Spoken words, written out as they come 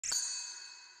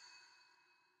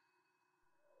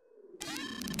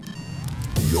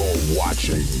You're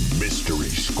watching Mystery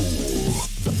School,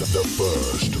 the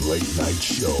first late night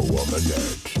show on the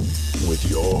net, with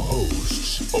your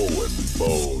hosts Owen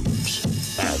Bones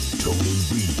and Tony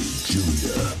B.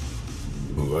 Jr.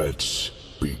 Let's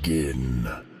begin.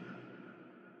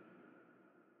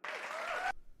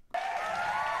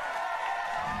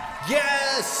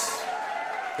 Yes!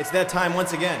 It's that time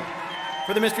once again.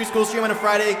 For the Mystery School stream on a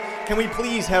Friday, can we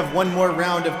please have one more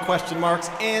round of question marks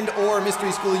and or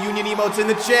Mystery School Union emotes in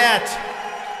the chat?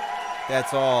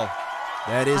 That's all.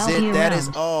 That is it. That is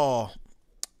all.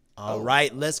 All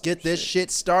right, let's get this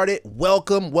shit started.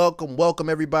 Welcome, welcome, welcome,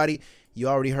 everybody. You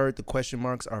already heard the question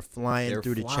marks are flying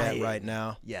through the chat right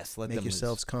now. Yes, let Make them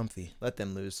yourselves loose. comfy. Let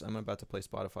them loose. I'm about to play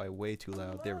Spotify way too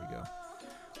loud. There we go.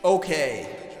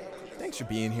 Okay. Thanks for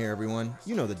being here, everyone.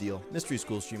 You know the deal. Mystery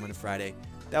School stream on a Friday.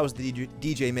 That was the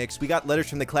DJ mix. We got letters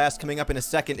from the class coming up in a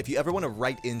second. If you ever want to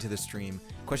write into the stream,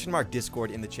 question mark Discord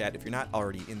in the chat if you're not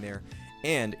already in there.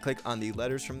 And click on the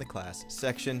letters from the class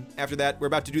section. After that, we're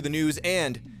about to do the news.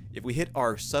 And if we hit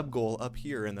our sub goal up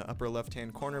here in the upper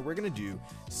left-hand corner, we're going to do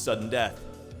Sudden Death.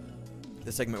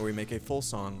 The segment where we make a full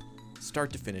song,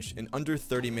 start to finish, in under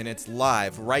 30 minutes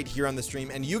live right here on the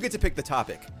stream. And you get to pick the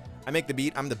topic. I make the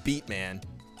beat. I'm the beat man.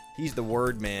 He's the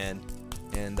word man.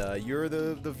 And you're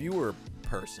the viewer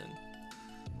person.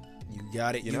 You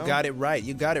got it. You got it right.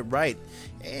 You got it right.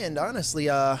 And honestly,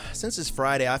 since it's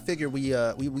Friday, I figured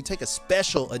we take a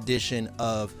special edition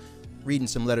of reading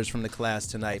some letters from the class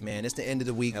tonight, man. It's the end of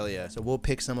the week. Hell yeah. So we'll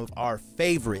pick some of our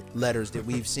favorite letters that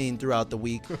we've seen throughout the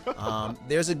week.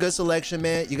 There's a good selection,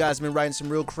 man. You guys have been writing some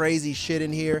real crazy shit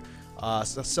in here.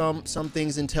 So some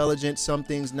things intelligent, some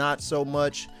things not so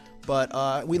much.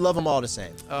 But we love them all the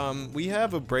same. We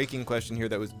have a breaking question here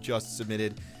that was just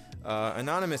submitted.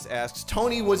 Anonymous asks,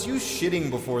 Tony, was you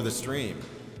shitting before the stream?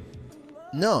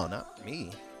 No, not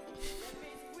me.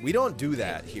 We don't do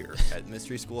that here at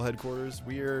Mystery School headquarters.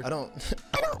 I don't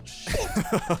shit.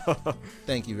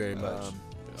 Thank you very much.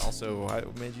 Also,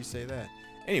 what made you say that?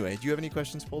 Anyway, do you have any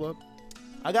questions pulled up?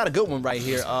 I got a good one right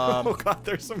here. Oh god,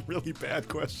 there's some really bad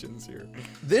questions here.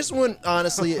 This one,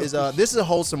 honestly, is this is a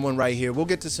wholesome one right here. We'll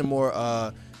get to some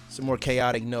more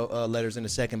chaotic letters in a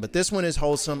second, but this one is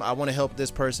wholesome. I want to help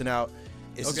this person out.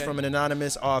 This is from an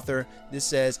anonymous author. This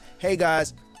says, "Hey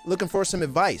guys, looking for some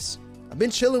advice. I've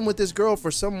been chilling with this girl for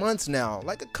some months now,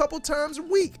 like a couple times a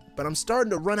week, but I'm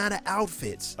starting to run out of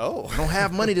outfits. Oh. I don't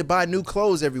have money to buy new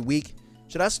clothes every week.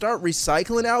 Should I start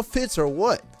recycling outfits or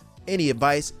what? Any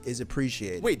advice is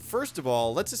appreciated." Wait, first of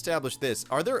all, let's establish this.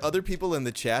 Are there other people in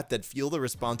the chat that feel the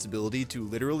responsibility to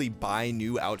literally buy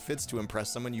new outfits to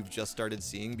impress someone you've just started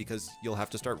seeing because you'll have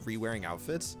to start re-wearing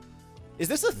outfits? Is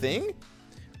this a thing?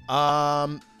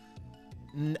 I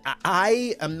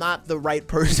am not the right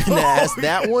person to ask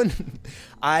that one.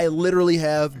 I literally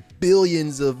have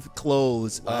billions of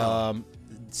clothes. Wow.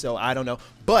 So I don't know.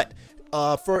 But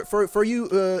for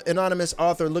you, anonymous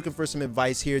author, looking for some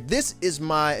advice here, this is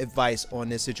my advice on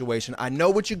this situation. I know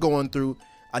what you're going through.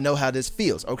 I know how this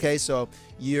feels. Okay, so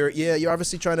you're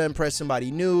obviously trying to impress somebody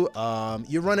new.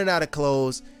 You're running out of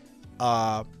clothes.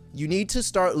 You need to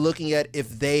start looking at if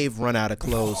they've run out of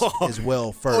clothes as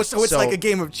well first. Oh, so it's like a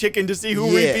game of chicken to see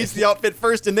who repeats the outfit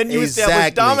first, and then you establish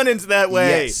Exactly. dominance that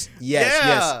way.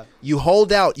 Yes. You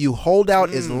hold out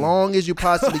as long as you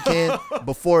possibly can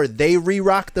before they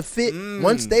re-rock the fit.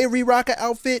 Once they re-rock an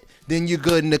outfit, then you're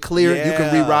good in the clear. You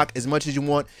can re-rock as much as you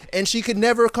want, and she could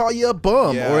never call you a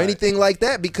bum or anything like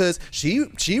that because she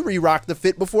re-rocked the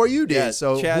fit before you did. Yeah,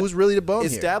 so Chad, who's really the bum here?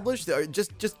 Establish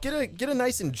just get a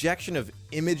nice injection of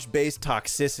image-based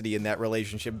toxicity in that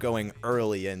relationship going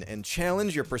early, and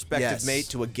challenge your prospective mate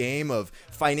to a game of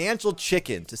financial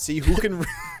chicken to see who can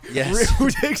who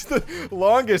takes the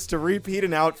longest to repeat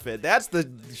an outfit. That's the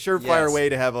surefire way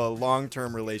to have a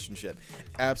long-term relationship.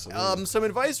 Absolutely. Some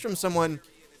advice from someone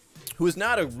who is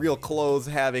not a real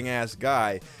clothes-having ass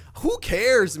guy. Who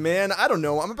cares, man? I don't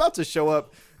know. I'm about to show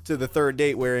up to the third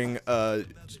date wearing a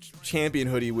champion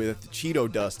hoodie with Cheeto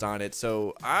dust on it.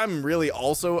 So I'm really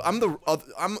also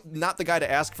I'm not the guy to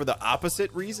ask for the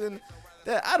opposite reason.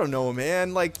 That I don't know,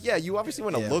 man. Like, yeah, you obviously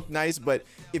want to look nice, but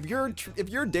if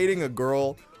you're dating a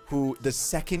girl who the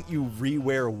second you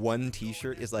re-wear one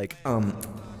t-shirt is like,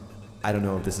 I don't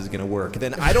know if this is gonna work,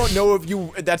 then I don't know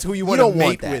if that's who you want to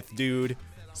mate with, dude.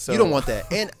 So You don't want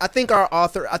that. And I think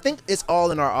it's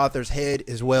all in our author's head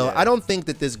as well. Yeah. I don't think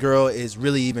that this girl is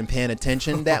really even paying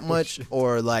attention that much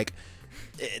or like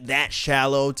that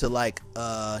shallow to like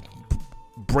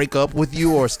break up with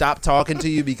you or stop talking to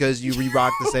you because you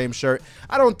re-rock the same shirt.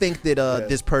 I don't think that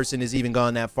this person is even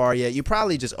gone that far yet. You're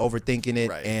probably just overthinking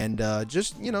it, and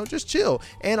just chill.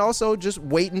 And also just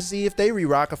wait and see if they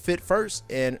re-rock a fit first,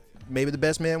 and maybe the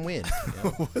best man win. You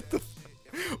know?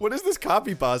 What is this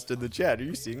copy pasta in the chat? Are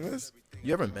you seeing this?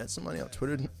 You ever met somebody on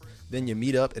Twitter, then you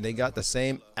meet up and they got the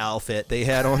same outfit they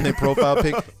had on their profile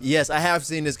pic? Yes, I have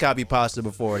seen this copy pasta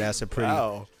before. That's a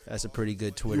pretty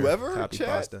good Twitter copy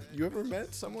pasta. You ever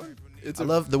met someone? I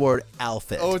love the word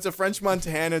outfit. Oh, it's a French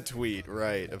Montana tweet,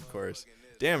 right? Of course.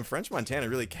 Damn, French Montana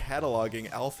really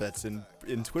cataloging outfits in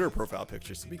Twitter profile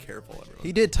pictures. So be careful, everyone.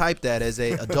 He did type that as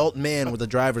a adult man with a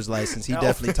driver's license. He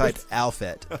definitely typed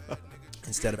outfit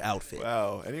instead of outfit.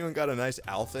 Wow. Anyone got a nice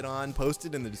outfit on?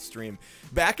 Posted in the stream.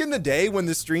 Back in the day when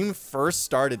the stream first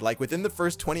started, like within the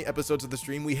first 20 episodes of the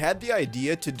stream, we had the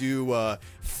idea to do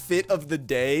fit of the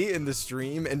day in the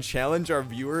stream and challenge our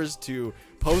viewers to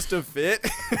post a fit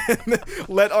and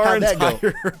let our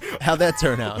How'd that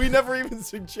turn out? We never even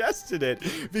suggested it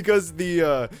because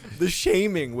the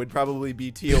shaming would probably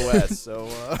be TOS. So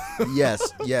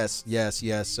yes.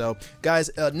 So guys,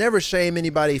 never shame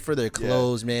anybody for their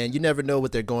clothes, man. You never know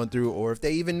what they're going through or if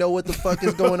they even know what the fuck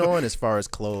is going on as far as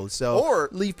clothes. So or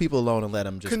leave people alone and let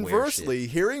them just conversely, wear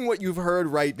shit. Hearing what you've heard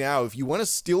right now, if you want to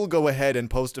still go ahead and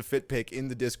post a fit pic in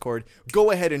the Discord, go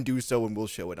ahead and do so and we'll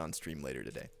show it on stream later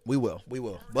today. We will.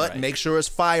 But make sure it's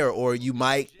fire or you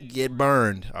might get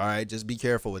burned. All right, just be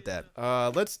careful with that.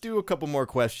 Let's do a couple more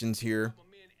questions here.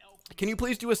 Can you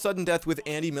please do a sudden death with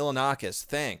Andy Milonakis?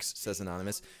 Thanks, says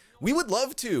Anonymous. We would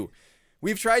love to.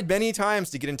 We've tried many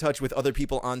times to get in touch with other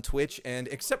people on Twitch, and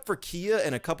except for Kia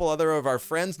and a couple other of our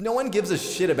friends, no one gives a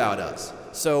shit about us.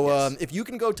 So if you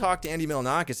can go talk to Andy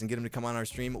Milonakis and get him to come on our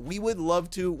stream, we would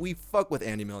love to. We fuck with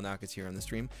Andy Milonakis here on the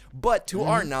stream, but to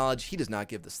our knowledge, he does not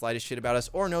give the slightest shit about us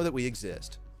or know that we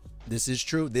exist. This is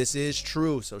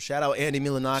true. So shout out Andy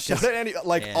Milonakis. Shout out Andy.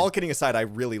 Like, all kidding aside, I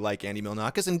really like Andy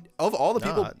Milonakis, and of all the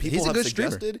people have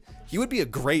suggested, he would be a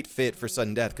great fit for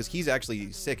sudden death because he's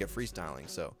actually sick at freestyling.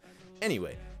 So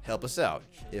anyway, help us out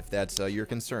if that's your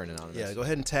concern, Anonymous. Yeah, go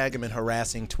ahead and tag him in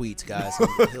harassing tweets, guys.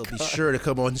 He'll be sure to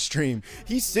come on the stream.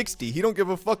 He's 60. He don't give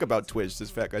a fuck about Twitch,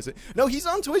 this fat guy said. No, he's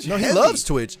on Twitch. No, he loves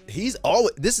Twitch.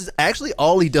 This is actually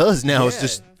all he does now is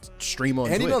just stream on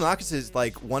Twitch. Andy Milonakis is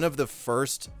like one of the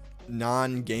first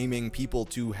non-gaming people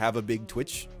to have a big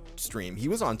Twitch stream. He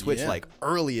was on Twitch like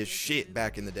early as shit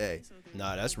back in the day.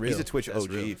 Nah, that's real. He's a Twitch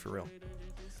OG for real.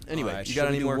 Anyway, right, you got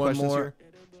any more questions here?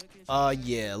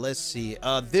 Yeah, let's see.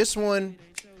 This one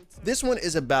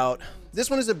is about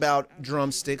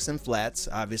drumsticks and flats,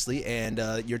 obviously,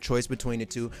 and your choice between the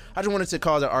two. I just wanted to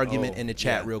cause an argument in the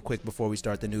chat real quick before we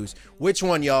start the news. Which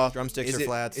one, y'all? Drumsticks or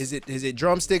flats? Is it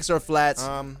drumsticks or flats?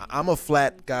 I'm a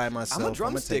flat guy myself. I'm a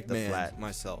drumstick man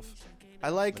myself. I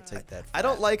I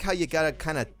don't like how you gotta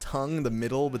kind of tongue the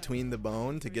middle between the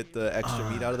bone to get the extra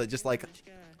meat out of it. Just like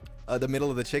the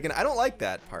middle of the chicken. I don't like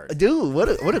that part. Dude,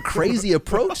 what a crazy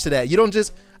approach to that. You don't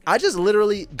just. I just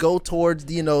literally go towards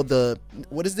the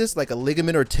what is this, like a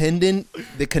ligament or tendon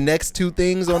that connects two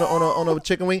things on a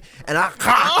chicken wing, and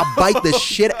I bite the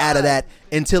shit out of that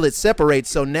until it separates.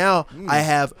 So now I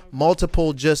have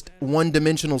multiple just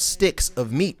one-dimensional sticks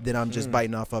of meat that I'm just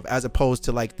biting off of, as opposed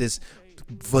to like this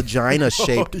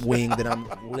vagina-shaped wing that I'm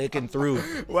licking through.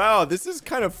 Wow, this is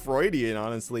kind of Freudian,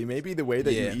 honestly. Maybe the way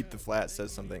that you eat the flat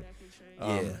says something.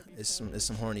 It's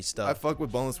some horny stuff. I fuck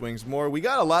with boneless wings more. We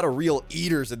got a lot of real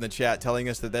eaters in the chat telling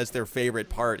us that that's their favorite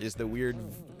part, is the weird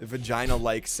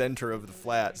vagina-like center of the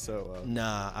flat. So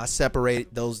nah, I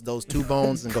separate those two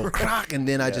bones and go crack, and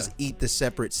then I just eat the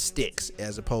separate sticks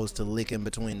as opposed to licking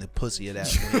between the pussy of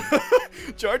that wing.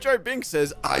 Jar Jar Binks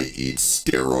says, I eat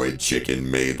steroid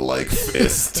chicken made like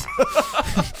fist.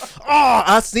 Oh,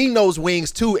 I've seen those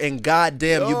wings too, and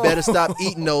goddamn, you better stop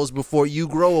eating those before you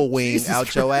grow a wing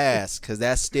out your ass, because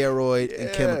that's steroid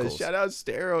and chemicals. Shout out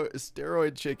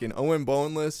steroid chicken. Owen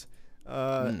Boneless.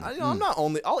 I'm not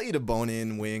only, I'll eat a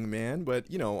bone-in wing, man, but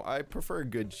you know, I prefer a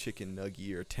good chicken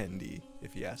nugget or tendy,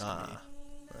 if you ask me.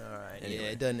 All right. Anyway. Yeah,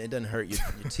 it doesn't hurt your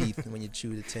teeth when you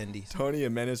chew the tendies. Tony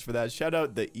and Menace for that. Shout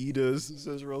out the Eaters,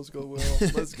 says Rose Gold Will.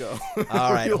 Let's go.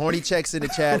 All right, horny checks in the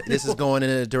chat. This is going in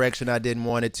a direction I didn't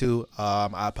want it to.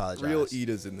 I apologize. Real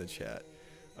Eaters in the chat.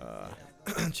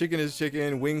 Chicken is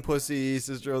chicken. Wing pussy,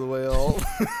 Sister of the Whale.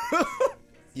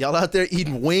 Y'all out there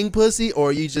eating wing pussy, or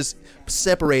are you just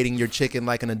separating your chicken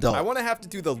like an adult? I want to have to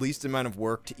do the least amount of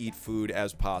work to eat food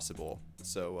as possible.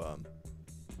 So,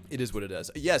 it is what it is.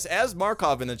 Yes, as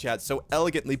Markov in the chat so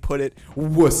elegantly put it,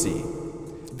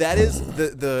 wussy. That is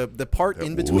the part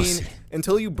in between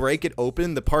until you break it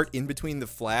open, the part in between the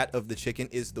flat of the chicken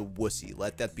is the wussy.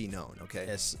 Let that be known, okay?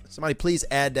 Yes. Somebody please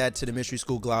add that to the Mystery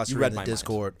School glossary in the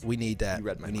Discord. We need that. You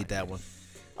read my mind. Need that one.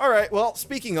 All right, well,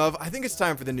 speaking of, I think it's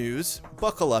time for the news.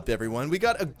 Buckle up, everyone. We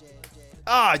got a...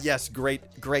 yes, great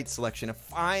selection. A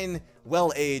fine,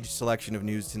 well-aged selection of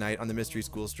news tonight on the Mystery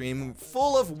School stream,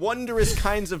 full of wondrous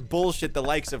kinds of bullshit, the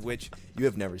likes of which you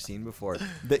have never seen before.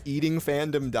 The eating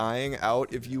fandom dying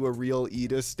out if you a real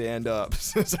eater, stand up.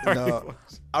 No,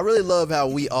 I really love how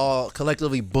we all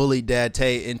collectively bullied Dad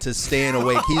Tay into staying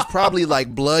awake. He's probably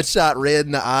like bloodshot red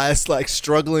in the eyes, like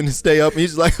struggling to stay up. And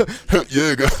he's like,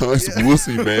 yeah, guys,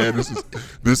 wussy, man.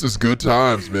 This is good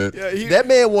times, man. Yeah, that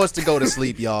man wants to go to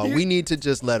sleep, y'all. We need to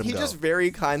just let him go. He just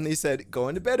very kindly said,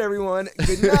 "Going to bed, everyone.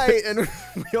 Good night." And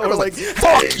we all were like,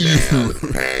 "Fuck you!"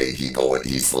 Hey,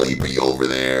 he's sleepy over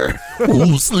there.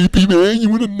 Oh, sleepy man, you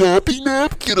want a nappy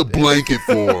nap? Get a blanket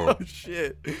for him. Oh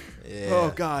shit. Yeah.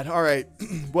 Oh god. All right.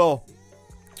 Well,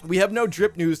 we have no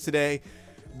drip news today,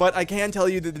 but I can tell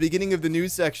you that the beginning of the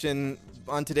news section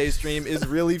on today's stream is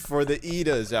really for the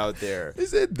eaters out there. He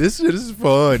said, "This shit is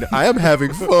fun. I am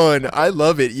having fun. I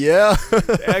love it. Yeah."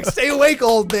 Stay awake,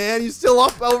 old man. You still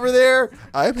up over there?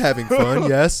 I'm having fun.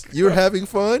 Yes. You're having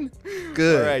fun?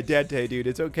 Good. All right, Dad Tay, dude.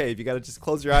 It's okay. If you got to just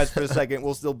close your eyes for a second,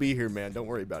 we'll still be here, man. Don't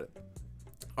worry about it.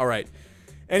 All right.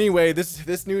 Anyway,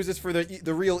 this news is for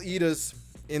the real eaters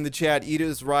in the chat.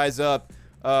 Eaters rise up.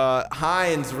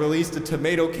 Heinz released a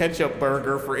tomato ketchup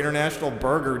burger for International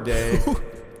Burger Day.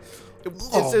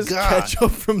 It says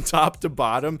ketchup from top to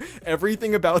bottom.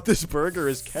 Everything about this burger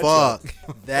is ketchup. Fuck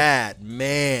that,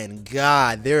 man.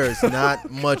 God, there is not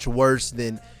much worse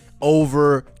than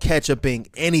over ketchuping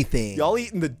anything. Y'all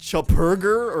eating the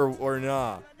chupurger or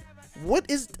nah? What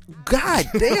is... God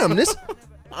damn, this...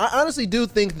 I honestly do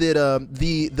think that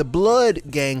the Blood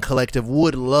Gang Collective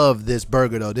would love this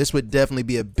burger, though. This would definitely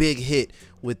be a big hit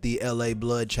with the LA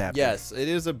Blood chapter. Yes, it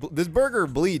is this burger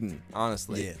bleeding,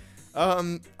 honestly. Yeah.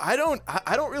 I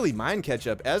don't really mind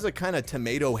ketchup. As a kind of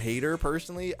tomato hater,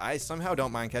 personally, I somehow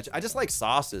don't mind ketchup. I just like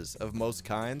sauces of most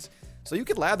kinds. So you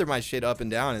could lather my shit up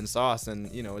and down in sauce and,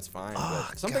 you know, it's fine.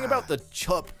 But something about the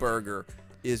chup burger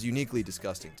is uniquely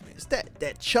disgusting to me. It's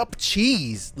that chup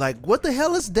cheese. Like, what the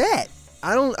hell is that?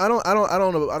 I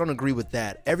don't agree with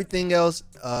that. Everything else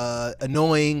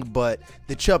annoying, but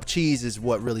the chup cheese is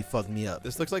what really fucked me up.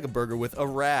 This looks like a burger with a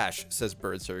rash, says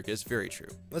Bird Circus. Very true.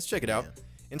 Let's check it out.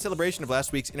 In celebration of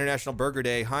last week's International Burger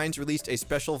Day, Heinz released a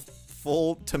special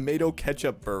full tomato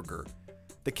ketchup burger.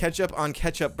 The ketchup on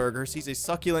ketchup burger sees a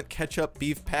succulent ketchup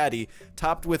beef patty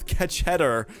topped with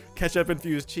cheddar,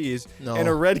 ketchup-infused cheese, and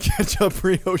a red ketchup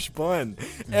brioche bun.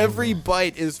 Every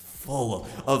bite is full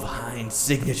of Heinz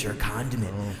signature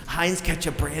condiment. Heinz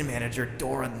ketchup brand manager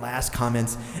Doran Last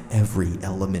comments, "Every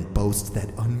element boasts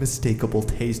that unmistakable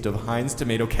taste of Heinz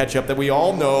tomato ketchup that we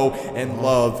all know and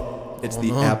love. It's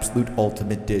the absolute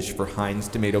ultimate dish for Heinz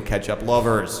tomato ketchup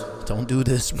lovers." Don't do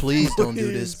this. Please don't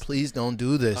do this. Please don't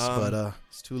do this. But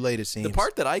it's too late, it seems. The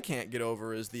part that I can't get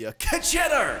over is the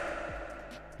cheddar.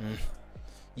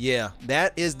 Yeah,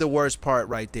 that is the worst part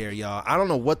right there, y'all. I don't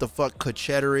know what the fuck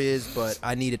cheddar is, but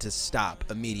I need it to stop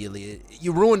immediately.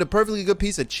 You ruined a perfectly good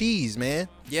piece of cheese, man.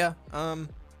 Yeah.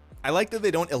 I like that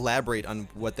they don't elaborate on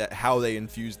how they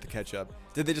infused the ketchup.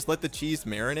 Did they just let the cheese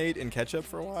marinate in ketchup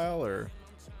for a while, or?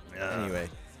 Anyway,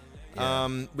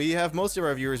 we have most of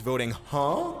our viewers voting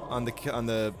on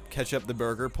the ketchup the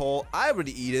burger poll. I would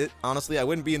eat it. Honestly, I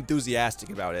wouldn't be enthusiastic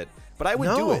about it, but I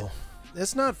would do it.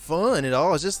 That's not fun at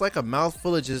all. It's just like a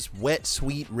mouthful of just wet,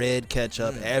 sweet, red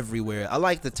ketchup everywhere. I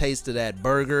like the taste of that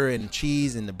burger and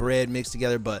cheese and the bread mixed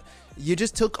together, but you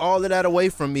just took all of that away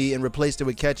from me and replaced it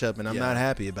with ketchup, and I'm not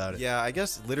happy about it. Yeah, I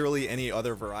guess literally any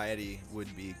other variety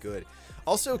would be good.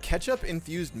 Also,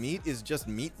 ketchup-infused meat is just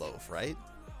meatloaf, right?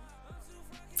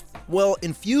 Well,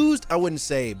 infused, I wouldn't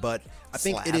say, but I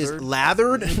think it is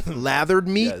lathered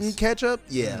meat in ketchup.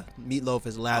 Yeah, meatloaf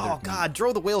is lathered. Oh God,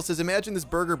 Dro the Whale says, "Imagine this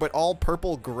burger, but all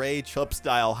purple gray chup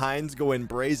style. Heinz going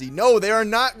brazy." No, they are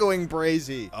not going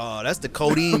brazy. Oh, that's the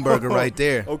codeine burger right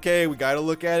there. Okay, we got to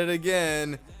look at it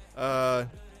again.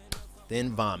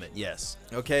 Then vomit. Yes.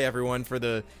 Okay, everyone, for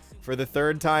the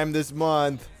third time this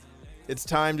month, it's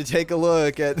time to take a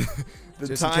look at.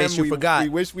 Just in case you forgot. We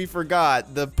wish we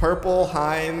forgot the purple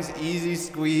Heinz Easy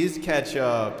Squeeze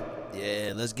ketchup.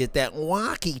 Yeah, let's get that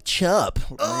wacky chup.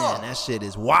 Man, that shit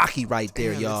is wacky right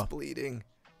there, y'all. It's bleeding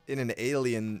in an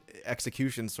alien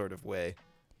execution sort of way.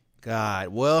 God,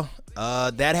 well,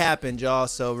 that happened, y'all.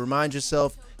 So remind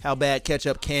yourself how bad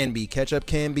ketchup can be. Ketchup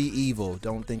can be evil.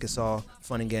 Don't think it's all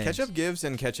fun and games. Ketchup gives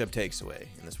and ketchup takes away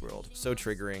in this world. So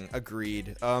triggering.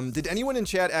 Agreed. Did anyone in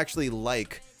chat actually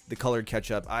like the colored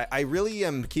ketchup. I really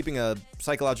am keeping a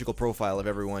psychological profile of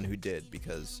everyone who did,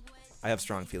 because I have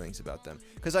strong feelings about them.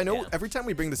 Because I know every time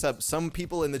we bring this up, some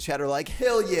people in the chat are like,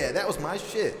 hell yeah, that was my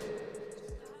shit.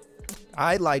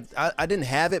 I didn't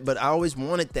have it, but I always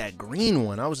wanted that green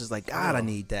one. I was just like, God, I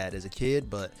need that as a kid,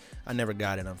 but I never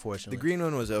got it, unfortunately. The green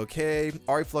one was okay.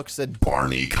 Ari Flux said,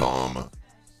 Barney come.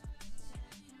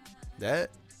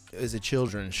 That is a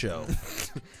children's show.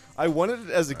 I wanted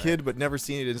it as a kid, but never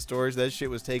seen it in stores. That shit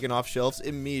was taken off shelves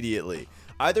immediately.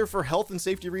 Either for health and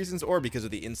safety reasons, or because of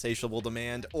the insatiable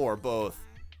demand, or both.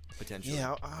 Potentially.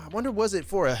 Yeah, I wonder, was it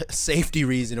for a safety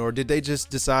reason, or did they just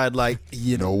decide, like,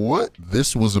 You know what?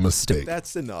 This was a mistake.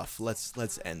 That's enough.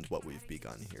 Let's end what we've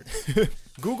begun here.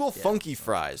 Google Funky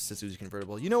Fries, says Uzi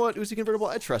Convertible. You know what, Uzi Convertible?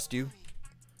 I trust you.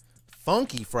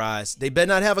 Funky fries? They better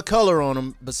not have a color on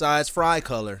them besides fry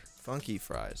color. Funky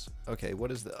Fries. Okay, what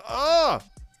is the...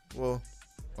 Well,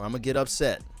 I'm going to get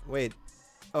upset. Wait.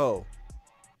 Oh.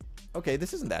 Okay,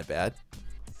 this isn't that bad.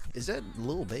 Is that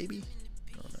Lil Baby?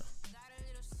 I don't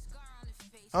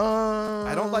know.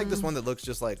 I don't like this one that looks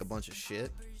just like a bunch of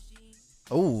shit.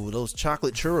 Oh, those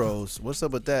chocolate churros. What's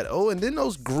up with that? Oh, and then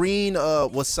those green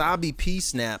wasabi pea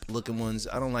snap looking ones.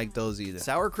 I don't like those either.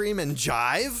 Sour cream and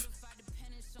jive?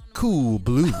 Cool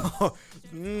blue.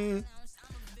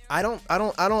 I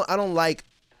don't like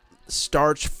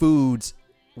starch foods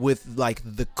with like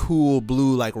the cool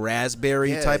blue, like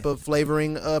raspberry type of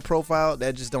flavoring profile.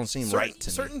 That just don't seem right to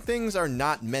me. Certain things are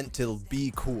not meant to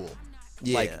be cool.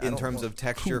 Yeah, like in terms of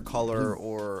texture, color,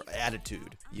 or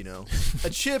attitude, you know. A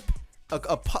chip,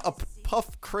 a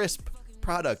puff crisp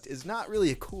product is not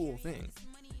really a cool thing.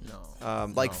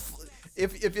 No. Like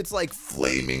if it's like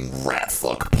Flaming rat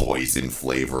fuck poison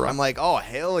flavor. I'm like, oh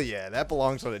hell yeah, that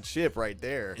belongs on a chip right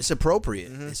there. It's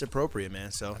appropriate. It's appropriate,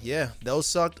 man. So yeah, those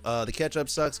sucked. The ketchup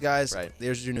sucks, guys. Right.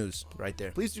 There's your news right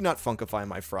there. Please do not funkify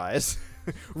my fries.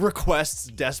 Requests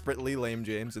desperately, Lame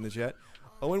James in the chat.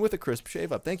 Owen with a crisp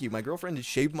shave up. Thank you. My girlfriend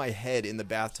shaved my head in the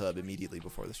bathtub immediately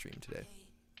before the stream today.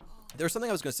 There was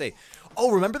something I was going to say.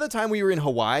 Oh, remember the time we were in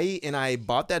Hawaii and I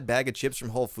bought that bag of chips from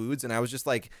Whole Foods and I was just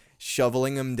like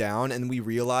shoveling them down and we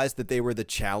realized that they were the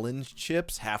challenge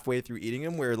chips halfway through eating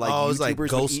them, where like YouTubers like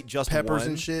would eat just peppers one.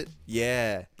 And shit.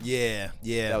 Yeah.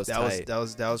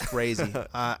 That was crazy.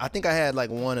 I think I had like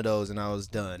one of those and I was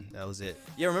done. That was it.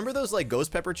 Yeah, remember those like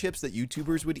ghost pepper chips that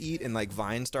YouTubers would eat and like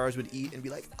Vine stars would eat and be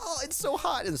like, oh, it's so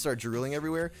hot, and start drooling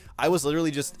everywhere? I was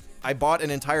literally I bought an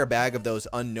entire bag of those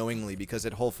unknowingly because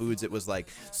at Whole Foods it was like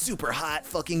super hot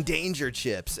fucking danger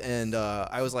chips, and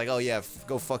I was like, oh yeah,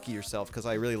 go fuck yourself, because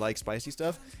I really like spicy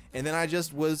stuff. And then I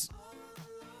was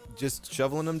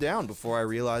shoveling them down before I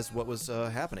realized what was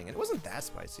happening, and it wasn't that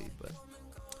spicy, but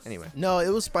anyway. No, it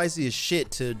was spicy as shit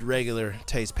to regular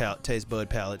taste bud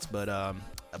palates, but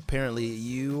apparently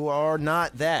you are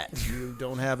not that. You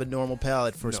don't have a normal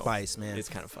palate for spice, man. It's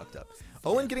kind of fucked up.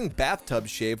 Owen getting bathtub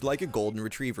shaved like a golden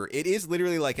retriever. It is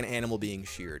literally like an animal being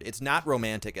sheared. It's not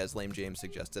romantic, as Lame James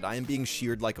suggested. I am being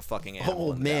sheared like a fucking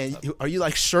animal. Oh man, are you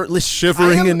like shirtless,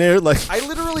 shivering in there? Like I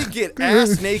literally get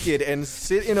ass naked and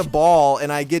sit in a ball,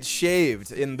 and I get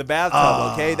shaved in the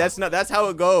bathtub. Okay, that's how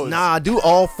it goes. Nah, do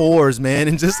all fours, man,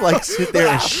 and just like sit there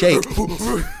and shake.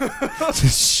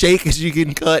 Just shake as you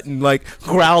getting cut, and like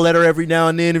growl at her every now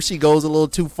and then if she goes a little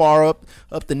too far up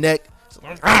the neck.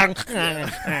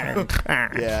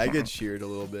 Yeah, I get sheared a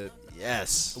little bit.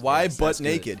 Yes. Why yes, butt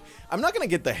naked? I'm not gonna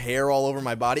get the hair all over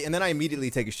my body, and then I immediately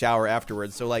take a shower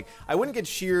afterwards. So like, I wouldn't get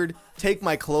sheared, take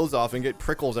my clothes off, and get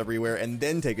prickles everywhere, and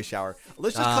then take a shower.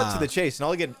 Let's just cut to the chase, and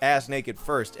I'll get ass naked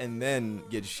first, and then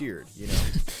get sheared. You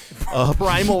know,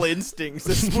 primal instincts.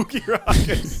 The Spooky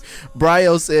Rockets.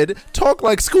 Brio said, "Talk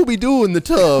like Scooby Doo in the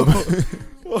tub."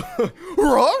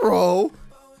 Ruh-roh.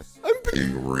 I'm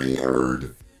being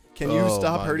reared. Can you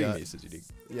stop hurting me, says UD?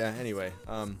 Yeah, anyway.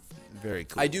 Very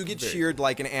cool. I do get sheared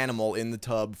like an animal in the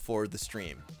tub for the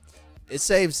stream. It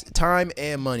saves time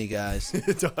and money, guys.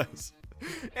 It does.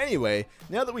 Anyway,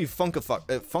 now that we've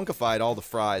funkified all the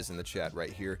fries in the chat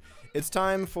right here, it's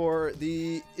time for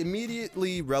the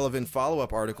immediately relevant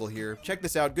follow-up article here. Check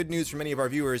this out. Good news for many of our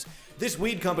viewers. This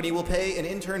weed company will pay an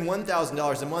intern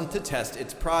 $1,000 a month to test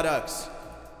its products.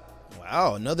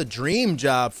 Wow, another dream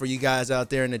job for you guys out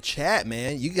there in the chat,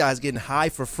 man. You guys getting high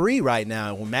for free right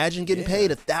now. Imagine getting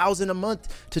paid $1,000 a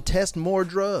month to test more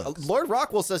drugs. Lord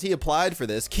Rockwell says he applied for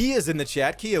this. Kia's in the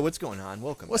chat. Kia, what's going on?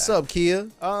 Welcome. What's up, Kia?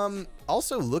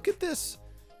 Also, look at this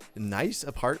nice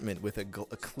apartment with a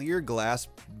clear glass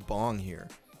bong here.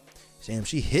 Damn,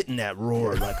 she hitting that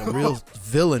roar like a real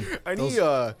villain.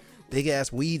 Big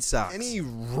ass weed socks. Any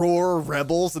Roar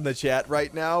rebels in the chat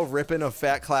right now ripping a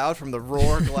fat cloud from the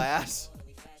Roar glass?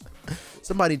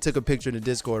 Somebody took a picture in the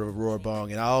Discord of a Roar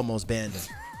Bong, and I almost banned him.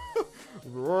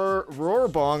 Roar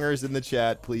bongers in the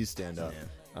chat, please stand up.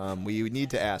 We need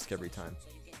to ask every time.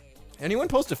 Anyone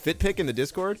post a fit pic in the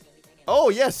Discord? Oh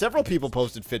yeah, several people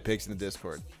posted fit pics in the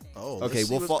Discord. Oh, okay,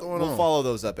 we'll follow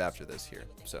those up after this here.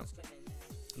 So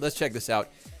let's check this out.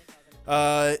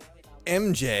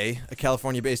 MJ, a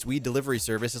California-based weed delivery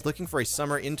service, is looking for a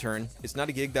summer intern. It's not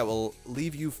a gig that will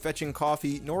leave you fetching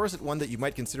coffee, nor is it one that you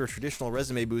might consider a traditional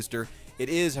resume booster. It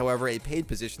is, however, a paid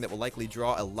position that will likely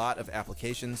draw a lot of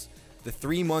applications. The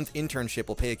 3-month internship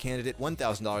will pay a candidate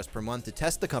 $1,000 per month to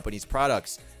test the company's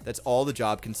products. That's all the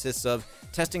job consists of,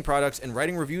 testing products and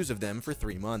writing reviews of them for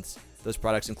 3 months. Those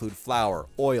products include flour,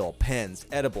 oil, pens,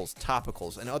 edibles,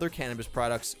 topicals, and other cannabis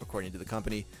products, according to the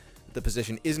company. The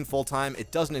position isn't full-time.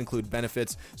 It doesn't include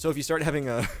benefits. So if you start having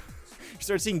you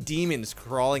start seeing demons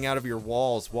crawling out of your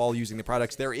walls while using the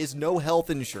products, there is no health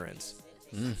insurance.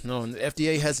 No, the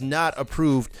FDA has not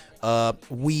approved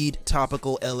weed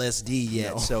topical LSD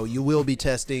yet, so you will be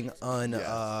testing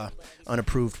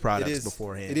unapproved products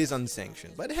beforehand. It is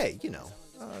unsanctioned, but hey,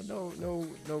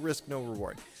 no risk, no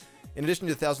reward. In addition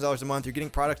to $1,000 a month, you're getting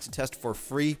products to test for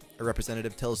free. A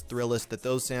representative tells Thrillist that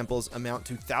those samples amount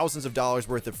to thousands of dollars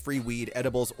worth of free weed,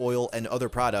 edibles, oil, and other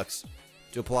products.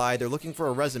 To apply, they're looking for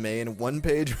a resume and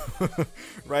 1-page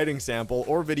writing sample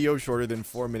or video shorter than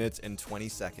 4 minutes and 20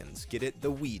 seconds. Get it?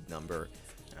 The weed number.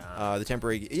 The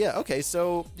temporary... Yeah, okay,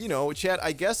 so, chat,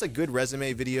 I guess a good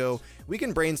resume video, we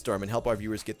can brainstorm and help our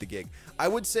viewers get the gig. I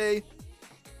would say,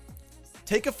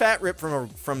 take a fat rip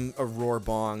from a Roar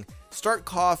Bong, start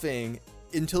coughing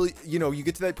until, you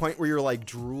get to that point where you're, like,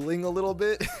 drooling a little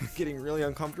bit, getting really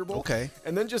uncomfortable. Okay.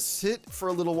 And then just sit for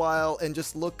a little while and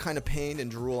just look kind of pained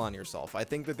and drool on yourself. I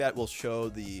think that will show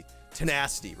the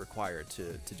tenacity required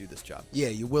to do this job. Yeah,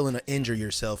 you're willing to injure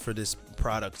yourself for this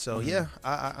product. So, yeah,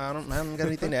 I haven't got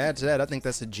anything to add to that. I think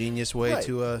that's a genius way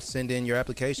to send in your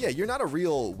application. Yeah, you're not a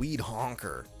real weed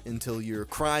honker until you're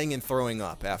crying and throwing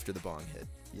up after the bong hit.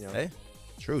 Hey.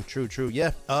 True.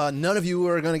 Yeah. None of you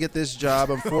are going to get this job,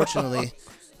 unfortunately,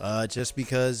 just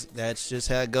because that's just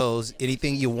how it goes.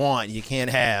 Anything you want, you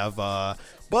can't have.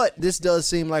 But this does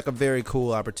seem like a very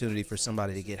cool opportunity for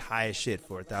somebody to get high as shit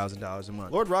for $1,000 a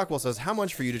month. Lord Rockwell says, how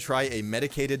much for you to try a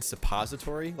medicated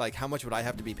suppository? Like, how much would I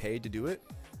have to be paid to do it?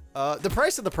 The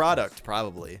price of the product,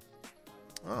 probably.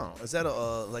 Oh, is that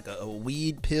like a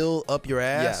weed pill up your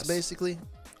ass, basically?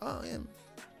 Oh, yeah.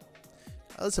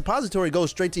 The suppository goes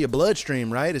straight to your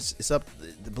bloodstream, right? It's up.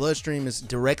 The bloodstream is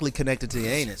directly connected to the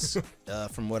anus,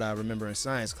 from what I remember in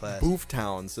science class. Boof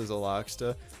Town, says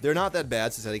Aloxta. They're not that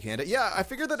bad, says Eddie Canada. Yeah, I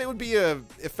figured that it would be a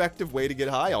effective way to get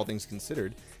high, all things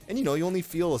considered. And you only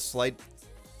feel a slight,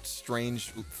 strange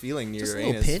feeling near your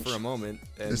anus pinch for a moment.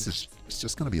 And it's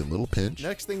just gonna be a little pinch.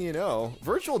 Next thing you know,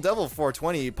 Virtual Devil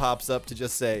 420 pops up to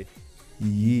just say,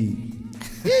 yee.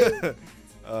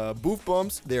 Boof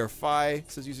bumps, they're fi,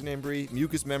 says username Bree.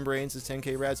 Mucus membranes, says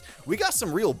 10K Rads. We got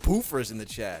some real boofers in the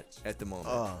chat at the moment.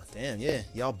 Oh, damn, yeah.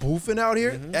 Y'all boofing out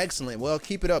here? Excellent. Well,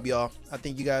 keep it up, y'all. I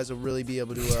think you guys will really be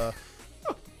able to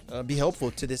be helpful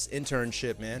to this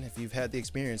internship, man, if you've had the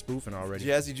experience boofing already.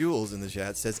 Jazzy Jules in the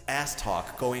chat says, ass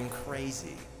talk going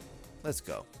crazy. Let's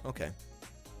go. Okay.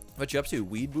 What you up to?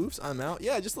 Weed boofs? I'm out.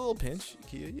 Yeah, just a little pinch.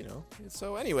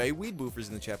 So anyway, weed boofers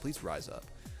in the chat, please rise up.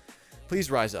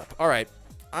 Please rise up. All right.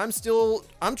 I'm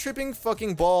tripping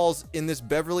fucking balls in this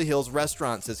Beverly Hills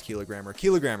restaurant, says Kilogrammer.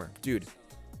 Kilogrammer, dude,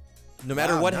 no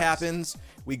matter what happens,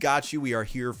 we got you. We are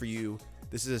here for you.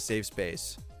 This is a safe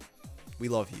space. We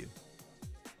love you.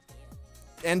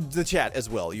 And the chat as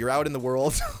well. You're out in the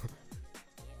world,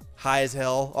 high as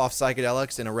hell, off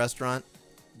psychedelics in a restaurant.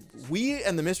 We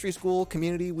and the Mystery School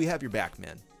community, we have your back,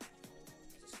 man.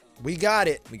 We got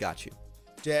it. We got you.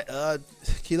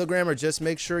 Kilogrammer, just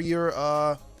make sure you're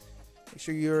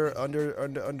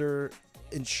under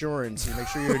insurance. Make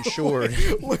sure you're insured.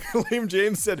 Look, Liam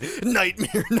James said,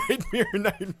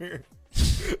 nightmare.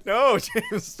 No,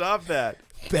 James, stop that.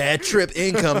 Bad trip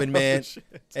incoming, man.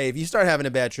 Hey, if you start having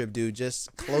a bad trip, dude,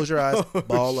 just close your eyes,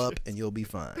 ball up, and you'll be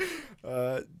fine.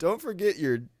 Don't forget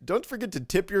to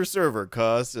tip your server,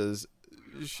 says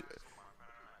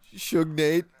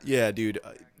Shugnate. Yeah, dude.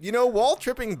 While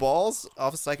tripping balls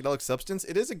off a psychedelic substance,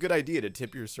 it is a good idea to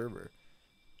tip your server.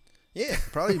 Yeah,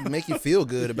 probably make you feel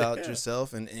good about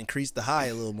yourself and increase the high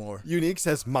a little more. Unique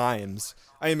says mimes.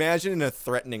 I imagine in a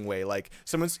threatening way, like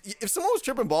if someone was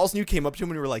tripping balls and you came up to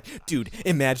him and you were like, dude,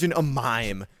 imagine a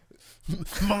mime.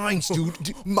 Mimes,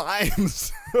 dude.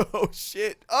 Mimes. Oh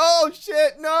shit,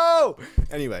 no.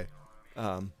 Anyway,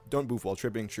 don't boof while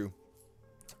tripping, true.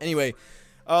 Anyway,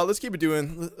 let's keep it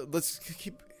doing. Let's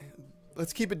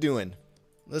keep it doing.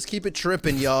 Let's keep it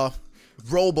tripping, y'all.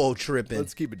 robo tripping.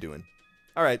 Let's keep it doing.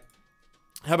 All right.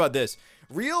 How about this?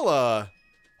 Real,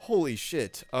 holy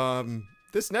shit.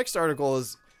 This next article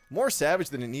is more savage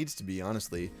than it needs to be,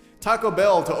 honestly. Taco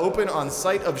Bell to open on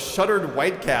site of shuttered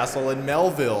White Castle in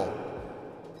Melville.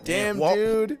 Damn,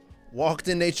 dude. Walked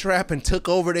in they trap and took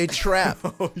over they trap.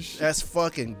 Oh, shit. That's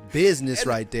fucking business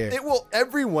right there.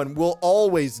 Everyone will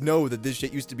always know that this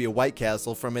shit used to be a White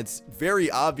Castle from its very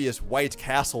obvious White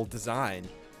Castle design.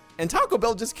 And Taco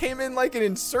Bell just came in like an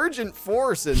insurgent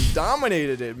force and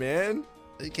dominated it, man.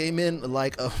 They came in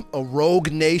like a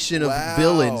rogue nation of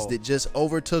villains that just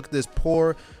overtook this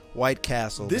poor White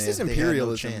Castle. This is They had no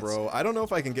imperialism, chance. bro. I don't know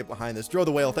if I can get behind this. Dro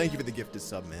the Whale, thank you for the gifted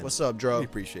sub, man. What's up, Dro? We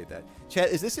appreciate that. Chat,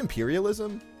 is this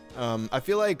imperialism? I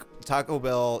feel like Taco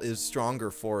Bell is a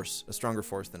stronger force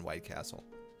than White Castle.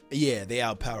 Yeah, they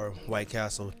outpower White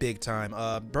Castle big time.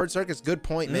 Bird Circus, good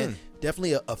point, man.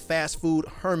 Definitely a fast food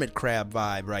hermit crab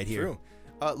vibe right here. True.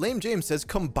 Lame James says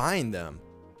combine them.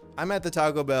 I'm at the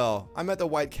Taco Bell. I'm at the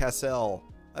White Castle.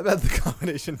 I'm at the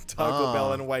combination of Taco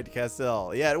Bell and White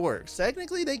Castle. Yeah, it works.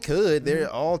 Technically, they could.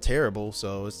 They're all terrible,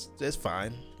 so it's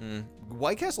fine.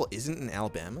 White Castle isn't in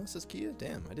Alabama, says Kia.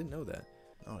 Damn, I didn't know that.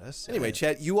 Oh, that's sad. Anyway,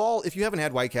 chat, you all, if you haven't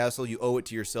had White Castle, you owe it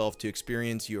to yourself to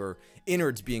experience your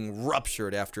innards being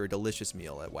ruptured after a delicious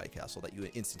meal at White Castle that you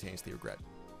instantaneously regret.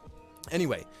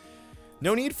 Anyway,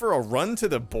 no need for a run to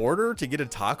the border to get a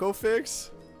taco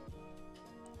fix?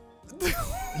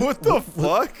 What the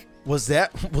fuck? Was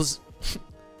that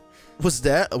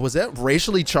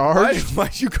racially charged?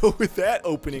 Why'd you go with that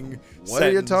opening What are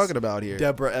you sentence, talking about here?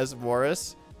 Deborah S.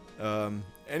 Morris?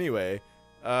 Anyway,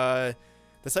 the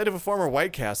site of a former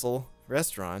White Castle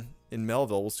restaurant in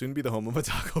Melville will soon be the home of a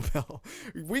Taco Bell.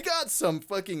 We got some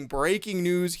fucking breaking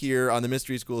news here on the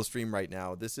Mystery School stream right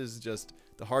now. This is just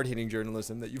the hard-hitting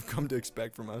journalism that you've come to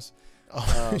expect from us.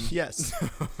 Yes.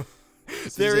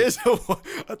 There is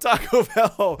a Taco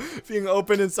Bell being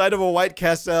opened inside of a White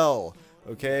Castle.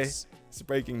 Okay? It's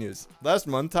breaking news. Last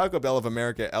month, Taco Bell of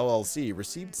America, LLC,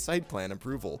 received site plan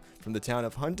approval from the town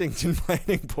of Huntington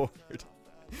Planning Board.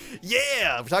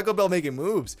 Yeah! Taco Bell making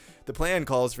moves. The plan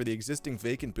calls for the existing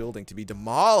vacant building to be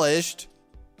demolished.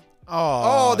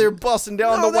 Oh, they're busting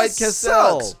down the White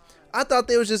Castle. Sucks. I thought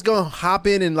they was just gonna hop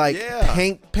in and like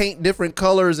paint different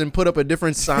colors and put up a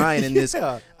different sign in this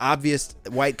obvious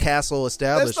White Castle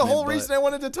establishment. That's the whole reason I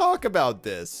wanted to talk about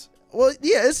this. Well,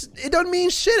 yeah, it doesn't mean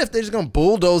shit if they're just gonna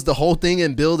bulldoze the whole thing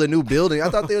and build a new building. I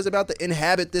thought they was about to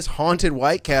inhabit this haunted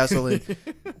White Castle and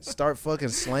start fucking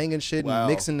slanging shit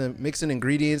and mixing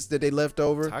ingredients that they left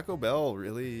over. Taco Bell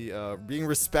really being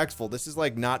respectful. This is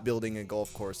like not building a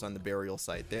golf course on the burial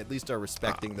site. They at least are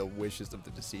respecting the wishes of the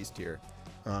deceased here.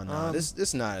 Oh no, this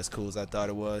is not as cool as I thought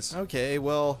it was. Okay,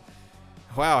 well,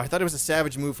 wow, I thought it was a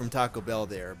savage move from Taco Bell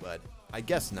there, but I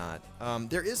guess not.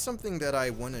 There is something that I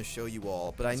want to show you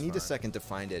all, but I need a second to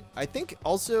find it. I think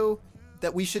also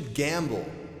that we should gamble.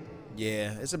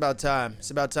 Yeah, it's about time.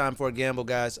 It's about time for a gamble,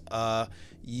 guys.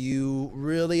 You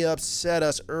really upset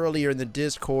us earlier in the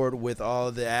Discord with all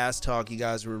of the ass talk. You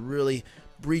guys were really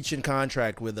breaching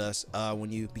contract with us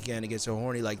when you began to get so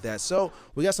horny like that. So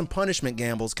we got some punishment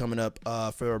gambles coming up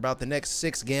for about the next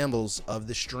 6 gambles of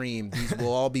the stream. These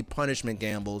will all be punishment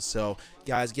gambles. So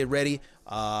guys, get ready.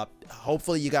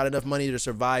 Hopefully you got enough money to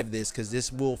survive this, because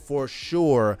this will for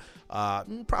sure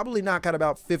probably knock out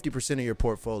about 50% of your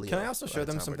portfolio. Can I also show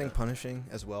them something punishing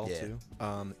as well too?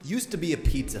 Used to be a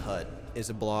Pizza Hut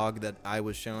is a blog that I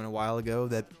was shown a while ago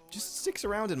that just sticks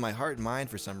around in my heart and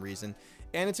mind for some reason.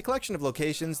 And it's a collection of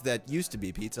locations that used to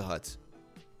be Pizza Huts,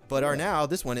 but are now,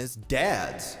 this one is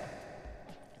Dad's.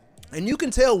 And you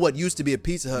can tell what used to be a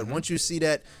Pizza Hut once you see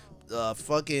that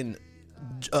fucking,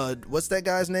 what's that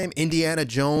guy's name? Indiana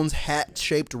Jones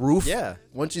hat-shaped roof. Yeah.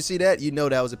 Once you see that, you know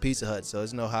that was a Pizza Hut, so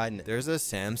there's no hiding it. There's a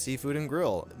Sam's Seafood and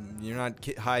Grill. You're not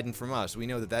hiding from us. We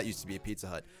know that that used to be a Pizza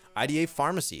Hut. IDA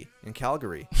Pharmacy in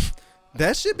Calgary.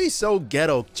 That should be so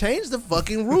ghetto. Change the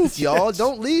fucking roof, y'all.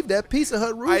 Don't leave that Pizza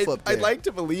Hut roof up there. I'd like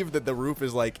to believe that the roof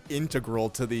is like integral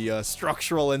to the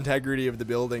structural integrity of the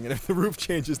building, and if the roof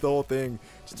changes, the whole thing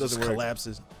just doesn't work.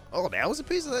 Collapses. Oh, that was a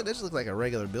Pizza Hut? That just looked like a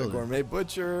regular building. The Gourmet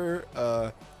Butcher.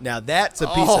 Now that's a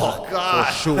Pizza Hut, God,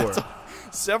 for sure.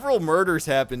 Several murders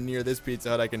happened near this Pizza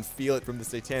Hut. I can feel it from the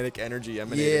satanic energy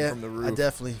emanating from the roof. I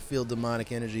definitely feel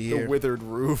demonic energy here. The withered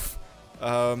roof.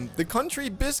 The Country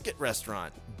Biscuit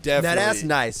Restaurant. Definitely. Now that's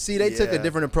nice. See, they took a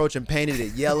different approach and painted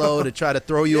it yellow to try to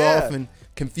throw you off and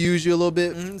confuse you a little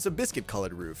bit. It's a biscuit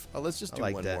colored roof. Let's just do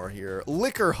like one that. more here.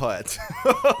 Liquor Hut.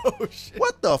 Oh, shit.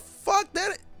 What the fuck?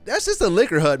 That That's just a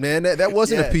Liquor Hut, man. That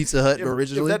wasn't Yeah. a Pizza Hut If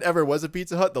originally. that ever was a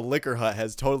Pizza Hut, the Liquor Hut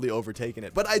has totally overtaken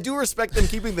it. But I do respect them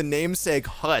keeping the namesake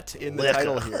Hut in the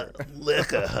title here.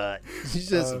 Liquor Hut. He's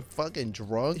just fucking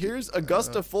drunk. Here's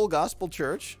Augusta Full Gospel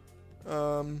Church.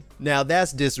 Now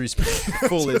that's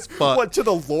disrespectful as fuck. What, to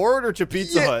the Lord or to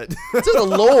Pizza Yeah, Hut? to the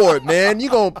Lord, man.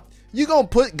 You gonna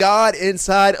put God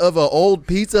inside of an old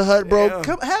Pizza Hut, bro? Yeah.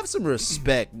 Come have some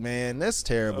respect, man. That's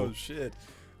terrible. Oh shit.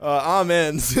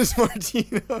 Amen, Sis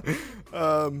Martina.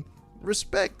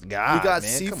 Respect God. We got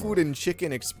man. Come Seafood and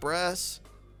Chicken Express.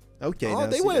 on. Okay, Oh, now,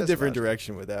 they see, went a that's different logical.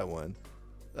 direction with that one.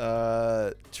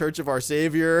 Church of Our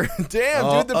Savior. Damn,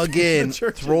 Oh, dude. again, the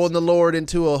churches. throwing the Lord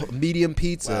into a medium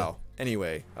pizza. Wow.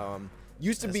 Anyway,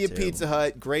 used to That's be a terrible. Pizza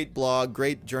Hut. Great blog,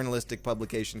 great journalistic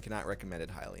publication. Cannot recommend it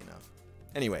highly enough.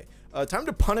 Anyway, time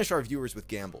to punish our viewers with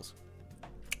gambles.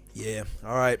 Yeah.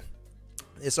 All right.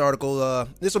 This article,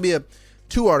 this will be a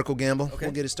 2-article gamble. Okay.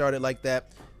 We'll get it started like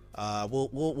that.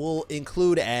 We'll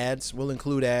include ads. We'll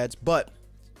include ads, but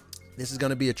this is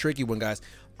going to be a tricky one, guys.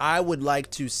 I would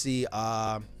like to see.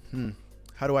 How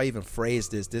do I even phrase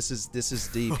this? This is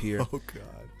deep here. Oh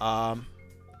God.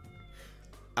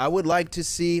 I would like to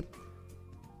see.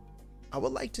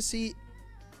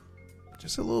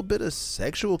 Just a little bit of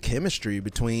sexual chemistry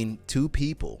between two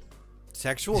people.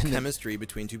 Sexual chemistry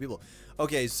between two people.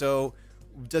 Okay, so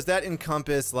does that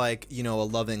encompass like, you know, a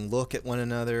loving look at one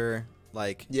another?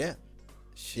 Like, Yeah.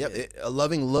 shit. Yep. A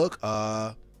loving look.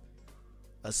 A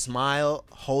smile.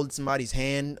 Hold somebody's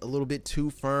hand a little bit too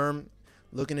firm.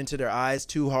 Looking into their eyes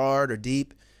too hard or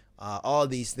deep. All of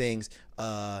these things.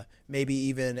 Maybe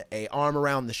even a arm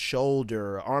around the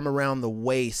shoulder, arm around the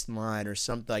waistline, or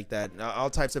something like that. All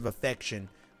types of affection.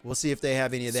 We'll see if they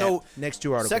have any of that. So, next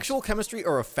 2 articles. Sexual chemistry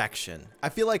or affection? I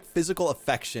feel like physical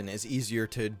affection is easier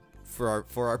to for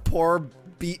our poor,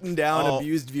 beaten down, Oh.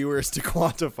 abused viewers to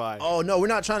quantify. Oh no, we're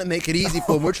not trying to make it easy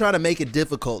for them. We're trying to make it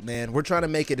difficult, man. We're trying to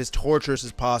make it as torturous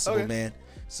as possible, Okay. man.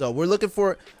 So we're looking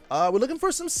for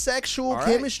some sexual All right.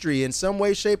 chemistry in some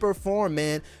way, shape, or form,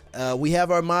 man. We have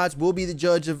our mods. We'll be the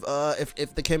judge of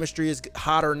if the chemistry is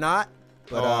hot or not.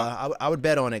 But I would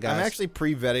bet on it, guys. I'm actually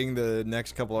pre-vetting the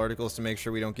next couple articles to make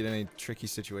sure we don't get any tricky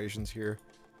situations here.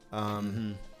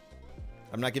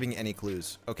 I'm not giving any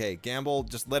clues. Okay, gamble,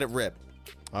 just let it rip.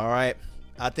 All right.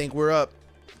 I think we're up.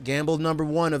 Gamble number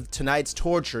 1 of tonight's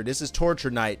torture. This is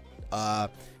torture night.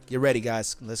 Get ready,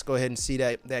 guys. Let's go ahead and see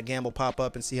that gamble pop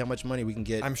up and see how much money we can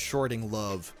get. I'm shorting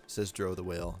love, says Dro the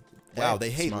Whale. Wow, Hey, they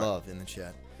hate smart. love in the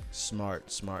chat. Smart.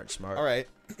 All right.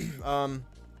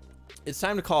 It's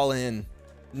time to call in.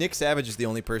 Nick Savage is the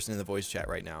only person in the voice chat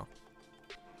right now.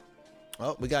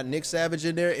 Oh, we got Nick Savage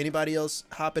in there. Anybody else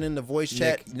hopping in the voice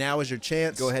chat? Nick, Now is your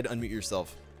chance. Go ahead, unmute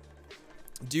yourself.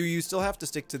 Do you still have to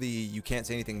stick to the you can't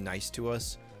say anything nice to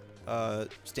us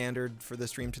standard for the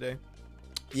stream today?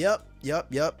 Yep.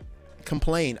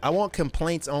 Complain. I want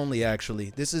complaints only,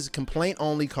 actually. This is complaint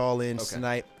only call-ins Okay.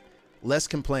 tonight. Less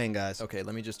complain, guys. Okay,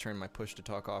 let me just turn my push to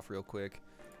talk off real quick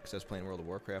because I was playing World of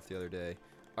Warcraft the other day.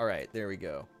 All right, there we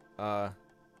go.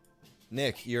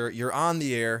 Nick, you're on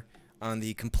the air on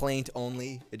the complaint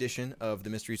only edition of the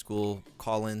Mystery School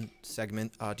call-in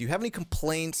segment. Do you have any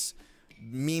complaints,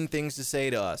 mean things to say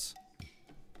to us?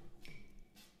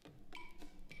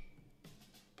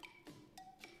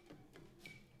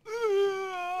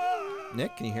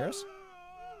 Nick, can you hear us?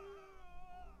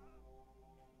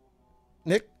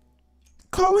 Nick?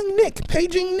 Calling Nick.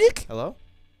 Paging Nick. Hello?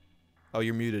 Oh,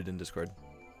 you're muted in Discord.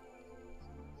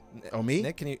 Oh, me?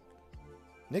 Nick, can you...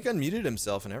 Nick unmuted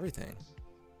himself and everything.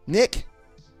 Nick,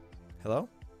 Hello?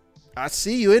 I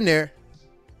see you in there.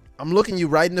 I'm looking you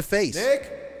right in the face. Nick?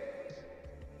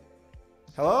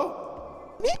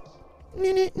 Hello? Nick.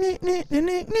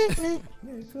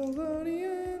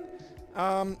 Nickelodeon.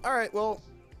 All right, well...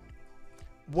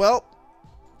 Well,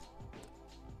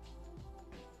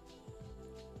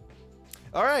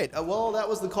 All right, well, that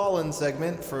was the call-in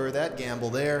segment for that gamble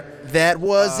there. that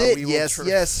was it. we will Yes,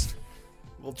 yes.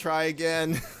 We'll try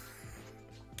again.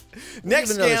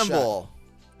 Next another gamble.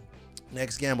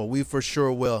 Next gamble. We for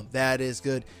sure will. That is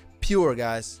good. Pure,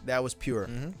 guys. That was pure.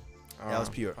 That was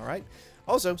pure. All right.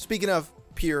 Also, speaking of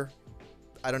pure,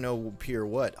 I don't know pure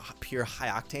what, pure high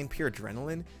octane, pure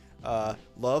adrenaline,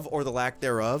 love or the lack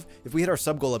thereof. If we hit our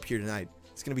sub goal up here tonight,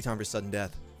 it's gonna be time for sudden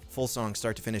death. Full song,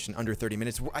 start to finish in under 30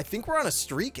 minutes. I think we're on a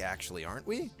streak, actually, aren't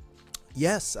we?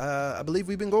 Yes, I believe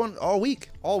we've been going all week.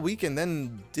 All week, and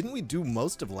then didn't we do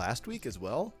most of last week as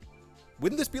well?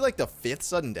 Wouldn't this be like the 5th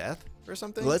sudden death or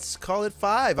something? Let's call it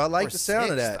 5. I like Or the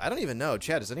sound of 6th? that. I don't even know.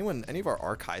 Chad, does any of our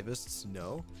archivists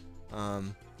know?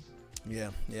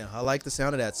 Yeah, I like the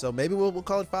sound of that. So maybe we'll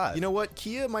call it 5. You know what?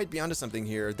 Kia might be onto something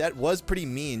here. That was pretty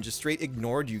mean. Just straight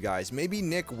ignored you guys. Maybe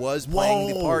Nick was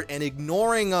playing the part and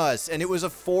ignoring us, and it was a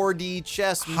 4D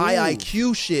chess move. High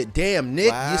IQ shit. Damn,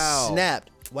 Nick, Wow. you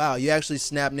snapped. Wow, you actually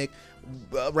snapped, Nick.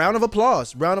 Round of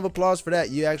applause. Round of applause for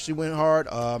that. You actually went hard.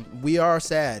 We are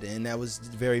sad, and that was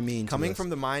very mean. Coming from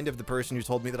the mind of the person who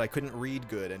told me that I couldn't read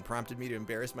good and prompted me to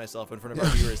embarrass myself in front of our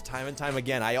viewers time and time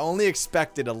again. I only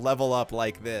expected a level up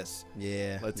like this.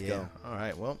 Yeah. Let's go. All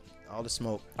right, well, all the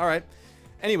smoke. All right.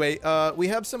 Anyway, we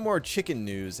have some more chicken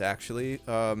news, actually.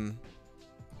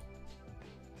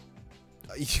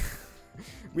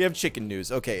 We have chicken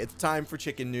news. Okay, it's time for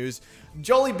chicken news.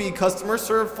 Jollibee customer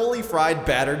served fully fried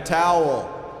battered towel.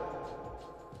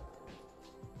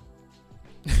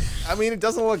 I mean, it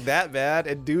doesn't look that bad.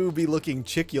 It do be looking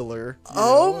chickular.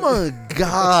 Oh my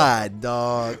god,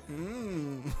 dog.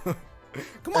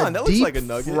 Come on, that looks like a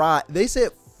nugget. They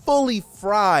said fully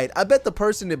fried. I bet the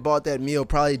person that bought that meal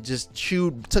probably just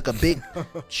took a big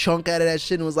chunk out of that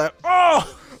shit and was like,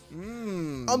 oh,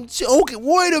 I'm joking.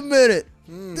 Wait a minute.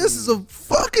 This is a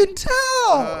fucking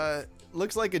towel.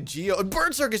 Looks like a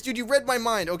Bird Circus, dude, you read my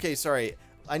mind. Okay, sorry.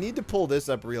 I need to pull this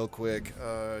up real quick.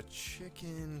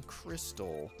 Chicken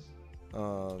crystal.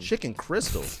 Chicken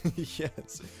crystal.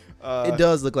 Yes. It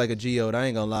does look like a geode, I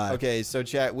ain't gonna lie. Okay, so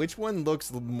chat, which one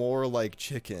looks more like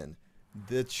chicken?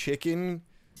 The chicken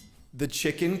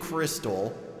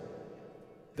crystal.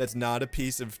 That's not a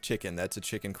piece of chicken. That's a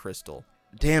chicken crystal.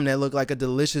 Damn, that looked like a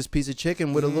delicious piece of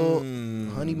chicken with a little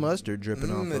honey mustard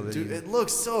dripping off of it. Dude, it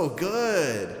looks so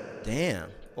good. Damn.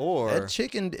 Or that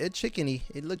chickeny.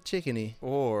 It looked chickeny.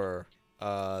 Or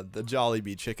the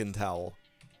Jollibee chicken towel.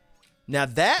 Now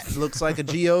that looks like a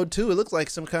geode too. It looks like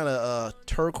some kind of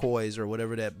turquoise or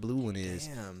whatever that blue one is.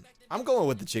 Damn. I'm going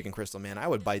with the chicken crystal, man. I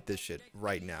would bite this shit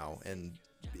right now and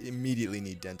immediately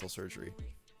need dental surgery.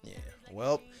 Yeah.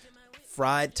 Well,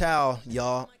 fried towel,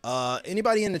 y'all.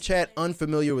 Anybody in the chat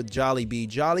unfamiliar with Jollibee?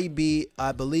 Jollibee,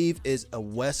 I believe, is a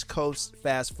West Coast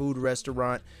fast food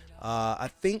restaurant. I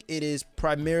think it is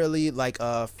primarily like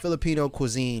a Filipino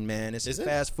cuisine, man. It's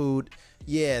fast food.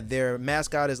 Yeah, their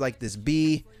mascot is like this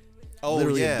bee. Oh,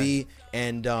 literally yeah. a bee.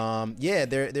 And yeah,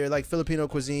 they're like Filipino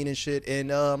cuisine and shit.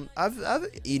 And I've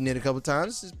eaten it a couple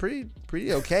times. It's pretty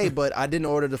okay, but I didn't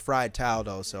order the fried towel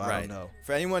though, so I don't know.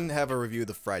 For anyone have a review of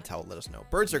the fried towel, let us know.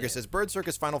 Bird Circus says Bird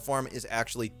Circus final form is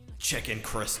actually chicken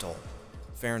crystal.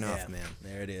 Fair enough, man.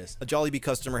 There it is. A Jollibee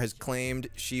customer has claimed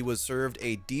she was served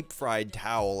a deep fried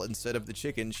towel instead of the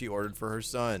chicken she ordered for her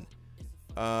son.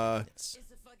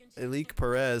 Elik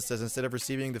Perez says instead of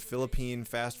receiving the Philippine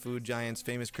fast food giant's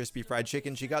famous crispy fried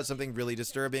chicken, she got something really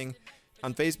disturbing.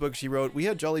 On Facebook, she wrote, "We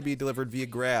had Jollibee delivered via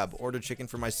Grab. Ordered chicken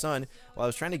for my son. While I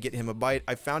was trying to get him a bite,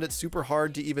 I found it super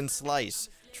hard to even slice.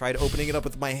 Tried opening it up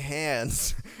with my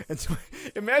hands." And so,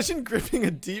 imagine gripping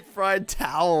a deep fried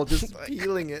towel, just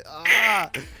peeling it.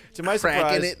 To my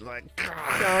surprise, it like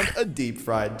found a deep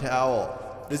fried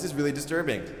towel. This is really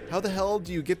disturbing. How the hell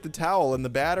do you get the towel in the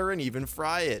batter and even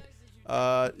fry it?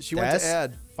 She went to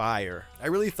add, fire. I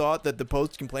really thought that the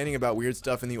posts complaining about weird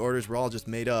stuff in the orders were all just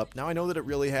made up. Now I know that it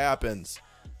really happens.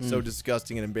 So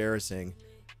disgusting and embarrassing.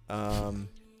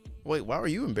 Wait, why were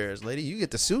you embarrassed, lady? You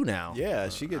get to sue now. Yeah,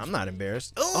 she gets. I'm not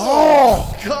embarrassed.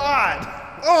 Oh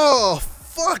God! Oh,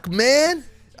 fuck, man.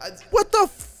 What the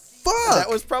fuck? That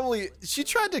was probably. She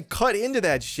tried to cut into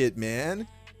that shit, man.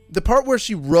 The part where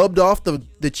she rubbed off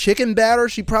the chicken batter,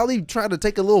 she probably tried to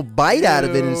take a little bite out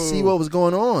of it and see what was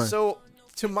going on. So,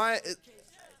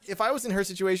 if I was in her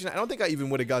situation, I don't think I even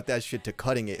would have got that shit to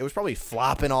cutting it. It was probably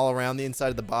flopping all around the inside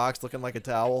of the box, looking like a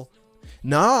towel.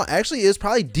 No, actually, it was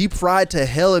probably deep fried to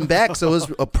hell and back, so it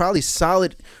was a probably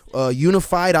solid,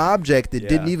 unified object that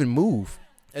didn't even move.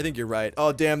 I think you're right.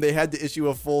 Oh, damn, they had to issue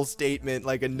a full statement,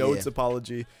 like a notes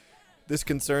apology. This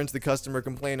concerns the customer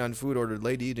complaint on food ordered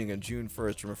late eating on June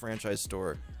 1st from a franchise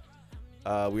store.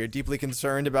 We are deeply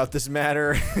concerned about this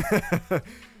matter.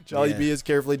 Jollibee has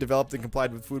carefully developed and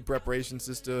complied with food preparation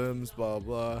systems, blah,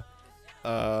 blah.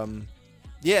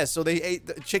 Yeah, so they ate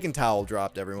the chicken towel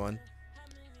dropped, everyone.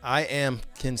 I am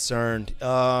concerned.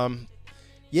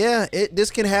 Yeah,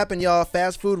 this can happen, y'all.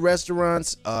 Fast food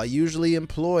restaurants usually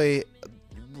employ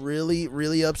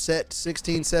really upset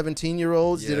 16,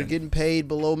 17-year-olds that are getting paid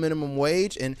below minimum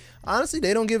wage, and honestly,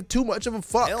 they don't give too much of a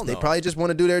fuck. Hell no. They probably just want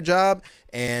to do their job,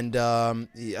 and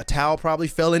a towel probably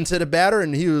fell into the batter,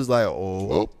 and he was like, oh.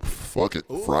 Well, fuck it.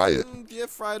 Fry it. Yeah,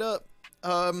 fry it up.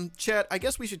 Chat, I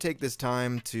guess we should take this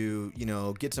time to,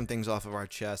 get some things off of our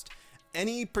chest.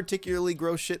 any particularly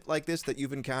gross shit like this that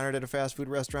you've encountered at a fast food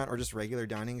restaurant or just regular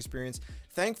dining experience?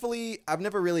 Thankfully, I've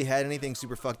never really had anything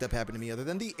super fucked up happen to me other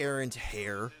than the errant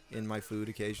hair in my food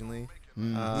occasionally.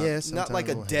 Not like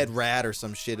a dead rat or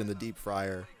some shit in the deep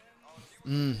fryer.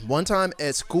 One time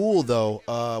at school,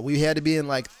 though, we had to be in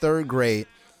like 3rd grade.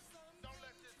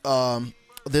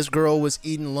 This girl was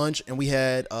eating lunch, and we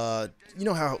had, you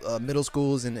know how middle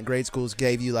schools and grade schools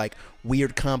gave you like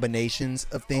weird combinations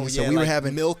of things. Oh, yeah, so we were like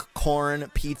having milk, corn,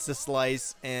 pizza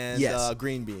slice, and Yes.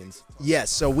 green beans.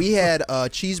 Yes, so we had a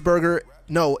cheeseburger.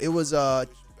 No, it was like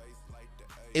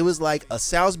a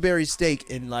Salisbury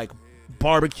steak and like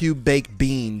barbecue baked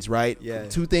beans, right? Yeah.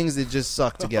 2 things that just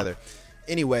suck together.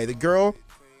 Anyway, one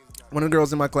of the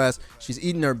girls in my class, she's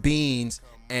eating her beans,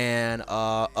 and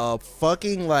a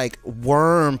fucking like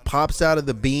worm pops out of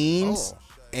the beans. Oh.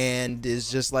 And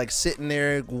is just like sitting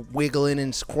there wiggling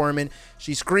and squirming.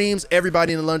 She screams.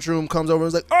 Everybody in the lunchroom comes over and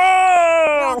is like,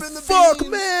 "Oh, Worm in the fuck,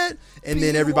 beans. man!" And Bean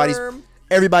then everybody's worm.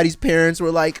 everybody's parents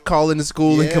were like calling the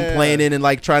school and Yeah. complaining and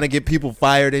like trying to get people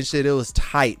fired and shit. It was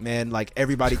tight, man. Like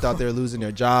everybody thought they were losing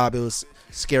their job. It was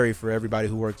scary for everybody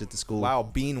who worked at the school. Wow,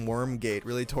 Bean Wormgate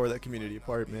really tore that community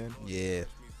apart, man. Yeah.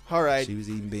 All right. She was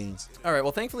eating beans. All right.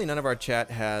 Well, thankfully, none of our chat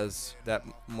has that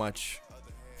much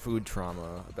food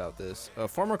trauma about this. A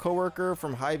former coworker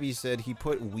from Hy-Vee said he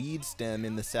put weed stem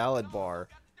in the salad bar.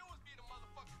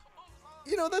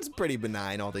 You know, that's pretty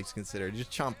benign, all things considered. Just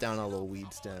chomp down a little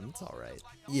weed stem. It's all right.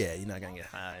 Yeah, you're not gonna get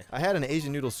high. I had an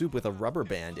Asian noodle soup with a rubber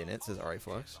band in it, says Ari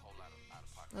Flux.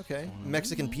 Okay.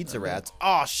 Mexican pizza rats.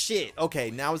 Oh, shit. Okay,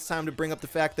 now it's time to bring up the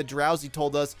fact that Drowsy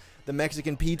told us the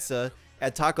Mexican pizza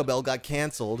at Taco Bell got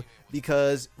canceled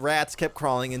because rats kept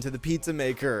crawling into the pizza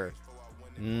maker.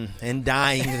 And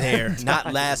dying there,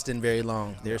 not lasting very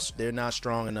long. They're not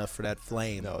strong enough for that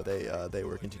flame. No, they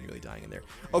were continually dying in there.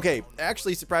 Okay,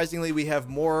 actually, surprisingly, we have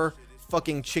more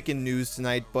fucking chicken news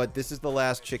tonight, but this is the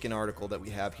last chicken article that we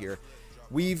have here.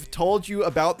 We've told you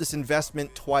about this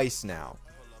investment twice now.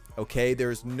 Okay,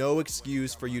 there's no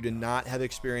excuse for you to not have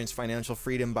experienced financial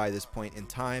freedom by this point in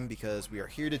time, because we are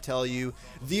here to tell you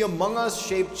the Among Us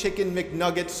shaped chicken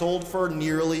McNugget sold for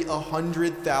nearly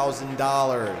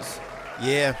 $100,000.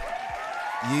 Yeah.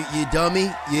 You dummy,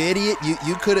 you idiot.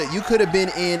 You could have been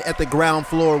in at the ground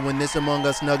floor when this Among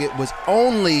Us nugget was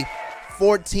only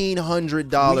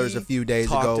 $1,400 a few days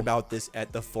ago. We talked about this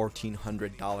at the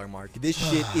 $1,400 mark. This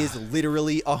shit is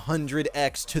literally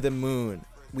 100x to the moon.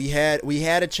 We had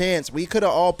a chance. We could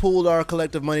have all pooled our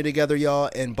collective money together, y'all,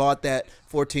 and bought that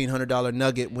 $1,400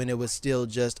 nugget when it was still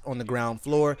just on the ground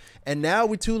floor. And now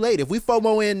we're too late. If we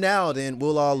FOMO in now, then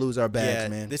we'll all lose our bags,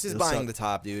 man. This is It'll buying suck. the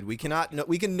top, dude. We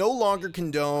can no longer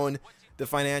condone the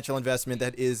financial investment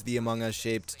that is the Among Us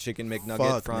shaped chicken McNugget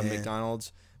Fuck, from man.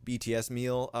 McDonald's BTS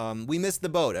meal. We missed the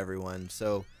boat, everyone.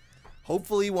 So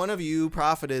hopefully one of you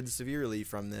profited severely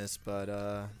from this.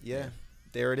 But yeah.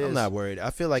 There it is. I'm not worried. I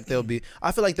feel like there'll be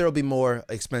more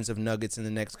expensive nuggets in the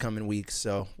next coming weeks,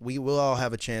 so we will all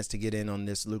have a chance to get in on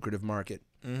this lucrative market.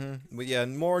 But yeah,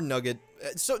 more nugget.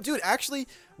 So, dude, actually,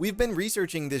 we've been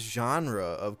researching this genre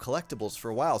of collectibles for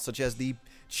a while, such as the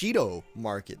Cheeto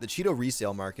market. The Cheeto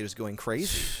resale market is going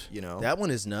crazy, you know? That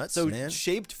one is nuts, So man.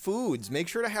 shaped foods. Make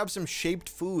sure to have some shaped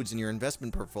foods in your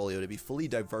investment portfolio to be fully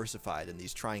diversified in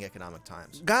these trying economic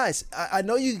times. Guys, I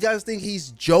know you guys think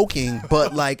he's joking,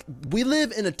 but like we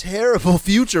live in a terrible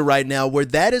future right now where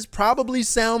that is probably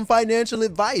sound financial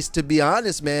advice, to be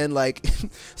honest, man. Like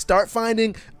start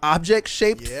finding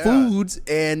object-shaped foods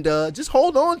and just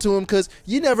hold on to them, because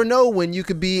you never know when you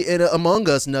could be in a Among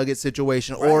Us nugget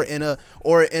situation, or in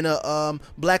a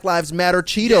Black Lives Matter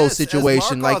Cheeto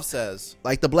situation, as Markov says.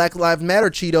 like the Black Lives Matter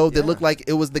Cheeto that looked like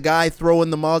it was the guy throwing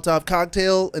the Molotov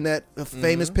cocktail in that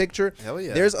famous picture. Hell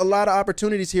yeah. There's a lot of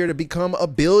opportunities here to become a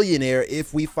billionaire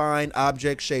if we find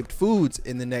object-shaped foods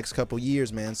in the next couple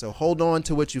years, man. So hold on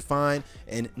to what you find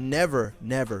and never,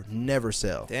 never, never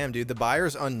sell. Damn, dude, the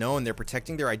buyer's unknown. They're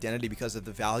protecting their identity because of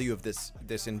the value of this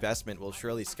investment will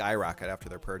surely skyrocket after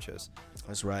their purchase.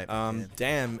 That's right.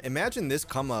 Damn, imagine this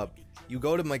come up. You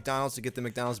go to McDonald's to get the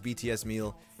McDonald's BTS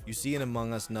meal. You see an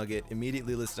Among Us nugget,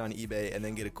 immediately listed on eBay, and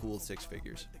then get a cool 6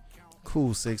 figures.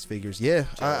 Cool 6 figures. Yeah,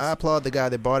 I applaud the guy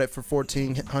that bought it for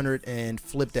 $1,400 and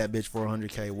flipped that bitch for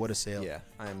 $100K. What a sale. Yeah,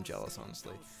 I am jealous,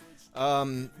 honestly.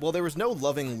 Well, there was no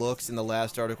loving looks in the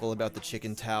last article about the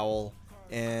chicken towel,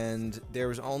 and there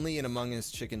was only an Among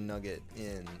Us chicken nugget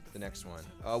in the next one.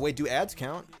 Wait, do ads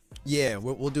count? Yeah,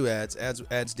 we'll do ads. Ads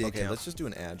did Okay, count. let's just do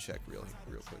an ad check real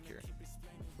quick here.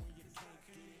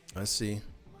 Let's see.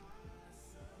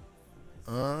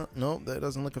 Nope, that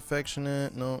doesn't look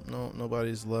affectionate. Nope,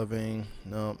 nobody's loving.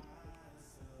 Nope.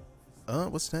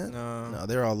 What's that? No.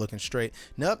 They're all looking straight.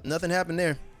 Nope, nothing happened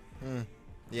there.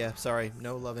 Yeah, sorry.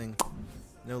 No loving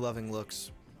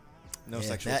looks. No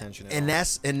sexual tension at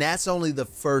all. And that's only the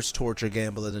first torture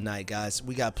gamble of the night, guys.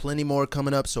 We got plenty more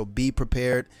coming up, so be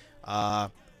prepared.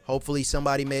 Hopefully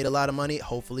somebody made a lot of money.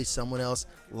 Hopefully someone else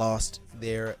lost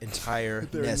their entire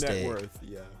nest net egg. worth.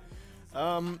 Yeah.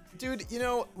 Dude, you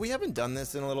know, we haven't done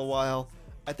this in a little while.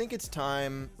 I think it's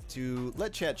time to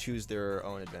let chat choose their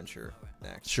own adventure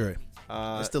next. Sure.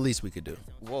 That's the least we could do.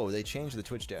 Whoa, they changed the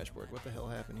Twitch dashboard. What the hell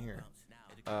happened here?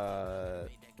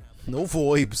 No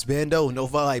vibes, Bando. No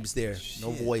vibes there.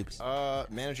 No Shit.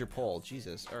 vibes. Manager poll.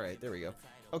 Jesus. All right, there we go.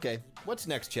 Okay, what's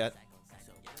next, chat?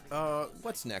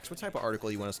 What's next? What type of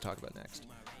article you want us to talk about next?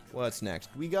 What's next?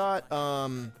 We got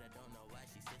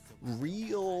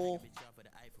real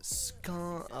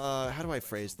how do I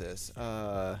phrase this?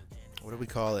 What do we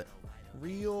call it?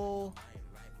 Real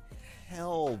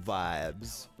hell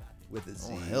vibes with a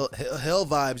Z. Oh, hell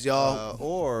vibes, y'all.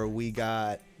 Or we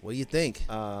got What do you think?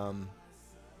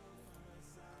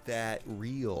 that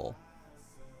real.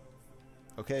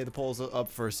 Okay, the poll's up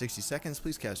for 60 seconds.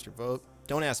 Please cast your vote.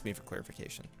 Don't ask me for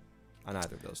clarification on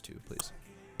either of those two, please.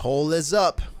 Poll is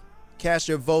up. Cast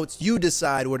your votes. You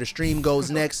decide where the stream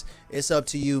goes next. It's up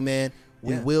to you, man.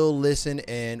 We will listen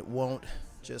and won't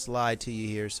just lie to you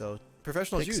here. So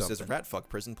Professional pick Juice says something. rat fuck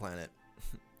prison planet.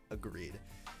 Agreed.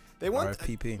 They want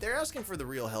RFPP. They're asking for the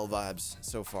real hell vibes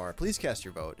so far. Please cast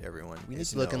your vote, everyone. We need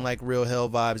It's to looking know. like real hell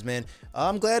vibes, man.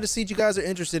 I'm glad to see you guys are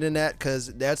interested in that because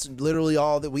that's literally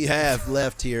all that we have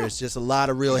left here. It's just a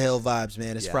lot of real hell vibes,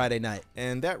 man. It's Yeah. Friday night.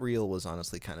 And that reel was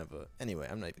honestly kind of a... Anyway,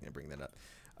 I'm not even going to bring that up.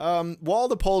 While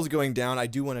the poll's going down, I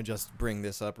do want to just bring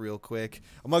this up real quick.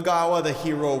 Magawa, the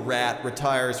hero rat,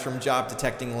 retires from job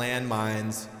detecting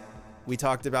landmines. We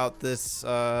talked about this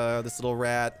this little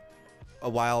rat a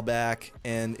while back,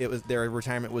 and their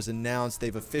retirement was announced.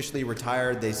 They've officially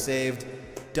retired. They saved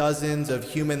dozens of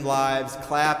human lives.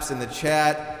 Claps in the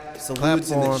chat.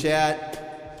 Salutes in the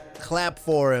chat. Clap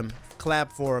for him.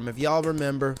 Clap for him. If y'all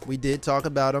remember, we did talk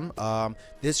about him.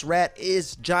 This rat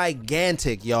is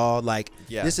gigantic, y'all. Like,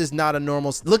 this is not a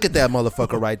normal... Look at that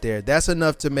motherfucker right there. That's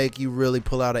enough to make you really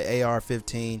pull out an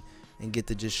AR-15 and get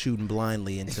to just shooting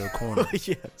blindly into a corner.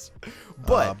 Yes.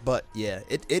 But yeah,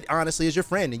 it honestly is your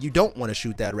friend, and you don't want to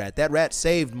shoot that rat. That rat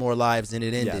saved more lives than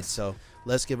it ended. Yes. So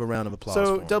let's give a round of applause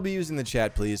So for him. W's in the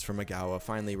chat, please, for Magawa,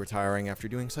 finally retiring after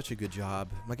doing such a good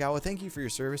job. Magawa, thank you for your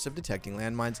service of detecting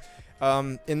landmines.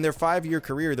 In their 5-year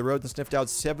career, the rodent sniffed out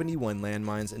 71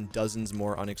 landmines and dozens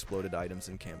more unexploded items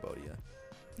in Cambodia.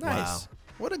 Nice. Wow.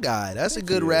 What a guy. That's Thank a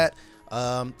good you. rat.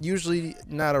 Usually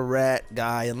not a rat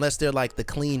guy unless they're like the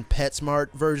clean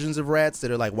PetSmart versions of rats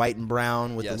that are like white and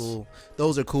brown with the little...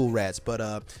 Those are cool rats,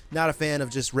 but not a fan of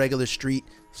just regular street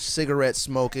cigarette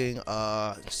smoking,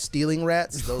 stealing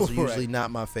rats. Those are usually not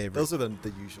my favorite. Those are the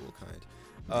usual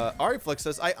kind. Ariflex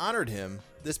says, I honored him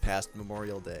this past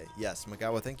Memorial Day. Yes,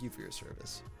 Magawa, thank you for your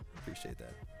service. Appreciate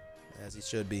that. As he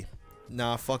should be.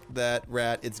 Nah, fuck that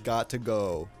rat. It's got to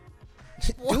go.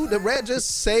 Dude, the rat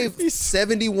just saved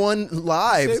 71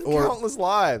 lives, Saved or countless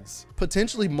lives.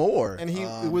 potentially more. And he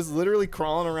was literally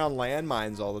crawling around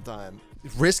landmines all the time.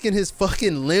 risking his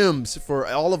fucking limbs for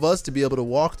all of us to be able to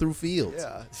walk through fields.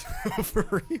 Yeah,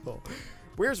 for real.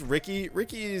 Where's Ricky?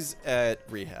 Ricky's at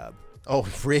rehab. Oh,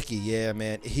 Ricky, yeah,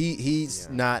 man. He's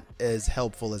not as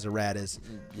helpful as a rat as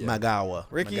Magawa.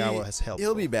 Ricky, Magawa is helpful.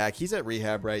 he'll be back. He's at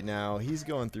rehab right now. He's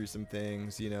going through some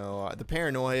things, you know. The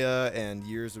paranoia and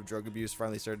years of drug abuse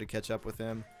finally started to catch up with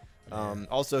him.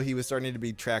 Also, he was starting to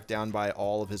be tracked down by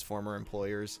all of his former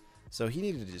employers. So he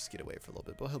needed to just get away for a little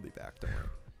bit, but he'll be back. Don't worry.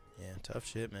 Yeah, tough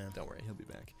shit, man. Don't worry. He'll be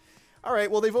back. All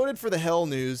right, well, they voted for the Hell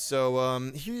News,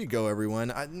 so here you go,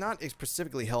 everyone. Not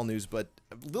specifically Hell News, but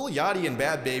Lil Yachty and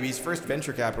Bad Baby's first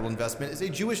venture capital investment is a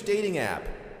Jewish dating app.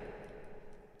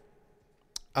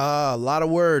 A lot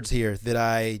of words here that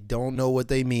I don't know what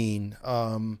they mean.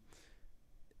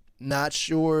 Not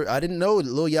sure. I didn't know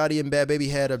Lil Yachty and Bad Baby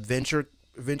had a venture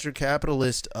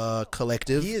capitalist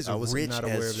collective. He is I was rich not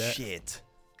aware as of that. shit.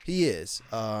 He is.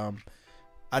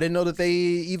 I didn't know that they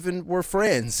even were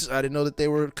friends. I didn't know that they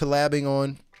were collabing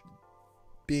on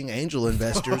being angel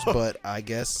investors, but I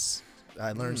guess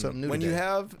I learned something new When today. you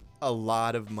have a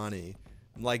lot of money,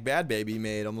 like Bad Baby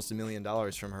made almost $1 million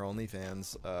from her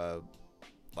OnlyFans,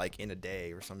 like in a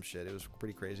day or some shit. It was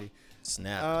pretty crazy.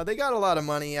 Snap. They got a lot of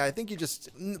money. I think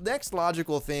next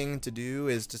logical thing to do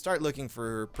is to start looking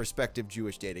for prospective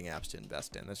Jewish dating apps to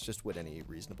invest in. That's just what any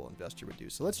reasonable investor would do.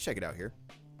 So let's check it out here.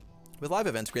 With live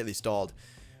events greatly stalled,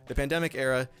 the pandemic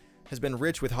era has been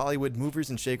rich, with Hollywood movers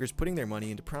and shakers putting their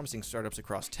money into promising startups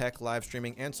across tech, live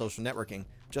streaming, and social networking.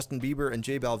 Justin Bieber and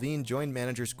J Balvin joined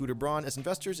manager Scooter Braun as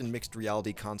investors in mixed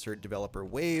reality concert developer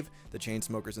Wave. The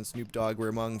Chainsmokers and Snoop Dogg were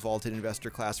among vaulted investor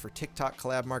class for TikTok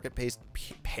collab marketplace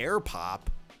Pear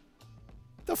Pop.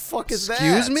 The fuck is that?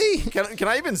 Excuse me? Can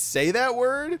I even say that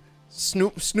word?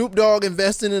 Snoop Dogg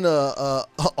investing in a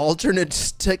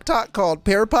alternate TikTok called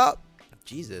Pear Pop?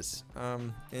 Jesus.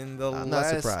 In the I'm not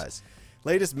surprised.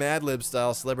 Latest Mad Lib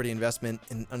style celebrity investment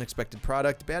in unexpected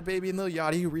product, Bad Baby and Lil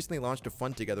Yachty, who recently launched a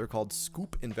fund together called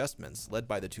Scoop Investments, led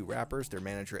by the two rappers, their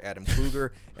manager Adam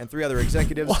Kluger, and 3 other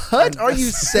executives. What are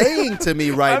you saying to me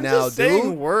right now, just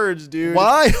saying dude? words, dude.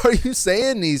 Why are you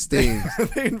saying these things?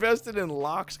 They invested in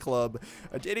Locks Club,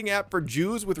 a dating app for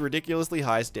Jews with ridiculously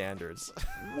high standards.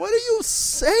 What are you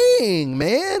saying,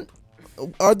 man?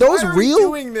 Are those Why are real? we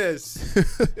doing this?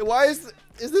 Why is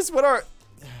this what our...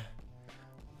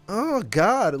 Oh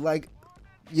God! Like,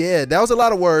 yeah, that was a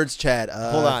lot of words, Chad.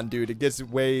 Hold on, dude. It gets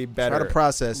way better. Try to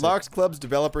process it. Locks Club's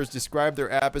developers describe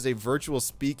their app as a virtual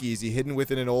speakeasy hidden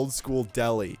within an old school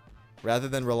deli. Rather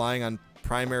than relying on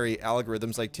primary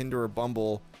algorithms like Tinder or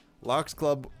Bumble, Locks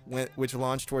Club, which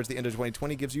launched towards the end of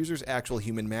 2020, gives users actual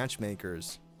human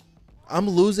matchmakers. I'm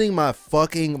losing my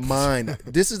fucking mind.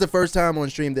 This is the first time on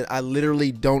stream that I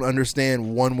literally don't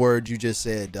understand one word you just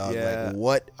said, dog. Yeah. Like,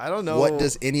 what? I don't know. What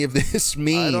does any of this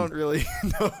mean? I don't really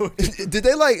know. Did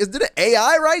an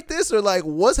AI write this, or like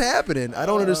what's happening? I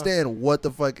don't understand what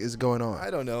the fuck is going on. I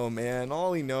don't know, man.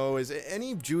 All we know is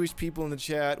any Jewish people in the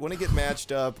chat want to get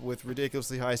matched up with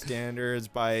ridiculously high standards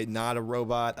by not a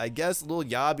robot. I guess Lil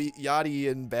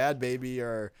Yachty and Bad Baby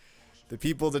are the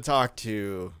people to talk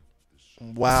to.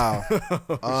 Wow.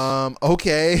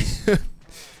 Okay.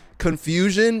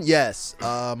 Confusion, yes.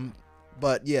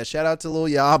 But yeah, shout out to Lil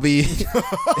Yachty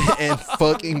and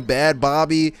fucking Bad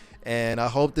Bobby, and I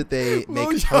hope that they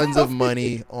make tons of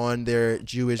money on their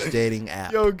Jewish dating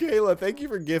app. Yo, Kayla, thank you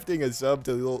for gifting a sub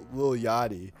to Lil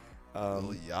Yachty.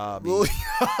 Lil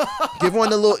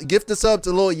Yachty. Gift the sub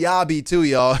to Lil Yachty too,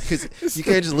 y'all, because you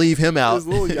can't just leave him out. Is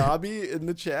Lil Yachty in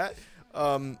the chat?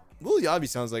 Lil Yachty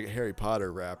sounds like a Harry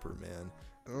Potter rapper, man.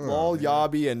 Lil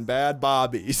Yachty and Bad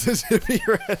Bobby.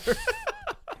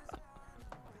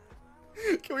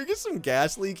 Can we get some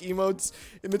gas leak emotes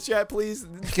in the chat, please?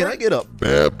 Can I get a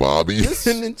Bad Bobby. in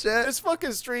the chat? This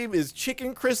fucking stream is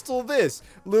Chicken Crystal this,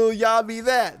 Lil Yachty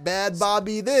that, Bad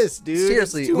Bobby this, dude.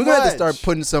 Seriously, we're gonna have to start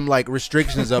putting some like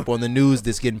restrictions up on the news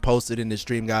that's getting posted in the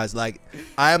stream, guys. Like,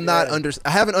 I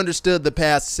haven't understood the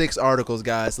past 6 articles,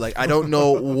 guys. Like, I don't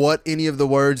know what any of the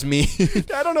words mean.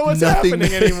 I don't know what's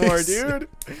happening anymore, dude.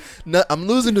 No, I'm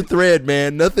losing the thread,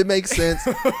 man. Nothing makes sense.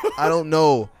 I don't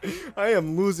know. I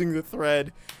am losing the thread.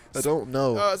 I don't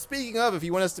know. Speaking of, if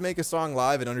you want us to make a song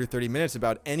live in under 30 minutes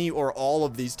about any or all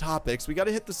of these topics, we got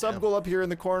to hit the sub goal up here in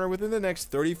the corner within the next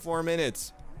 34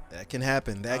 minutes. That can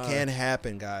happen. That can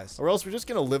happen, guys. Or else we're just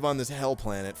going to live on this hell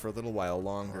planet for a little while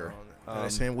longer. I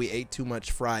understand we ate too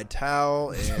much fried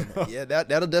towel, and yeah,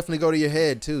 that'll definitely go to your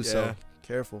head too. So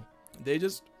careful. They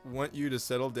just want you to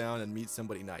settle down and meet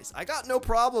somebody nice. I got no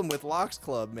problem with Locks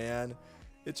Club, man.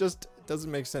 It just doesn't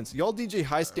make sense. Y'all DJ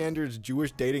high standards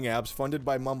Jewish dating apps funded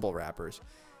by mumble rappers.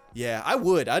 Yeah, I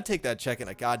would. I'd take that check in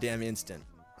a goddamn instant.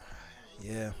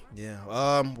 Yeah.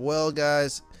 Well,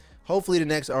 guys, hopefully the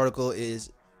next article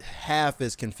is half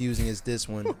as confusing as this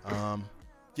one.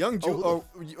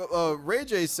 Ray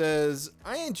J says,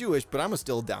 I ain't Jewish, but I'ma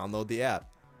still download the app.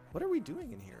 What are we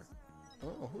doing in here?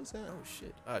 Oh, who's that? Oh,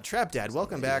 shit. Trap Dad,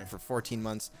 welcome back for 14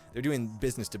 months. They're doing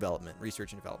business development,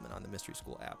 research and development on the Mystery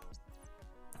School app.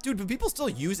 Dude, do people still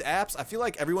use apps? I feel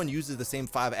like everyone uses the same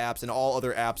 5 apps and all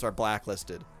other apps are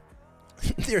blacklisted.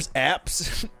 There's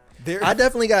apps.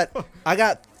 I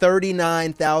got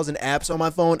 39,000 apps on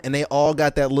my phone, and they all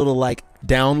got that little like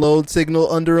download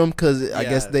signal under them because I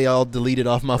guess they all deleted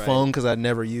off my phone because I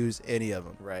never use any of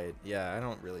them. Right. Yeah, I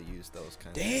don't really use those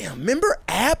kinds. Damn. Remember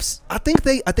apps? I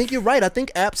think you're right. I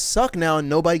think apps suck now, and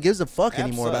nobody gives a fuck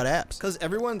anymore about apps. Because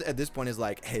everyone at this point is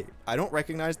like, hey, I don't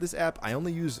recognize this app. I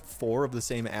only use 4 of the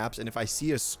same apps, and if I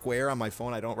see a square on my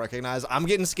phone I don't recognize, I'm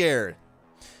getting scared.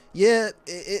 Yeah,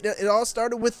 it all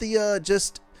started with the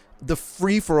just the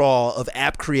free-for-all of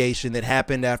app creation that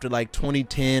happened after like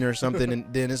 2010 or something,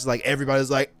 and then it's like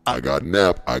everybody's like, I got an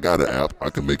app, I got an app,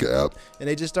 I can make an app. And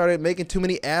they just started making too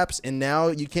many apps, and now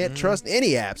you can't trust any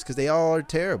apps because they all are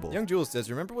terrible. Young Jules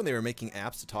says, remember when they were making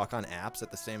apps to talk on apps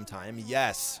at the same time?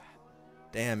 Yes.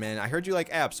 Damn, man, I heard you like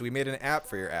apps, so we made an app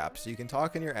for your app, so you can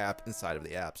talk in your app inside of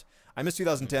the apps. I miss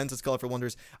 2010s. It's Colorful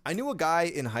Wonders. I knew a guy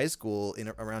in high school in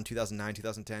around 2009,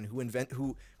 2010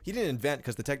 who he didn't invent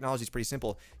because the technology is pretty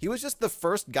simple. He was just the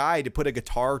first guy to put a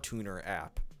guitar tuner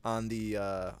app on the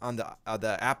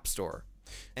App Store,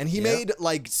 and he made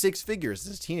like 6 figures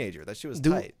as a teenager. That shit was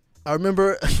tight. I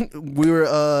remember we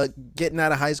were getting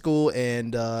out of high school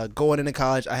and going into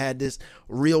college. I had this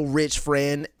real rich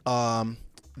friend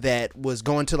that was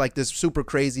going to like this super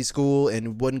crazy school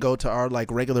and wouldn't go to our like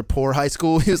regular poor high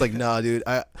school. He was like, nah, dude,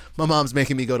 my mom's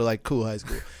making me go to like cool high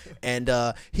school. And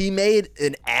he made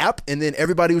an app, and then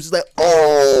everybody was just like,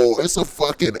 oh, it's a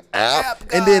fucking app.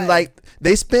 And then like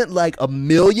they spent like $1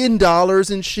 million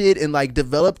and shit and like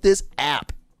developed this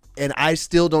app. And I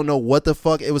still don't know what the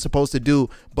fuck it was supposed to do,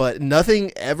 but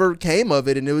nothing ever came of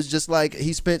it. And it was just like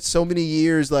he spent so many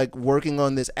years like working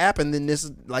on this app, and then this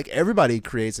is like everybody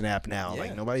creates an app now. Yeah.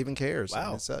 Like nobody even cares. Wow,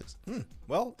 and it sucks.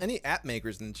 Well, any app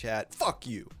makers in the chat, fuck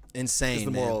you. Insane. Is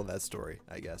the moral of that story,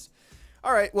 I guess.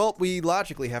 All right, well, we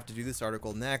logically have to do this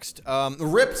article next.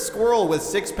 Ripped squirrel with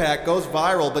six-pack goes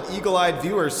viral, but eagle-eyed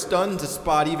viewers stunned to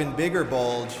spot even bigger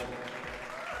bulge.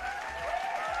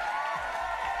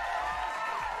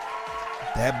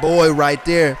 That boy right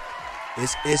there,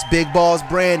 it's Big Balls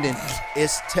Brandon.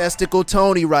 It's Testicle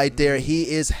Tony right there.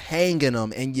 He is hanging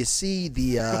them, and you see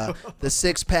the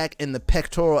 6-pack and the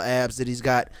pectoral abs that he's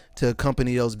got to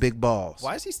accompany those big balls.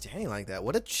 Why is he standing like that?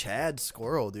 What a Chad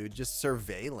squirrel, dude, just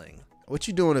surveilling. What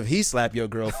you doing if he slap your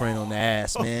girlfriend on the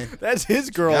ass, man? That's his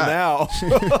girl now.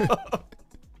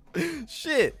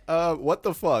 Shit. What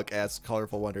the fuck? Asks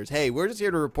Colorful Wonders. Hey, we're just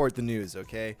here to report the news,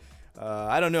 okay?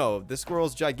 I don't know. This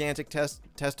squirrel's gigantic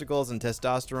testicles and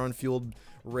testosterone-fueled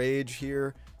rage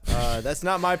here. That's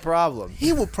not my problem.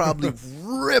 He will probably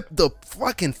rip the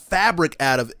fucking fabric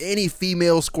out of any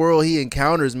female squirrel he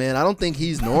encounters, man. I don't think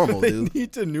he's normal, They dude.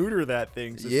 need to neuter that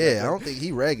thing. Yeah, I don't think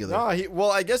he regular. No, well,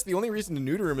 I guess the only reason to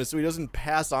neuter him is so he doesn't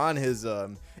pass on his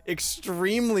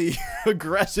extremely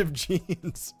aggressive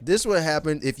genes. This would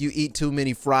happen if you eat too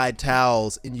many fried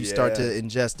towels and you start to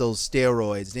ingest those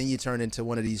steroids. Then you turn into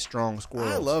one of these strong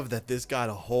squirrels. I love that this got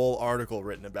a whole article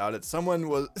written about it. Someone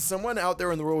out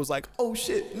there in the world was like, "Oh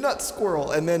shit, nut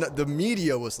squirrel," and then the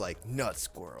media was like, "Nut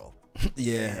squirrel."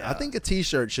 Yeah, I think a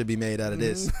T-shirt should be made out of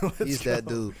this. He's that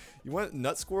dude. You want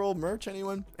nut squirrel merch,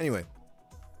 anyone? Anyway.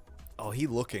 Oh, he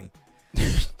looking.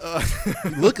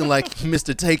 Looking like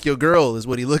Mr. Take Your Girl is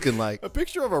what he looking like. A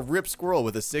picture of a ripped squirrel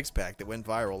with a six-pack that went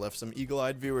viral left some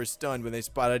eagle-eyed viewers stunned when they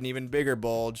spotted an even bigger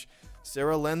bulge.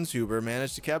 Sarah Lenshuber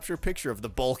managed to capture a picture of the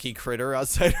bulky critter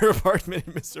outside her apartment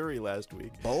in Missouri last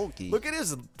week. Bulky. Look at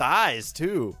his thighs,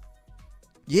 too.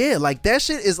 Yeah, like that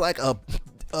shit is like a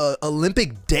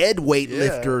Olympic dead weight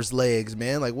lifter's legs,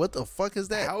 man. Like what the fuck is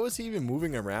that? How is he even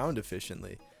moving around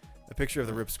efficiently? A picture of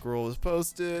the ripped squirrel was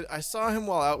posted. I saw him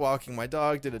while out walking my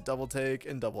dog, did a double take,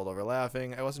 and doubled over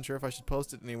laughing. I wasn't sure if I should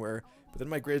post it anywhere, but then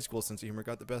my grade school sense of humor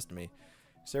got the best of me.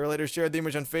 Sarah later shared the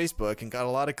image on Facebook and got a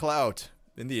lot of clout.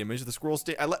 In the image, the squirrel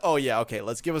oh yeah, okay.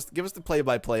 Let's give us the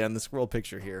play-by-play on the squirrel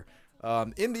picture here.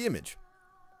 In the image,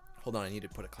 hold on, I need to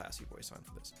put a classy voice on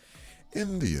for this.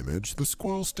 In the image, the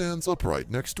squirrel stands upright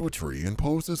next to a tree and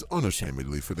poses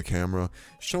unashamedly for the camera,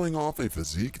 showing off a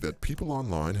physique that people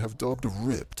online have dubbed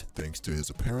ripped thanks to his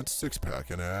apparent six-pack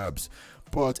and abs.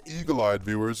 But eagle-eyed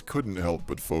viewers couldn't help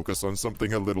but focus on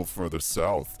something a little further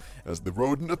south, as the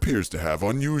rodent appears to have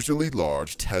unusually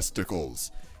large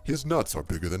testicles. His nuts are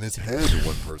bigger than his head,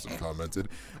 one person commented.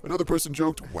 Another person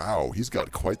joked, wow, he's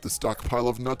got quite the stockpile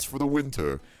of nuts for the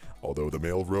winter. Although the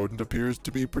male rodent appears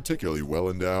to be particularly well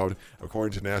endowed,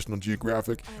 according to National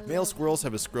Geographic, male squirrels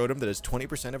have a scrotum that is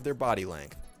 20% of their body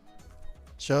length.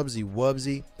 Chubsy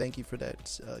Wubsy, thank you for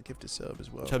that gifted sub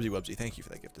as well. Chubsy Wubsy, thank you for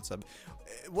that gifted sub.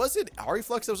 Was it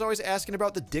Ariflux that was always asking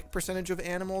about the dick percentage of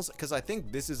animals? Because I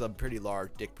think this is a pretty large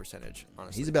dick percentage,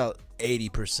 honestly. He's about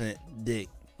 80% dick,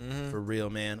 for real,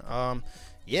 man.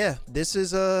 Yeah, this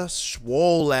is a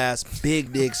swole ass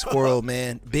big dick squirrel,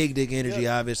 man. Big dick energy,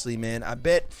 obviously, man. I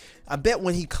bet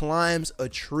when he climbs a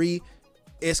tree,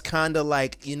 it's kind of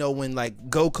like, you know, when like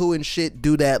Goku and shit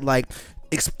do that like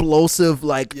explosive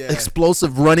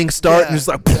running start and it's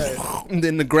like and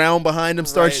then the ground behind him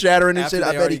starts shattering and After shit. I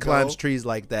they bet he already climbs go. trees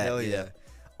like that. Hell yeah.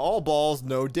 All balls,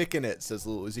 no dick in it, says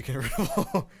Lil Uzi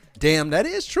Can. Damn, that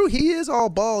is true. He is all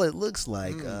ball, it looks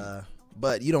like.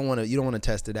 But you don't want to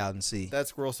test it out and see. That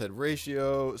squirrel said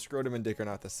ratio, scrotum and dick are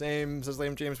not the same, says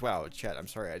Liam James. Wow, chat, I'm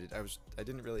sorry. I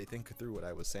didn't really think through what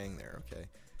I was saying there, okay?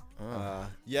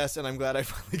 Yes, and I'm glad I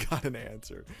finally got an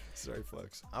answer. Sorry,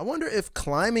 Flux. I wonder if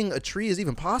climbing a tree is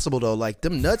even possible, though. Like,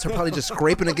 them nuts are probably just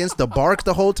scraping against the bark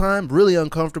the whole time. Really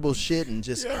uncomfortable shit and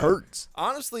just hurts.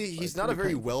 Honestly, he's not a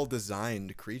very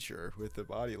well-designed creature with the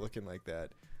body looking like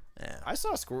that. Yeah. I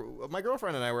saw a squirrel. My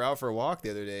girlfriend and I were out for a walk the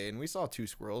other day, and we saw 2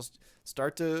 squirrels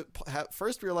start to...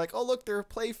 First, we were like, oh, look, they're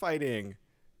play fighting.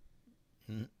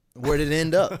 Where did it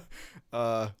end up?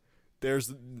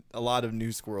 There's a lot of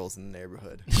new squirrels in the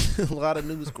neighborhood. A lot of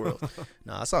new squirrels.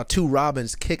 No, I saw 2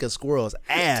 robins kick a squirrel's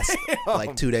ass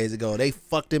like 2 days ago. They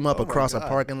fucked him up across a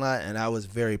parking lot, and I was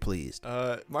very pleased.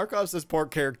 Markov says poor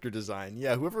character design.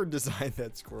 Yeah, whoever designed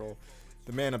that squirrel,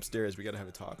 the man upstairs, we got to have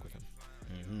a talk with him.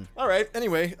 All right.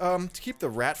 Anyway, to keep the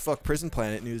rat fuck prison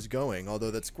planet news going,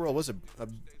 although that squirrel was a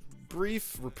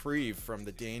brief reprieve from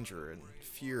the danger and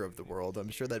fear of the world, I'm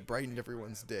sure that brightened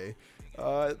everyone's day.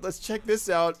 Let's check this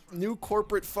out. New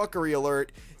corporate fuckery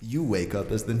alert. You wake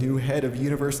up as the new head of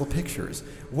Universal Pictures.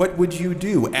 What would you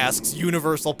do? Asks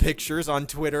Universal Pictures on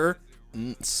Twitter.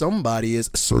 Somebody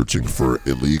is Searching for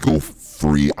illegal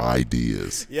free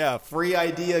ideas. Yeah, free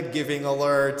idea giving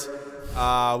alert.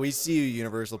 We see you,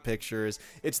 Universal Pictures.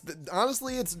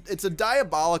 Honestly, it's a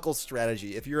diabolical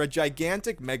strategy. If you're a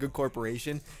gigantic mega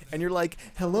corporation and you're like,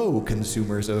 hello,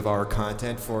 consumers of our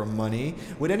content for money,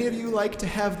 would any of you like to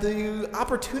have the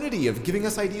opportunity of giving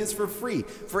us ideas for free?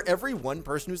 For every one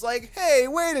person who's like, hey,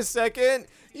 wait a second,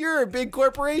 you're a big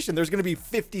corporation, there's going to be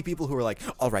 50 people who are like,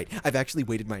 all right, I've actually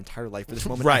waited my entire life for this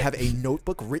moment. I have a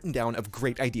notebook written down of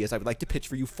great ideas I would like to pitch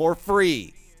for you for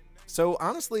free. So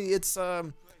honestly, it's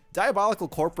diabolical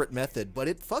corporate method, but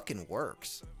it fucking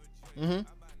works.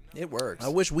 It works. I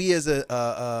wish we as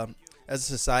a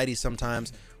society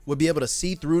sometimes would be able to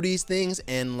see through these things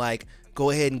and like go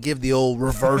ahead and give the old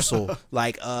reversal.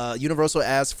 Like Universal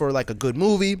asks for like a good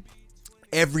movie,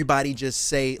 everybody just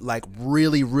say like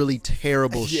really, really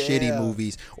terrible shitty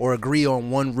movies or agree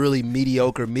on one really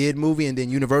mediocre mid movie, and then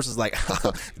Universal's like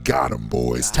Got 'em,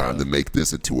 boys. Time to make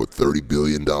this into a $30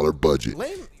 billion budget.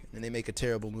 Lame. and they make a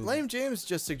terrible movie. Lame James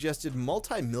just suggested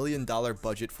multi-million-dollar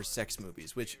budget for sex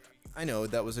movies, which I know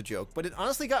that was a joke, but it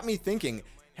honestly got me thinking,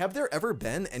 have there ever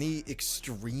been any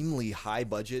extremely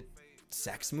high-budget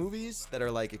sex movies that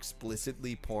are like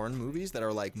explicitly porn movies that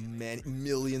are like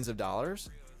millions of dollars?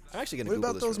 I'm actually gonna Google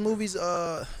What about this those real quick. movies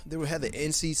that had the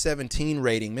NC-17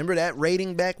 rating? Remember that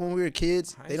rating back when we were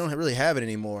kids? They don't really have it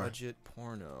anymore. Budget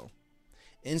porno.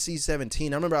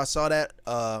 NC-17. I remember I saw that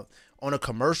on a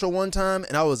commercial one time,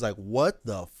 and I was like, what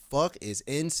the fuck is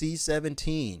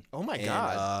NC-17? Oh my and,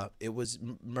 god. it was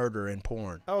murder and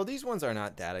porn. Oh, these ones are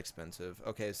not that expensive.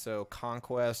 Okay, so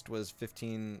Conquest was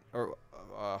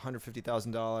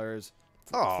 $150,000.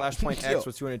 Oh, Flashpoint X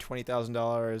was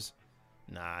 $220,000.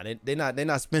 Nah, they're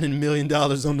not spending $1 million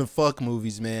on the fuck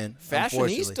movies, man.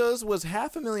 Fashionistas was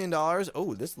 $500,000.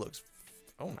 Oh, this looks.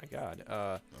 Oh my god.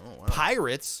 Wow.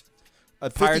 Pirates.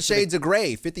 50 Shades of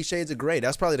Grey. 50 Shades of Grey.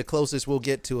 That's probably the closest we'll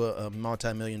get to a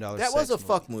multi-million-dollar. That was a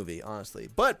fuck movie, honestly.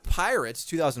 But Pirates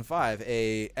 2005,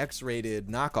 a X-rated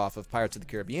knockoff of Pirates of the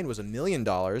Caribbean, was $1 million.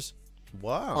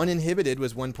 Wow. Uninhibited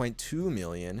was $1.2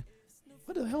 million.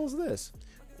 What the hell is this?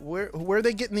 Where are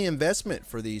they getting the investment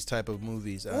for these type of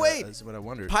movies? Wait, that's what I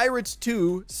wondered. Pirates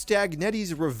 2: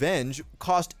 Stagnetti's Revenge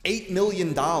cost $8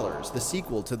 million. The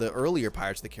sequel to the earlier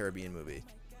Pirates of the Caribbean movie.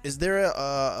 Is there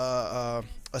a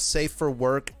safe for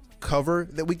work cover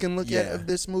that we can look at of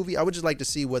this movie? I would just like to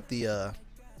see what the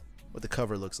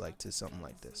cover looks like to something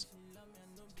like this.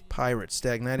 Pirates: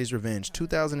 Stagnetti's Revenge,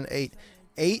 2008,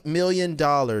 $8 million,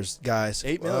 guys.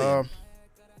 $8 million.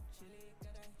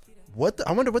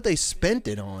 I wonder what they spent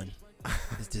it on.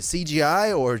 Is it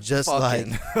CGI or just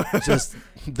just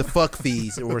the fuck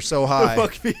fees were so high? The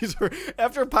fuck fees were,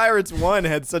 after Pirates 1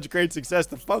 had such great success,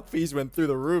 the fuck fees went through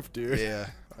the roof, dude. Yeah,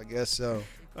 I guess so.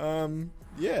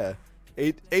 Yeah.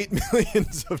 8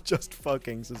 millions of just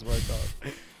fuckings is what I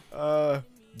thought.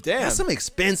 Damn. That's some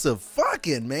expensive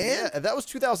fucking, man. Yeah, that was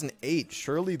 2008.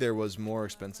 Surely there was more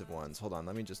expensive ones. Hold on,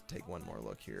 let me just take one more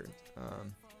look here.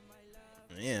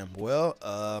 Yeah, well,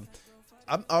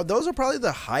 those are probably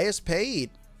the highest paid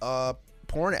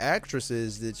porn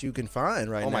actresses that you can find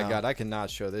right now. Oh my god, I cannot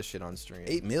show this shit on stream.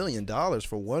 $8 million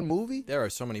for one movie? There are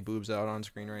so many boobs out on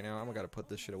screen right now. I'm gonna put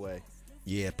this shit away.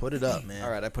 Yeah, put it up, man.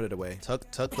 All right, I put it away.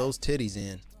 Tuck those titties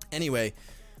in. Anyway,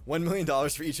 $1 million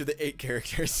for each of the 8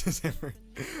 characters.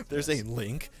 There's a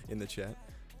link in the chat.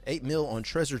 8 mil on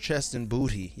treasure chest and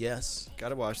booty. Yes.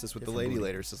 Gotta watch this with the Different lady movie.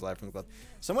 later, says Live from the Club.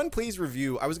 Someone please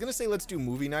review. I was gonna say let's do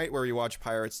movie night where we watch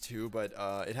Pirates 2, but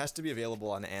it has to be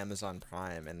available on Amazon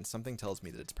Prime, and something tells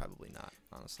me that it's probably not,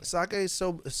 honestly. Sake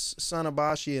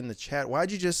Sanabashi in the chat.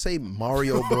 Why'd you just say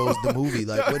Mario Bros. The movie?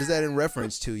 Like, what is that in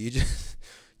reference to? You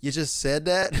just said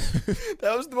that?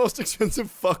 That was the most expensive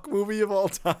fuck movie of all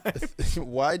time.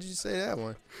 Why'd you say that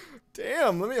one?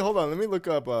 Damn, hold on. Let me look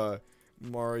up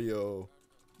Mario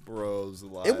Bros.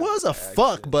 Live It was a action.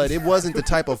 fuck, but it wasn't the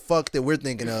type of fuck that we're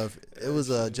thinking of. It was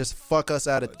just fuck us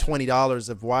out of $20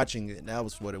 of watching it. That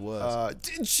was what it was.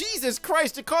 Jesus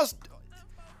Christ, it cost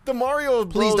the Mario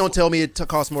Bros. Please don't tell me it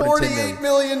cost more than $10 $48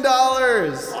 million. million.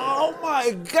 Oh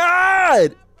my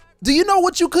God! Do you know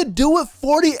what you could do with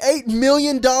 $48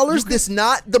 million? That's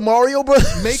not the Mario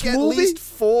Bros. Make at movie? least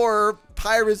 4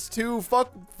 Pirates 2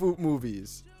 fuck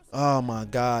movies. Oh my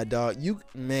God, dog!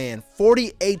 Man,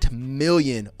 $48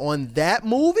 million on that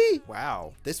movie?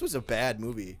 Wow, this was a bad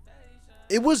movie.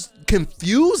 It was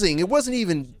confusing. It wasn't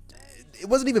even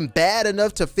bad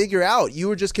enough to figure out. You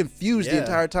were just confused the Yeah.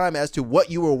 entire time as to what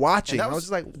you were watching. And I was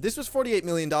just like, this was $48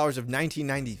 million of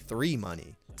 1993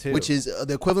 money, too. which is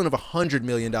the equivalent of $100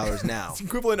 million now. it's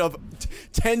equivalent of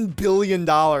 $10 billion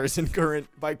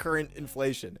in current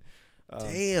inflation.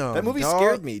 Damn, That movie dog.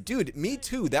 scared me. Dude, me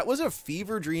too. That was a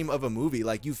fever dream of a movie.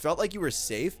 Like, you felt like you were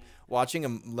safe watching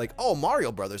them, like, oh,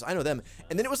 Mario Brothers, I know them.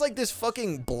 And then it was like this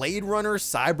fucking Blade Runner,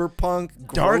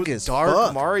 cyberpunk, Dark as dark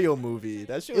fuck. Mario movie.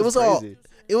 That shit It was was crazy.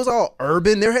 it was all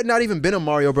urban. There had not even been a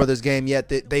Mario Brothers game yet.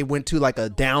 They went to like a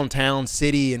downtown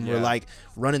city and were Yeah. like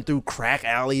running through crack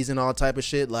alleys and all type of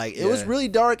shit. Like it was Yeah. really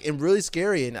dark and really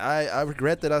scary. And I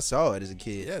regret that I saw it as a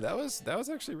kid. Yeah, that was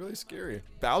actually really scary.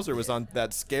 Bowser was on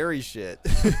that scary shit.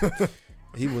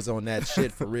 He was on that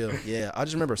shit for real. Yeah, I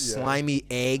just remember slimy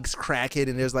eggs cracking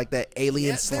and there's like that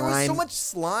alien slime. There was so much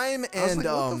slime I was and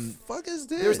like, what the fuck is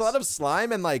this? there was a lot of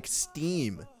slime and like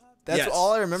steam. That's Yes.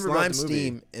 all I remember slime, about the movie.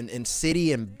 steam, and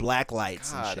city and black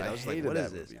lights God, and shit. I I was hated like, what that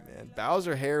is this? movie, man.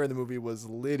 Bowser hair in the movie was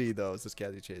litty, though, says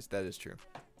Kathy Chase. That is true.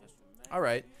 All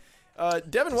right.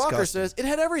 Devin Walker Disgusting. says, it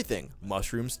had everything.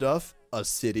 Mushroom stuff, a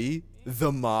city,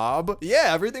 the mob. Yeah,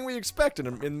 everything we expect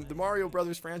in the Mario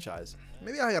Brothers franchise.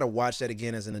 Maybe I gotta watch that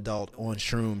again as an adult on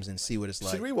shrooms and see what it's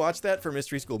like. Should we watch that for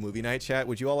Mystery School Movie Night, chat?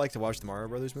 Would you all like to watch the Mario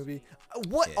Brothers movie?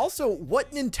 What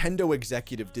Nintendo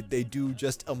executive did they do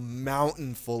just a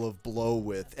mountain full of blow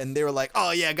with? And they were like, oh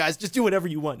yeah, guys, just do whatever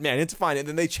you want. Man, it's fine. And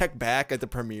then they check back at the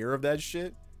premiere of that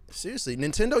shit. Seriously,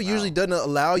 Nintendo usually doesn't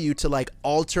allow you to like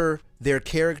alter their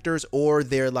characters or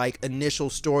their like initial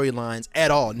storylines at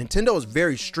all. Nintendo is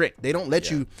very strict. They don't let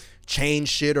you change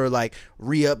shit or like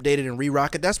re-update it and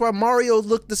re-rock it. That's why Mario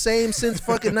looked the same since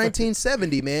fucking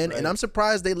 1970, man. And I'm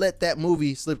surprised they let that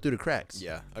movie slip through the cracks.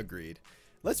 Yeah, agreed.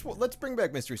 Let's bring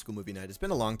back Mystery School Movie Night. It's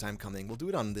been a long time coming. We'll do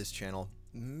it on this channel.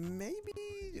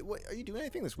 Maybe. What, are you doing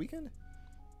anything this weekend?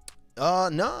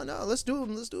 No. Let's do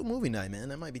a movie night, man.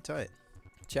 That might be tight.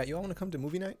 Chat, you all want to come to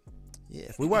movie night? Yeah,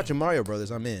 if we watching Mario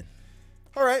Brothers, I'm in.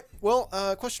 All right. Well, !!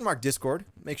 Discord.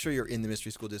 Make sure you're in the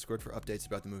Mystery School Discord for updates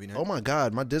about the movie night. Oh my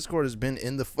God, my Discord has been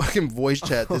in the fucking voice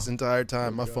chat this entire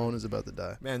time. My phone is about to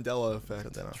die. Mandela effect.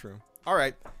 Cut that off. True. All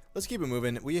right. Let's keep it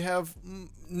moving. We have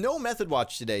no method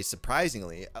watch today,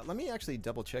 surprisingly. Let me actually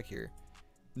double check here.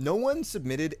 No one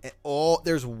submitted.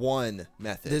 There's one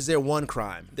method. Is there one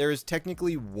crime? There is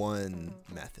technically one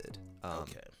method.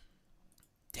 Okay.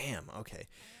 Damn. Okay.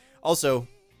 Also,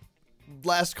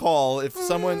 last call. If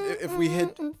we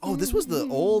hit. Oh, this was the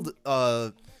old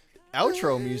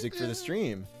outro music for the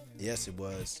stream. Yes, it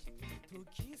was.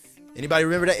 Anybody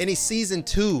remember that? Any season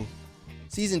 2,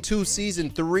 season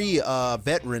 3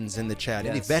 veterans in the chat?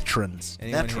 Any Yes. veterans?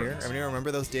 Anyone here? veterans. Anyone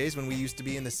remember those days when we used to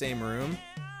be in the same room?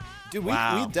 Dude, we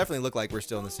Wow. definitely look like we're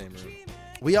still in the same room.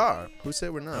 We are. Who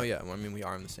said we're not? Oh yeah, well, I mean we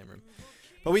are in the same room.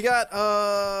 But we got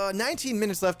 19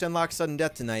 minutes left to unlock sudden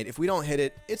death tonight. If we don't hit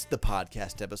it, it's the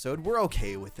podcast episode. We're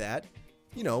okay with that.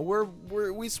 You know,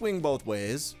 we swing both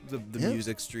ways. The Yeah.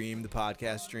 music stream, the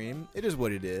podcast stream. It is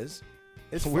what it is.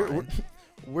 It's We're, fine.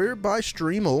 we're by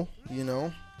Streamel, you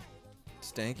know.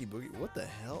 Stanky Boogie. What the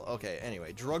hell? Okay,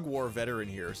 anyway. Drug war veteran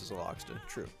here, says Loxton.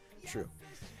 True.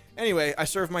 Anyway, I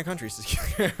serve my country, says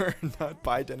Killer, not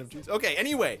buy Den of Jews. Okay,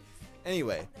 anyway.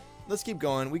 Let's keep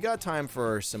going. We got time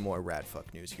for some more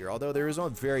radfuck news here, although there is a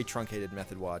very truncated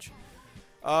method watch.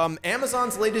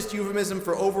 Amazon's latest euphemism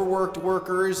for overworked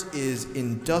workers is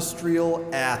industrial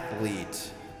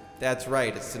athlete. That's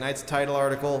right. It's tonight's title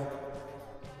article.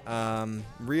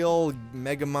 Real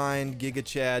Megamind Giga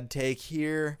Chad take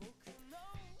here.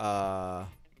 Yeah.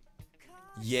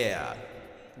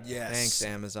 Yes. Thanks,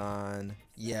 Amazon.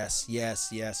 Yes, yes,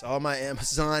 yes. All my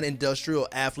Amazon industrial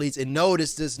athletes. And no,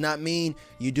 this does not mean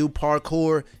you do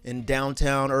parkour in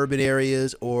downtown urban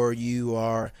areas or you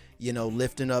are, you know,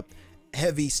 lifting up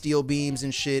heavy steel beams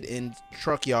and shit in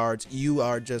truck yards. You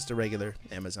are just a regular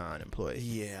Amazon employee.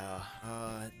 Yeah,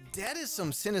 that is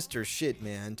some sinister shit,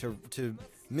 man. To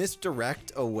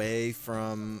misdirect away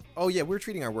from, oh yeah, we're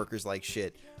treating our workers like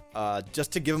shit,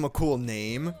 just to give them a cool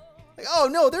name. Like, oh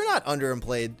no, they're not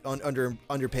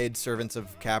underpaid servants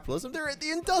of capitalism. They're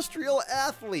the industrial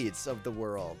athletes of the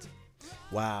world.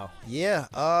 Wow. Yeah.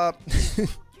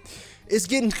 It's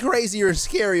getting crazier and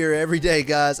scarier every day,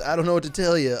 guys. I don't know what to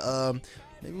tell you.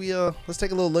 Maybe we let's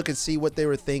take a little look and see what they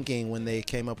were thinking when they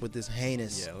came up with this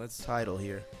heinous title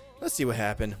here. Let's see what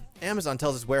happened. Amazon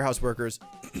tells its warehouse workers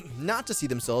not to see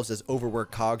themselves as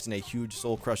overworked cogs in a huge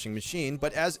soul-crushing machine,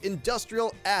 but as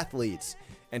industrial athletes,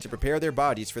 and to prepare their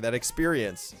bodies for that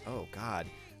experience. Oh, God.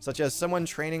 Such as someone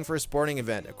training for a sporting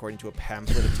event, according to a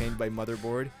pamphlet obtained by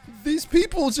Motherboard. These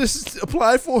people just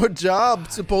applied for a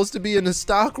job supposed to be in the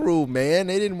stock room, man.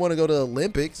 They didn't want to go to the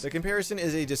Olympics. The comparison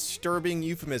is a disturbing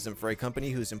euphemism for a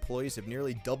company whose employees have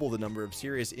nearly double the number of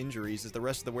serious injuries as the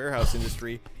rest of the warehouse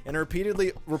industry and are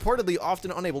reportedly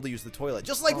often unable to use the toilet,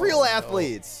 just like real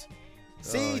athletes.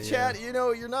 See, chat, you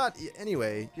know, you're not...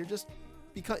 Anyway, you're just...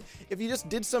 Because if you just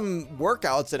did some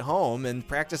workouts at home and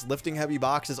practiced lifting heavy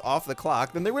boxes off the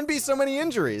clock, then there wouldn't be so many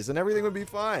injuries and everything would be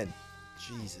fine.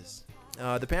 Jesus.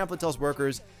 The pamphlet tells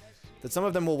workers that some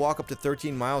of them will walk up to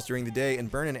 13 miles during the day and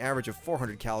burn an average of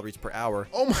 400 calories per hour.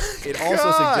 Oh my God. It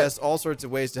also suggests all sorts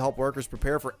of ways to help workers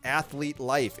prepare for athlete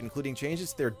life, including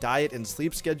changes to their diet and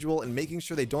sleep schedule and making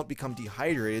sure they don't become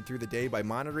dehydrated through the day by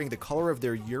monitoring the color of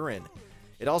their urine.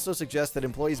 It also suggests that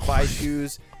employees buy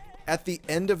shoes at the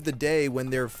end of the day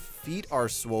when their feet are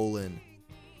swollen.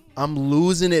 I'm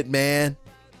losing it, man.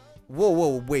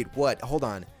 Whoa, wait, what? Hold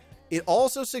on. It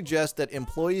also suggests that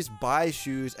employees buy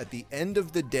shoes at the end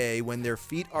of the day when their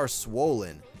feet are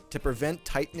swollen to prevent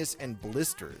tightness and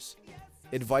blisters.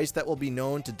 Advice that will be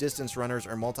known to distance runners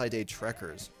or multi-day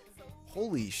trekkers.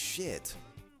 Holy shit.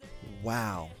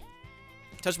 Wow.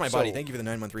 Touch my body. Thank you for the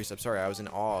 9-month resub. Sorry, I was in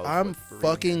awe. I'm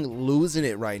fucking losing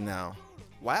it right now.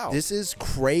 Wow. This is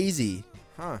crazy.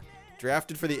 Huh.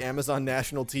 Drafted for the Amazon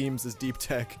national teams as deep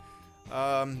tech.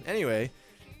 Anyway,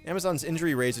 Amazon's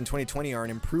injury rates in 2020 are an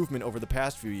improvement over the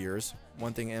past few years.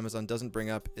 One thing Amazon doesn't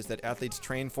bring up is that athletes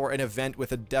train for an event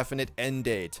with a definite end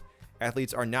date.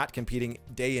 Athletes are not competing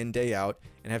day in, day out,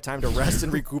 and have time to rest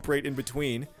and recuperate in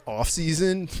between. Off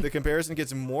season? The comparison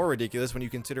gets more ridiculous when you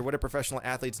consider what a professional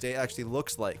athlete's day actually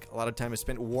looks like. A lot of time is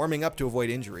spent warming up to avoid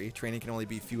injury. Training can only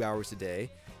be a few hours a day.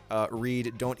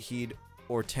 Read, don't heed,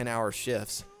 or 10-hour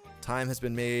shifts. Time has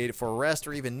been made for rest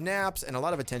or even naps, and a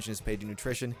lot of attention is paid to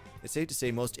nutrition. It's safe to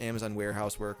say most Amazon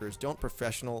warehouse workers don't have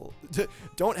professional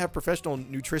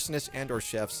nutritionists and or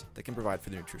chefs that can provide for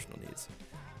their nutritional needs.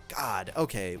 God,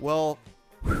 okay, well...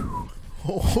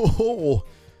 Oh,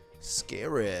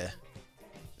 scary.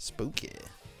 Spooky.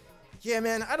 Yeah,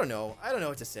 man, I don't know. I don't know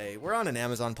what to say. We're on an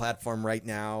Amazon platform right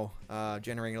now,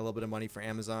 generating a little bit of money for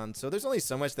Amazon, so there's only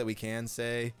so much that we can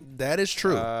say. That is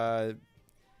true. But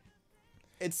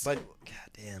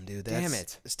goddamn, dude, damn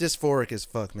it, it's dysphoric as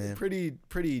fuck, man. Pretty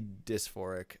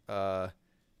dysphoric.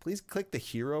 Please click the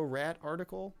Hero Rat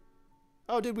article.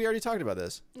 Oh, dude, we already talked about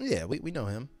this. Yeah, we know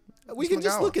him. We can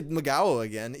just look at Magawa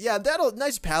again. Yeah,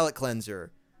 nice palate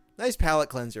cleanser. Nice palate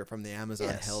cleanser from the Amazon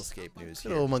Hellscape news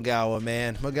here. Good old Magawa,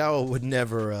 man. Magawa would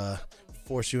never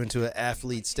force you into an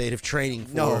athlete state of training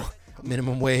for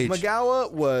minimum wage.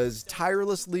 Magawa was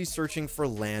tirelessly searching for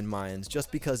landmines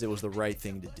just because it was the right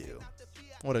thing to do.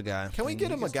 What a guy. Can we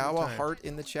get a Magawa heart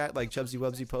in the chat like Chubsy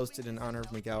Wubsy posted in honor of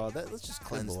Magawa? Let's just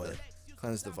cleanse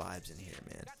the vibes in here,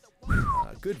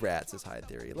 man. Good rat, says Hyde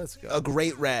Theory. Let's go. A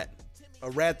great rat. A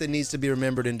rat that needs to be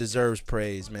remembered and deserves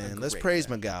praise, man. Let's praise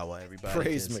Magawa, everybody.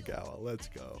 Praise Magawa. Let's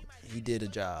go. He did a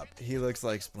job. He looks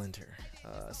like Splinter.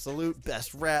 Salute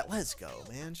best rat. Let's go,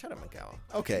 man. Shut up, Magawa.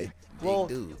 Okay. Well,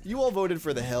 you all voted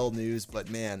for the hell news, but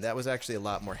man, that was actually a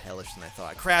lot more hellish than I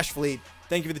thought. Crash Fleet,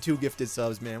 thank you for the 2 gifted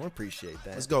subs, man. We appreciate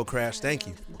that. Let's go, Crash. Thank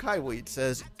you. Kai Wheat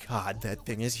says, God, that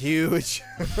thing is huge.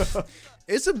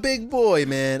 It's a big boy,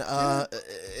 man.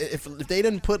 If they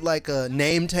didn't put like a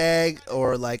name tag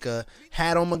or like a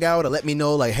hat on Magawa to let me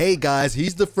know, like, hey guys,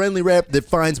 he's the friendly rat that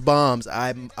finds bombs,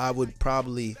 I would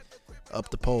probably up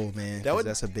the pole, man.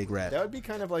 That's a big rat. That would be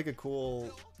kind of like a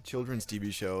cool children's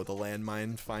TV show, the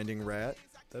landmine finding rat.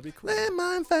 That'd be cool.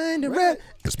 Landmine finding rat.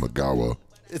 It's Magawa.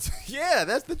 Yeah,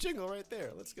 that's the jingle right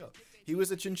there. Let's go. He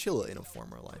was a chinchilla in a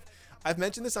former life. I've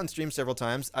mentioned this on stream several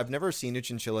times. I've never seen a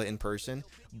chinchilla in person,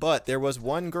 but there was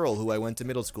one girl who I went to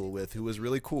middle school with who was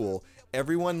really cool.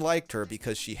 Everyone liked her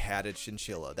because she had a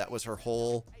chinchilla. That was her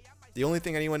whole... The only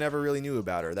thing anyone ever really knew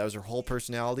about her. That was her whole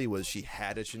personality, was she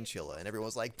had a chinchilla. And everyone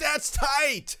was like, that's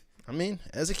tight! I mean,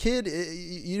 as a kid,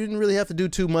 you didn't really have to do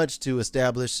too much to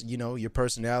establish, your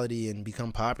personality and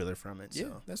become popular from it. So. Yeah,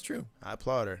 that's true. I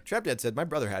applaud her. Trap Dad said, my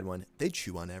brother had one. They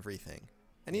chew on everything.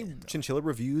 Any chinchilla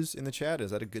reviews in the chat?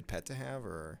 Is that a good pet to have,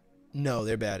 or? No,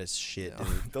 they're bad as shit, dude.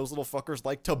 Those little fuckers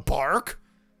like to bark?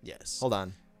 Yes. Hold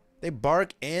on. They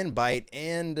bark and bite,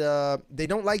 and they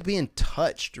don't like being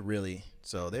touched, really.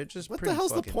 So they're just What the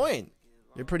hell's the point?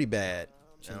 They're pretty bad.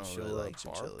 I don't Chinchilla really like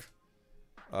bark?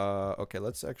 chinchilla. Okay,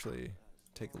 let's actually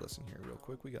take a listen here real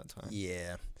quick. We got time.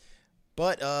 Yeah.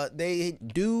 But they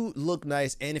do look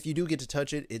nice, and if you do get to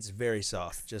touch it, it's very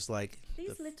soft, just like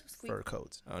These the little squeak. fur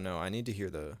coats. Oh, no, I need to hear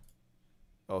the...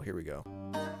 Oh, here we go.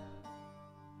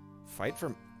 Fight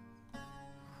for...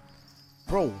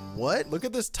 Bro, what? Look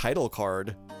at this title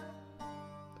card.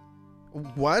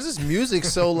 Why is this music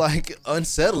so, like,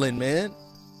 unsettling, man?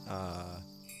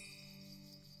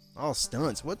 All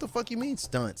stunts. What the fuck you mean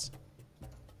stunts?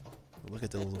 Look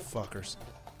at the little fuckers.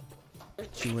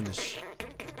 Chewing the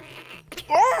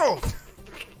Oh!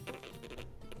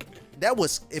 That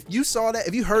was, if you saw that,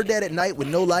 if you heard that at night with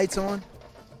no lights on.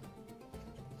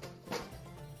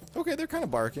 Okay, they're kind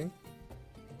of barking.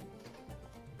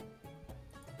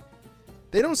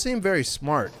 They don't seem very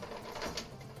smart.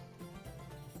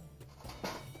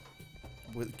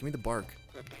 Give me the bark.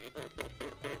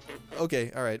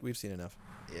 Okay, all right, we've seen enough.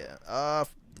 Yeah.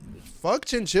 Fuck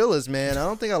chinchillas, man. I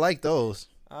don't think I like those.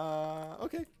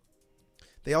 Okay.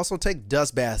 They also take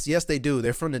dust baths. Yes, they do.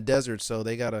 They're from the desert, so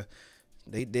they gotta.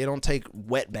 They don't take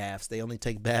wet baths. They only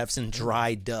take baths in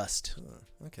dry dust.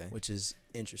 Okay. Which is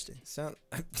interesting. Sound.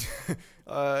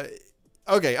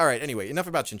 Okay. All right. Anyway, enough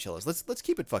about chinchillas. Let's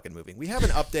keep it fucking moving. We have an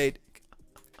update.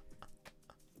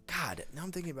 God, now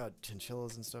I'm thinking about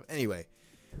chinchillas and stuff. Anyway,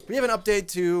 we have an update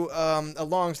to a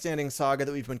long-standing saga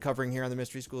that we've been covering here on the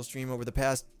Mystery School stream over the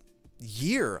past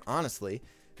year, honestly.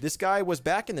 This guy was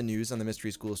back in the news on the Mystery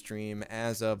School stream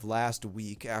as of last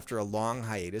week after a long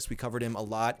hiatus. We covered him a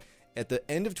lot at the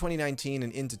end of 2019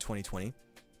 and into 2020.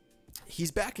 He's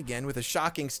back again with a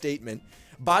shocking statement.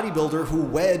 Bodybuilder who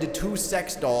wed 2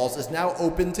 sex dolls is now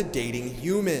open to dating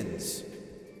humans.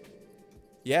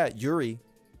 Yeah, Yuri.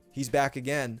 He's back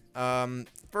again.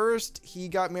 First, he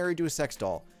got married to a sex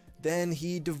doll. Then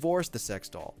he divorced the sex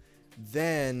doll.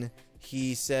 Then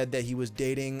he said that he was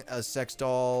dating a sex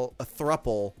doll, a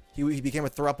throuple. He became a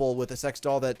throuple with a sex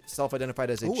doll that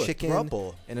self-identified as a chicken.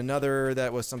 And another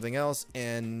that was something else.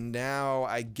 And now,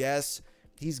 I guess,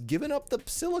 he's given up the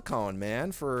silicone,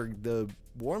 man, for the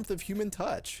warmth of human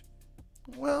touch.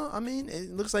 Well, I mean, it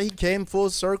looks like he came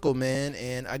full circle, man.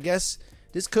 And I guess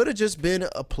this could have just been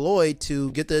a ploy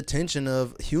to get the attention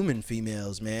of human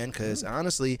females, man. Because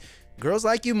honestly, girls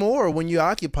like you more when you're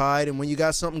occupied and when you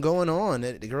got something going on.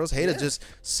 The girls hate to just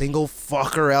single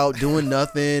fucker out doing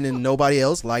nothing and nobody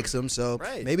else likes them. So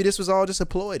maybe this was all just a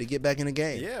ploy to get back in the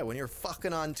game. Yeah, when you're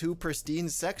fucking on 2 pristine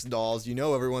sex dolls, you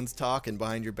know everyone's talking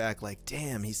behind your back like,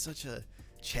 damn, he's such a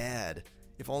Chad.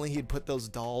 If only he'd put those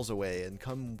dolls away and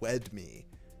come wed me.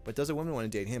 But does a woman want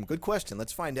to date him? Good question.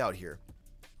 Let's find out here.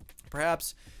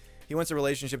 Perhaps he wants a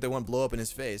relationship that won't blow up in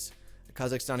his face. A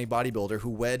Kazakhstani bodybuilder who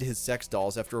wed his sex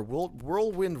dolls after a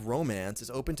whirlwind romance is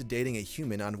open to dating a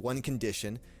human on one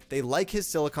condition. They like his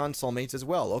silicone soulmates as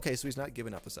well. Okay, so he's not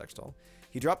giving up a sex doll.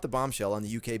 He dropped the bombshell on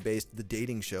the UK-based The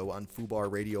Dating Show on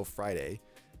Fubar Radio Friday.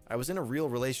 I was in a real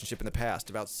relationship in the past,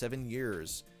 about 7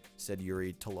 years, said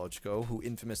Yuri Tolochko, who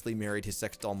infamously married his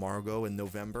sex doll Margot in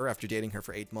November after dating her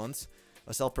for 8 months.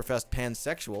 A self-professed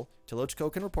pansexual,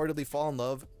 Tolochko can reportedly fall in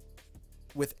love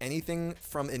with anything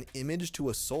from an image to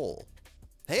a soul.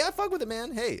 Hey, I fuck with it,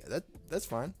 man. Hey, that's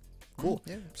fine. Cool.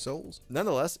 Yeah, souls.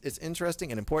 Nonetheless, it's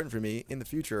interesting and important for me in the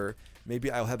future.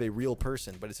 Maybe I'll have a real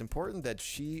person, but it's important that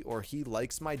she or he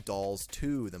likes my dolls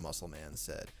too, the muscle man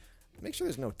said. Make sure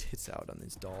there's no tits out on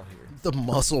this doll here. The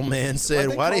muscle man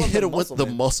said, why they hit it with the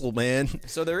muscle man?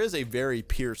 So there is a very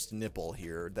pierced nipple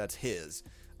here. That's his.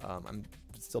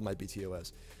 It still might be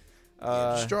TOS.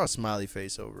 Just draw a smiley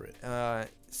face over it.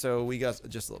 So we got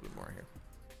just a little bit more here.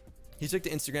 He took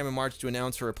to Instagram in March to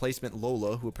announce her replacement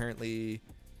Lola, who apparently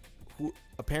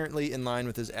in line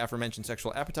with his aforementioned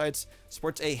sexual appetites,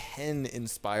 sports a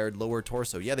hen-inspired lower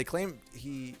torso. Yeah, they claim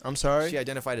I'm sorry? she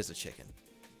identified as a chicken.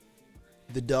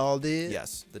 The doll did?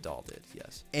 Yes, the doll did,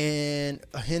 yes. And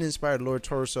a hen-inspired Lord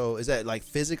Torso, is that like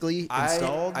physically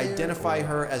installed I there, identify or?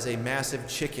 her as a massive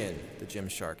chicken, the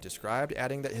Gymshark described,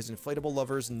 adding that his inflatable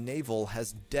lover's navel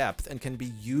has depth and can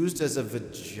be used as a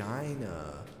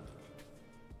vagina.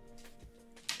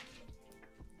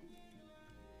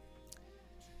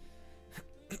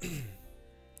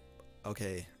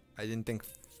 Okay, I didn't think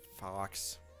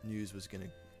Fox News was gonna...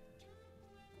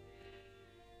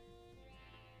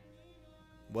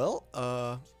 Well,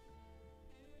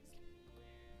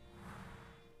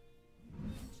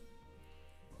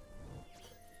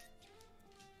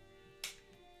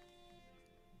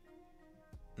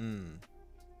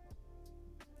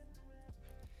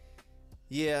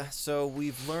 Yeah, so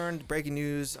we've learned breaking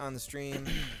news on the stream.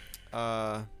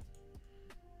 The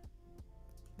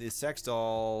sex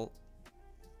doll,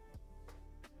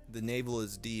 the navel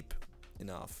is deep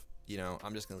enough. You know,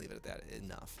 I'm just gonna leave it at that.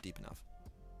 Enough, deep enough.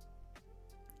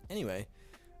 Anyway,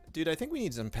 dude, I think we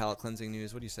need some palate cleansing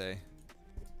news. What do you say?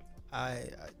 I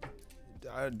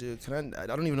do. I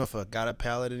don't even know if I got a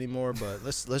palette anymore, but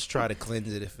let's try to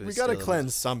cleanse it. If it's We gotta still-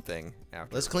 cleanse something.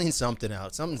 After. Let's clean something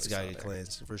out. Something's got to something. get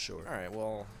cleansed for sure. All right.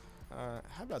 Well,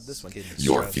 how about this one?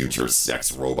 Your future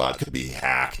sex robot could be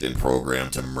hacked and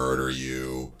programmed to murder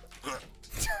you.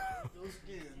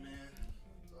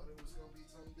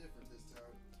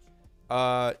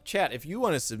 Chat, if you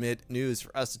want to submit news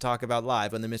for us to talk about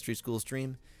live on the Mystery School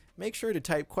stream, make sure to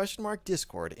type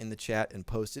 !Discord in the chat and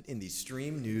post it in the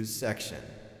stream news section.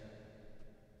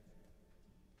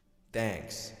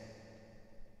 Thanks.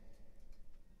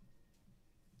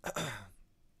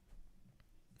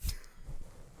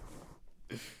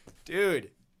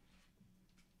 Dude.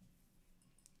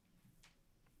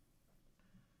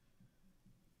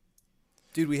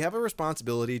 Dude, we have a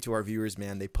responsibility to our viewers,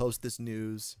 man. They post this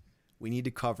news. We need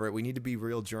to cover it. We need to be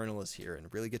real journalists here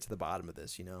and really get to the bottom of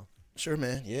this, you know? Sure,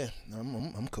 man. Yeah,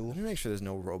 I'm cool. Let me make sure there's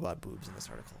no robot boobs in this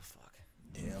article. Fuck.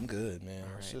 Yeah, I'm good, man.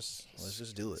 All Let's right.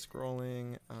 just do it.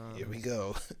 Scrolling. Here we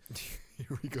go.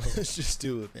 Here we go. Let's just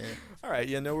do it, man. All right.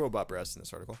 Yeah, no robot breasts in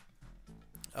this article.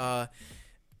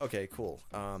 Okay, cool.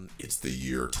 It's the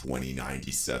year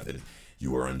 2097.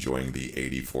 You are enjoying the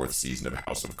 84th season of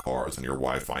House of Cards on your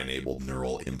Wi-Fi-enabled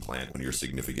neural implant when your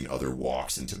significant other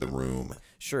walks into the room.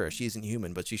 Sure, she isn't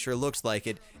human, but she sure looks like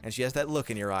it, and she has that look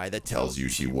in your eye that tells Tells you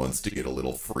she wants to get a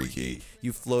little freaky.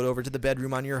 you float over to the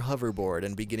bedroom on your hoverboard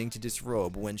and beginning to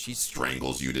disrobe when she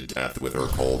Strangles you to death with her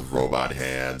cold robot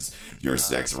hands. Your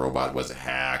sex robot was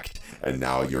hacked, and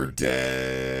now you're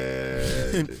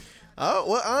dead. Oh,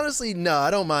 well, honestly, no, I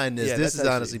don't mind this. Yeah, This that's is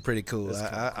honestly actually- pretty cool. that's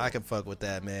kinda I can fuck with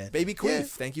that, man. Baby Queef, Yeah.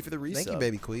 thank you for the resub. Thank you,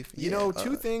 Baby Queef. You Yeah, know,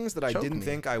 two things that I choke didn't me.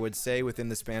 think I would say within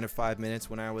the span of 5 minutes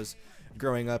when I was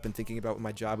growing up and thinking about what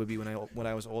my job would be when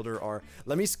I was older are,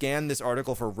 let me scan this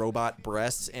article for robot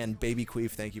breasts, and Baby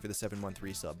Queef, thank you for the 7-month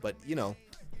resub. But, you know,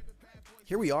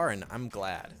 here we are, and I'm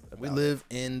glad. We about live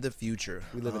in the future. it.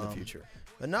 We live in the future.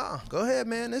 But nah, go ahead,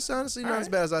 man. It's honestly not All as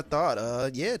right. bad as I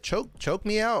thought. Yeah, choke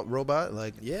me out, robot.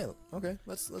 Like, Yeah, okay,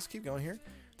 let's keep going here.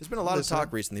 There's been a lot of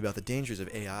talk recently about the dangers of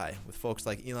AI, with folks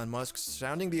like Elon Musk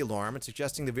sounding the alarm and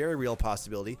suggesting the very real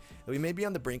possibility that we may be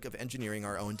on the brink of engineering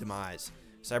our own demise.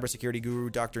 Cybersecurity guru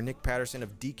Dr. Nick Patterson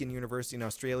of Deakin University in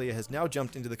Australia has now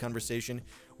jumped into the conversation,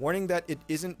 warning that it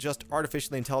isn't just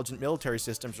artificially intelligent military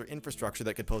systems or infrastructure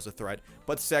that could pose a threat,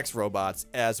 but sex robots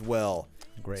as well.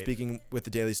 Great. Speaking with the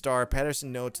Daily Star,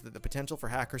 Patterson notes that the potential for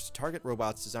hackers to target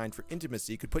robots designed for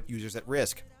intimacy could put users at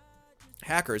risk.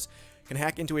 Hackers can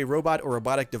hack into a robot or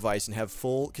robotic device and have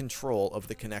full control of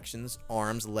the connections,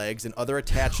 arms, legs, and other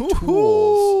attached tools.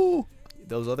 Ooh.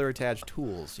 Those other attached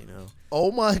tools, you know.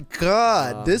 Oh my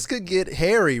God, this could get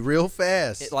hairy real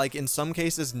fast. Like in some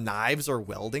cases, knives or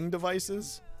welding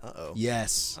devices. Uh-oh.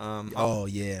 Yes. Um, Oh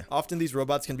yeah. Often these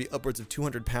robots can be upwards of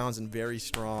 200 pounds and very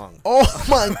strong. Oh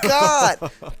my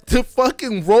God, the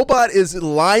fucking robot is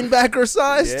linebacker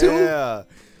size too. Yeah.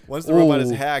 Once the robot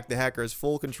is Ooh. hacked, the hacker has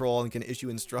full control and can issue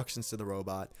instructions to the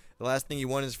robot. The last thing you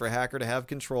want is for a hacker to have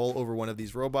control over one of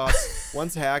these robots.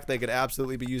 Once hacked, they could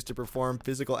absolutely be used to perform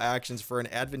physical actions for an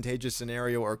advantageous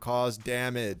scenario or cause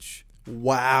damage.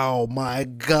 Wow, my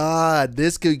God,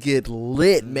 this could get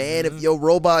lit, man. If your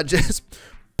robot just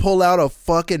pull out a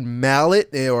fucking mallet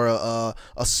or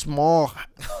a small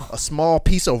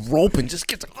piece of rope and just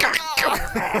get the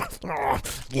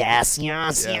Yes.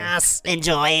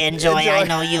 Enjoy. I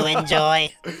know you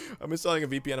enjoy. I'm installing a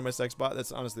VPN on my sex bot.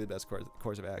 That's honestly the best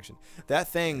course of action. That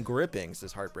thing gripping,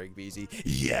 says Heartbreak VZ.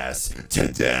 Yes, to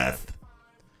death.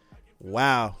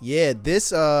 Wow. Yeah,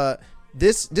 this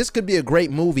This could be a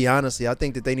great movie, honestly. I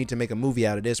think that they need to make a movie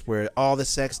out of this where all the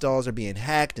sex dolls are being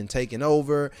hacked and taken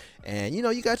over. And, you know,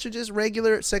 you got your just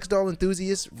regular sex doll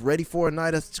enthusiasts ready for a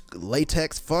night of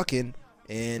latex fucking.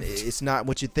 And it's not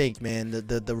what you think, man.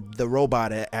 The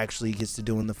robot actually gets to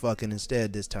doing the fucking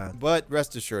instead this time. But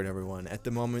rest assured, everyone, at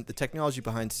the moment, the technology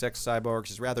behind sex cyborgs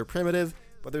is rather primitive,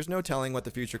 but there's no telling what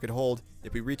the future could hold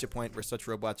if we reach a point where such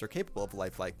robots are capable of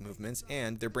lifelike movements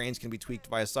and their brains can be tweaked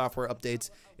via software updates.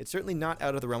 It's certainly not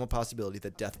out of the realm of possibility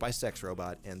that death by sex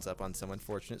robot ends up on some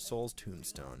unfortunate soul's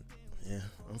tombstone. Yeah,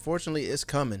 unfortunately, it's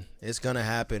coming. It's gonna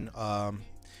happen.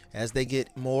 As they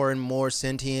get more and more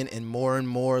sentient and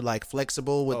more like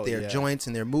flexible with their joints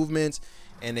and their movements,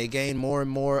 and they gain more and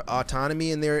more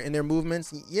autonomy in their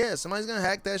movements. Yeah, somebody's gonna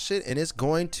hack that shit, and it's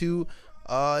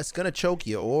gonna choke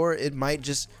you, or it might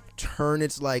just turn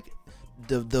its like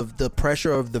the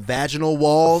pressure of the vaginal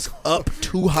walls up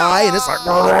too high, and it's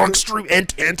like extreme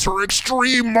enter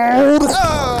extreme mode.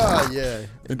 Yeah,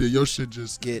 and then your shit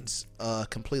just gets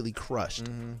completely crushed.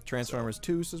 Transformers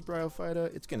 2, says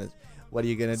Bryophyta. It's gonna. What are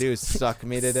you gonna do? Suck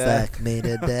me to death? Suck me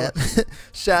to death.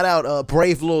 Shout out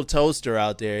Brave Little Toaster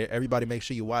out there. Everybody make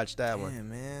sure you watch that one. Yeah,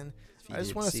 man. I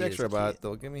just want a sex robot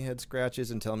that'll give me head scratches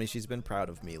and tell me she's been proud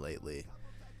of me lately.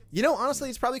 You know, honestly,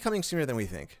 it's probably coming sooner than we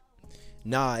think.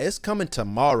 Nah, it's coming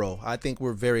tomorrow. I think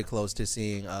we're very close to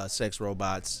seeing sex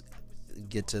robots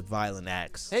get to violent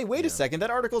acts. Hey, wait a second. That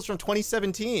article's from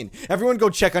 2017. Everyone go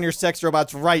check on your sex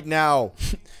robots right now.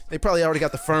 They probably already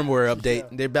got the firmware update.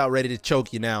 They're about ready to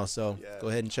choke you now, so go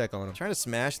ahead and check on them. Trying to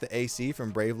smash the AC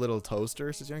from Brave Little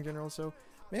Toaster, says Young General. So,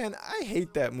 man, I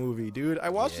hate that movie, dude. I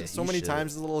watched it so many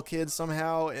times as a little kid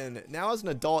somehow, and now as an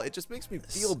adult, it just makes me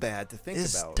feel bad to think about.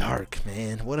 It's dark,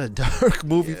 man. What a dark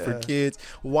movie for kids.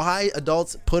 Why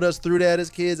adults put us through that as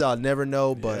kids, I'll never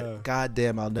know, but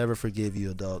goddamn, I'll never forgive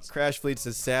you, adults. Crash Fleet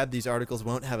says, sad these articles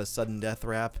won't have a sudden death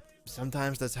rap.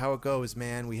 Sometimes that's how it goes,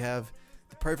 man. We have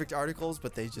the perfect articles,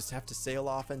 but they just have to sail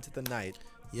off into the night.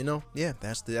 You know, yeah,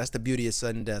 that's the beauty of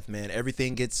sudden death, man.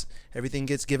 Everything gets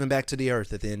given back to the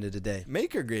earth at the end of the day.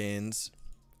 Maker Gains,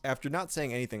 after not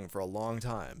saying anything for a long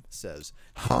time, says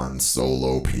Han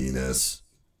Solo penis.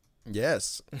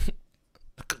 Yes.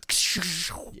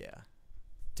 Yeah,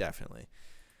 definitely.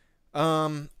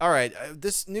 All right,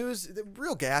 this news, the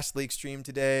real gas leak stream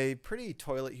today. Pretty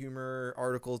toilet humor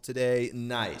article today.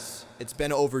 Nice. It's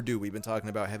been overdue. We've been talking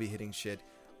about heavy hitting shit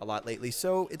a lot lately,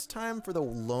 so it's time for the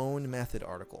lone method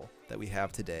article that we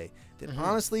have today that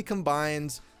honestly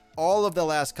combines all of the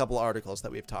last couple articles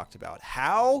that we've talked about.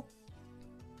 How?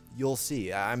 You'll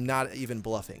see. I'm not even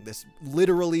bluffing. This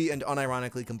literally and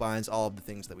unironically combines all of the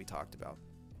things that we talked about.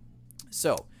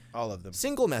 So, all of them.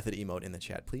 Single method emote in the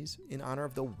chat, please, in honor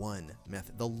of the one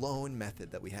method, the lone method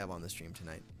that we have on the stream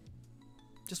tonight.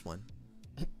 Just one.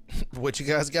 What you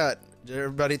guys got?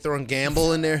 Everybody throwing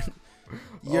gamble in there?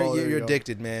 You're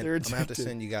addicted, man. I'm gonna have to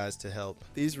send you guys to help.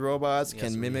 These robots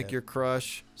can mimic your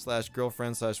crush /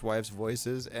 girlfriend / wife's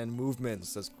voices and movements,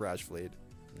 says Crash Fleet.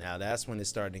 Now that's when it's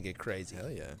starting to get crazy.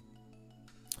 Hell yeah.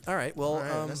 All right, well,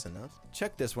 that's enough.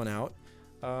 Check this one out.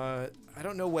 I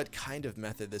don't know what kind of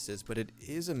method this is, but it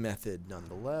is a method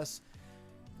nonetheless.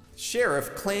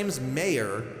 Sheriff claims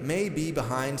mayor may be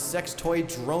behind sex toy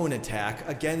drone attack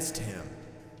against him.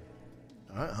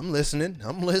 I'm listening.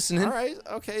 All right.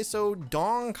 Okay. So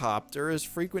Dongcopter is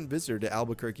frequent visitor to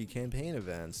Albuquerque campaign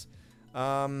events.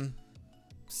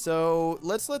 So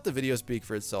let's let the video speak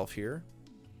for itself here.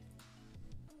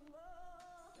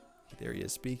 There he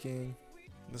is speaking.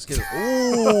 Let's get it.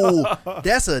 Ooh,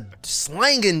 that's a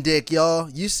slanging dick, y'all.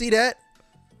 You see that?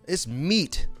 It's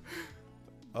meat.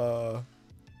 I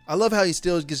love how he's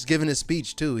still just giving his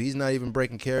speech too. He's not even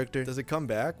breaking character. Does it come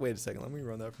back? Wait a second. Let me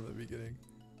run that from the beginning.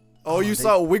 Oh, you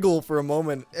saw it wiggle for a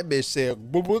moment. That bitch said,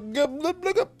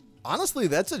 honestly,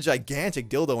 that's a gigantic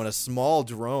dildo in a small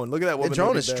drone. Look at that woman. The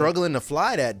drone is struggling to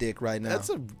fly that dick right now.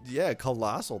 That's a,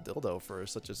 colossal dildo for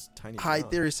such a tiny High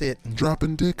Theory said,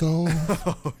 dropping dicko.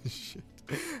 Oh, shit.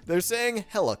 They're saying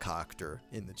helicopter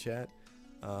in the chat.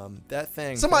 That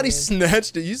thing. Somebody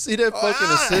snatched it. You see that fucking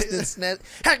assistant snatch?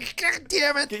 God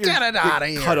damn it. Get it out of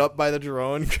here. Cut up by the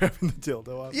drone, grabbing the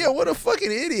dildo off. Yeah, what a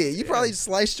fucking idiot. You probably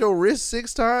sliced your wrist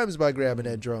 6 times by grabbing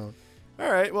that drone.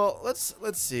 All right, well, let's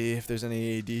see if there's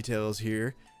any details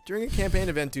here. During a campaign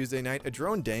event Tuesday night, a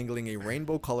drone dangling a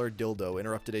rainbow-colored dildo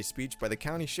interrupted a speech by the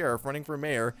county sheriff running for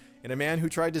mayor, and a man who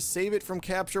tried to save it from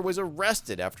capture was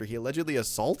arrested after he allegedly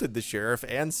assaulted the sheriff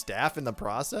and staff in the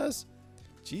process.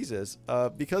 Jesus.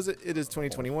 Because it is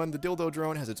 2021, the dildo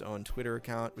drone has its own Twitter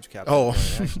account, which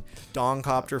captures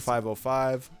Dongcopter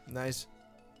 505. Nice.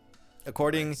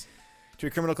 According To a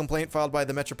criminal complaint filed by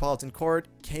the Metropolitan Court,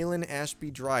 Kalen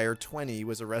Ashby Dreyer, 20,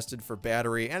 was arrested for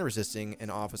battery and resisting an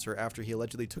officer after he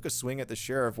allegedly took a swing at the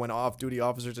sheriff when off-duty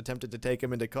officers attempted to take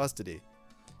him into custody.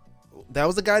 That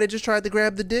was the guy that just tried to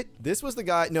grab the dick? This was the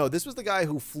guy. No, this was the guy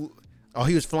who flew. Oh,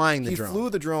 he was flying the drone. He flew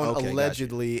the drone Okay,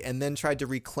 allegedly and then tried to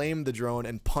reclaim the drone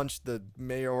and punched the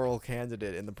mayoral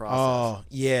candidate in the process. Oh,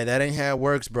 yeah, that ain't how it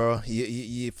works, bro.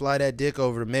 You fly that dick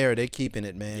over the mayor, they keeping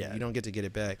it, man. Yeah. You don't get to get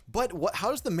it back. But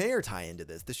how does the mayor tie into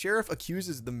this? The sheriff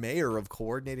accuses the mayor of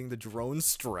coordinating the drone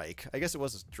strike. I guess it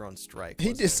was a drone strike.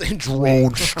 He just said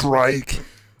Drone strike.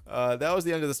 That was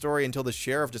the end of the story until the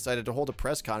sheriff decided to hold a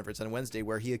press conference on Wednesday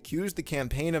where he accused the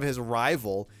campaign of his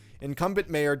rival, incumbent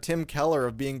mayor Tim Keller,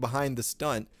 of being behind the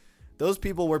stunt. Those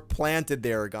people were planted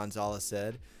there, Gonzalez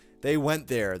said. They went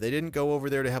there. They didn't go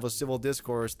over there to have a civil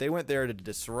discourse. They went there to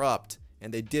disrupt,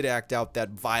 and they did act out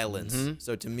that violence.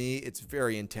 So to me, it's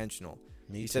very intentional.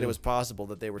 He said it was possible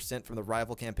that they were sent from the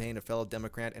rival campaign of fellow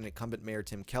Democrat and incumbent mayor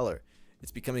Tim Keller.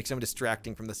 It's becoming so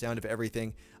distracting from the sound of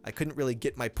everything. I couldn't really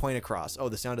get my point across. Oh,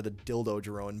 the sound of the dildo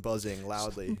drone buzzing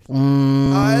loudly.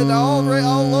 And I'll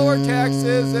lower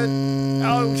taxes and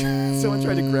someone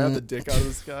tried to grab the dick out of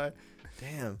the sky.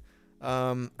 Damn.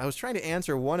 I was trying to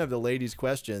answer one of the ladies'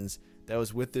 questions that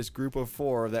was with this group of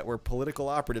 4 that were political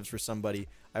operatives for somebody.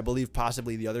 I believe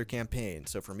possibly the other campaign.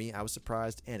 So for me, I was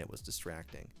surprised and it was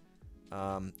distracting.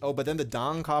 Oh, but then the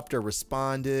Dong Copter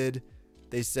responded.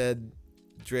 They said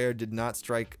Dreyer did not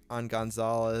strike on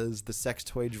Gonzalez. The sex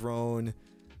toy drone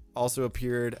also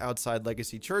appeared outside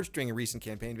Legacy Church during a recent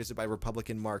campaign visit by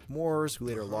Republican Mark Moores, who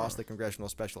later lost the congressional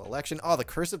special election. Oh, the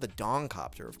curse of the Dong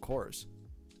Copter, of course.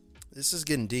 This is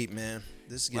getting deep, man.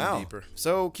 This is getting deeper.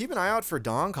 So keep an eye out for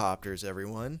Dong Copters,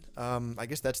 everyone. I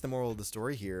guess that's the moral of the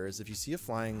story here, is if you see a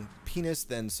flying penis,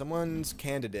 then someone's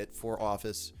candidate for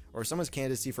office or someone's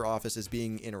candidacy for office is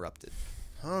being interrupted.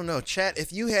 I don't know, chat.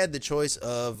 If you had the choice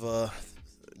of,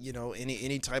 you know,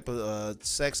 any type of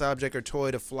sex object or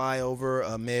toy to fly over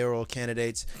a mayoral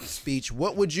candidate's speech,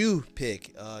 what would you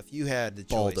pick if you had the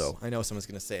choice? Baldo. I know someone's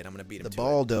gonna say it. I'm gonna beat him. The to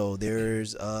Baldo.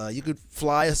 There's you could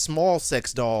fly a small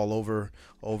sex doll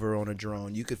over on a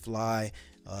drone. You could fly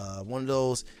one of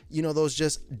those, you know, those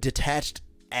just detached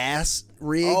ass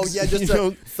rigs. Oh yeah, just you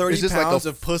know, 30 pounds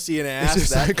of pussy and ass.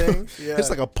 It's That like thing. It's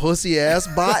like a pussy ass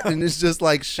bot, and it's just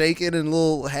like shaking and a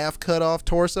little half cut off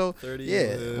torso. 30 yeah,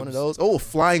 libs. one of those. Oh,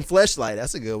 flying fleshlight.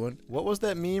 That's a good one. What was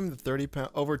that meme? The 30 pound,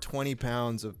 over 20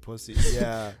 pounds of pussy.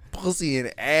 Yeah. Pussy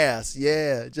and ass.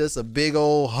 Yeah, just a big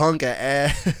old hunk of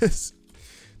ass.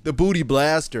 The booty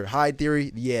blaster. High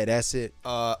theory. Yeah, that's it.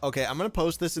 Okay, I'm gonna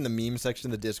post this in the meme section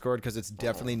of the Discord because it's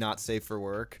definitely not safe for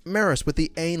work. Maris with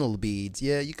the anal beads.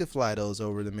 Yeah, you could fly those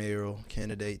over the mayoral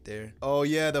candidate there. Oh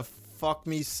yeah, the fuck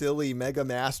me silly mega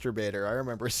masturbator. I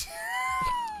remember.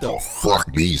 The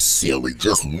fuck me silly,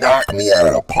 just knock me out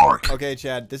of the park. Okay,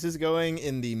 Chad, this is going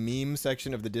in the meme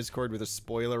section of the Discord with a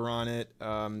spoiler on it.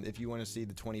 If you want to see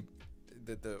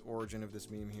the origin of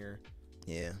this meme here.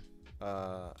 Yeah.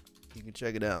 You can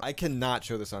check it out. I cannot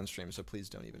show this on stream, so please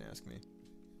don't even ask me.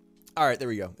 All right, there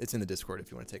we go. It's in the Discord if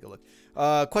you want to take a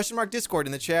look. Question mark Discord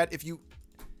in the chat. If you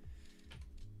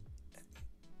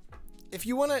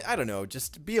want to, I don't know,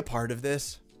 just be a part of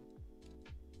this.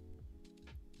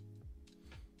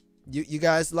 You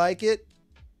guys like it?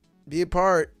 Be a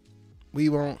part. We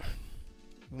won't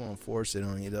force it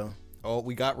on you though. Oh,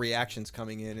 we got reactions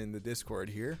coming in the Discord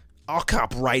here. I'll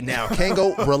cop right now.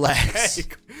 Kango, relax. Hey,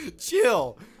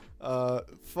 chill.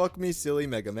 Fuck me silly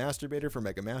mega masturbator for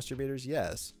mega masturbators.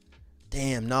 Yes.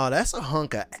 Damn, no, that's a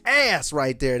hunk of ass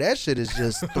right there. That shit is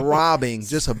just throbbing.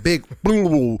 Just a big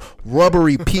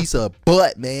rubbery piece of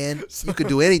butt, man. You could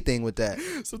do anything with that.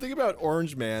 Something about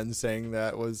Orange Man saying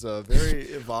that was very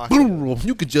evocative.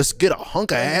 You could just get a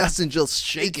hunk of ass and just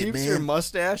shake it, keeps man. your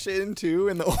mustache in too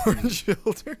in the orange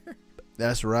filter.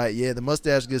 That's right. Yeah, the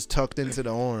mustache gets tucked into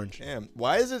the orange. Damn.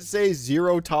 Why does it say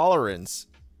 0 tolerance?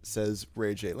 Says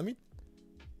Ray J. Let me.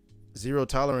 0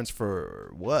 tolerance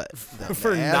for what?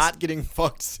 For not getting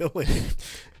fucked silly.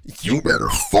 You better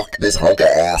fuck this hunk of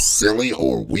ass silly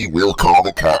or we will call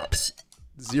the cops.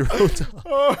 0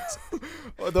 tolerance.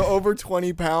 The over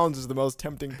 20 pounds is the most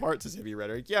tempting part, says Heavy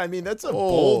Rhetoric. Yeah, I mean, that's a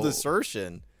bold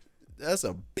assertion. That's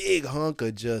a big hunk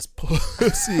of just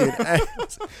pussy and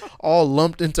ass. All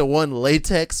lumped into one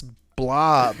latex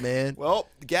blob, man. Well,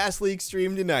 Gas Leak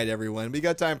stream tonight, everyone. We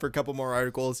got time for a couple more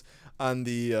articles on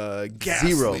the Gas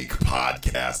Leak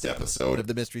podcast episode of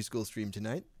the Mystery School stream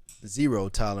tonight. Zero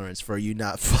tolerance for you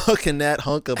not fucking that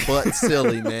hunk of butt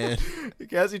silly, man.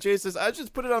 Cassie Chase says, I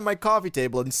just put it on my coffee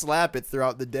table and slap it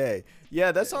throughout the day.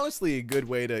 Yeah, that's honestly a good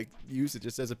way to use it,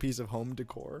 just as a piece of home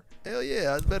decor. Hell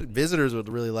yeah, I bet visitors would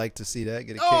really like to see that.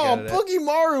 Get a kick out of that. Boogie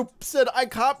Maru said, I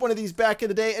copped one of these back in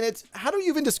the day, and it's, how do you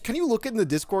even just, can you look in the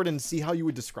Discord and see how you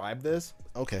would describe this?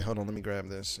 Okay, hold on, let me grab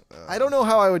this. I don't know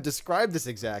how I would describe this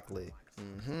exactly.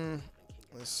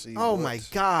 Let's see. Oh my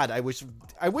God, I wish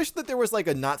that there was like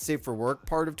a not safe for work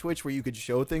part of Twitch where you could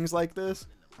show things like this.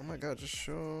 Oh my God, just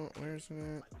show. Where's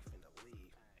it?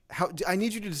 I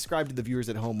need you to describe to the viewers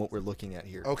at home what we're looking at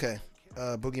here. Okay,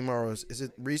 Boogie Morrow's. Is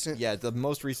it recent? Yeah, the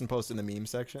most recent post in the meme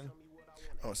section.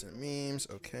 Oh, it's in memes.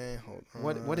 Okay, hold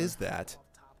on. What is that?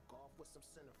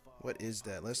 What is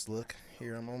that? Let's look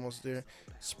here. I'm almost there.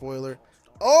 Spoiler.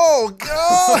 Oh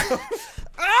God!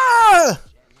 Ah!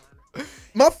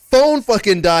 My phone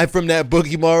fucking died from that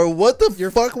Boogie Morrow. What the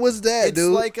fuck was that,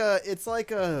 dude? It's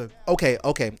like a. Okay.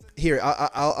 Here,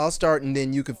 I'll start and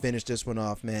then you can finish this one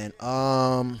off, man.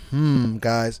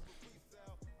 Guys,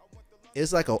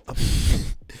 it's like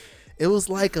it was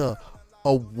like a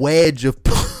wedge of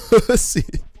pussy.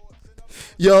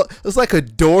 Yo, it's like a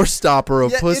door stopper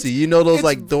of pussy. You know those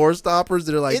like door stoppers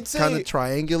that are like kind of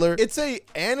triangular? It's a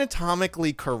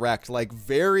anatomically correct, like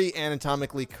very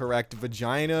anatomically correct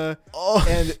vagina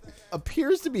and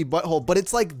appears to be butthole, but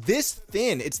it's like this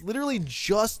thin. It's literally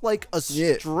just like a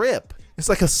strip. It's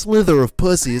like a slither of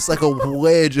pussy. It's like a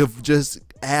wedge of just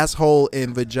asshole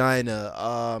and vagina.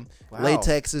 Wow.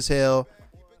 Latex as hell.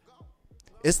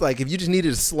 It's like if you just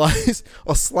needed a slice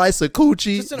of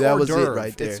coochie, that was it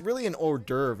right there. It's really an hors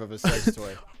d'oeuvre of a sex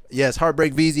toy. Yes,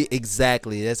 Heartbreak VZ,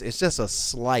 exactly. It's just a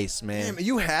slice, man. Damn,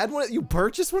 you had one? You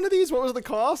purchased one of these? What was the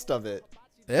cost of it?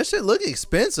 That shit look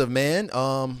expensive, man.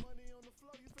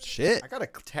 Shit. I got to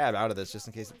tab out of this just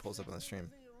in case it pulls up on the stream.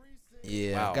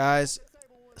 Yeah, wow. Guys.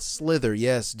 Slither,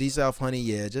 yes. D-South Honey,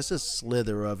 yeah. Just a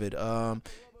slither of it.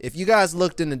 If you guys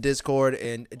looked in the Discord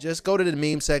and just go to the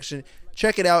meme section,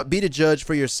 check it out. Be the judge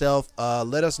for yourself.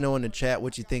 Let us know in the chat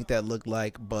what you think that looked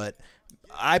like. But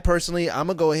I personally, I'm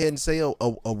gonna go ahead and say a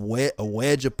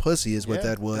wedge of pussy is what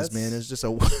that was, man. It's just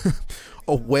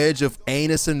a wedge of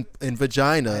anus and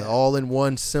vagina all in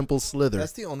one simple slither.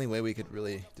 That's the only way we could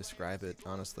really describe it,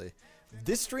 honestly.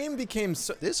 This stream became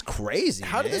so... This is crazy,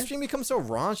 How did this stream become so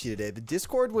raunchy today? The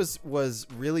Discord was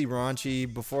really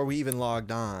raunchy before we even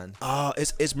logged on.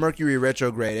 It's Mercury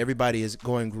retrograde. Everybody is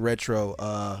going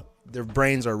retro. Their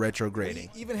brains are retrograding.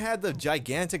 We even had the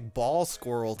gigantic ball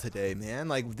squirrel today, man.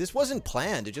 Like, this wasn't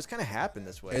planned. It just kind of happened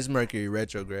this way. It's Mercury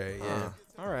retrograde, yeah.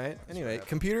 All right. Anyway,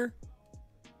 computer?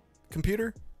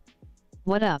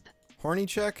 What up? Horny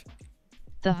check?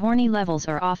 The horny levels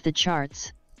are off the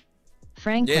charts.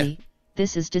 Frankly,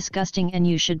 this is disgusting and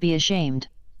you should be ashamed.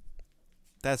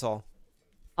 That's all.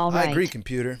 All right. I agree,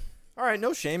 computer. All right,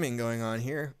 no shaming going on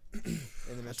here.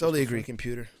 I totally agree,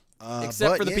 computer.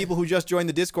 Except for the people who just joined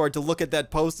the Discord to look at that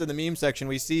post in the meme section.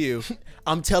 We see you.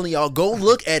 I'm telling y'all, go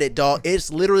look at it, dog.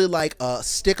 It's literally like a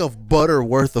stick of butter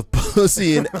worth of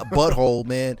pussy and a butthole,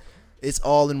 man. It's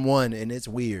all in one, and it's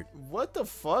weird. What the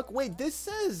fuck? Wait, this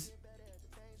says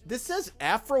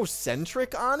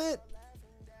Afrocentric on it?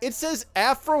 It says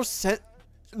Afrocent.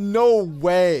 No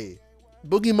way.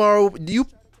 Boogie Morrow, do you...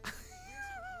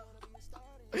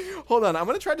 Hold on, I'm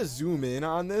going to try to zoom in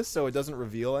on this so it doesn't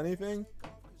reveal anything.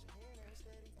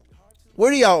 Where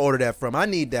do y'all order that from? I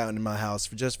need that in my house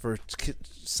just for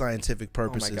scientific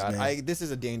purposes, oh my God. man. This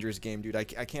is a dangerous game, dude. I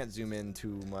can't zoom in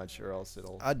too much or else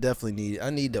it'll... I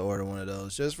need to order one of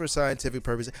those just for scientific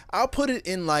purposes. I'll put it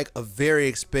in like a very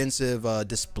expensive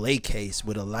display case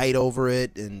with a light over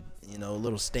it and, you know, a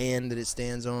little stand that it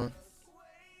stands on.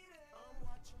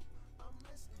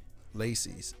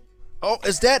 Lacey's. Oh,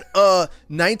 is that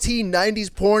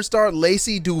 1990s porn star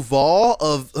Lacey Duval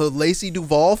of Lacey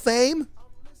Duval fame?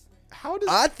 How does...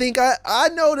 I think I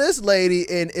know this lady,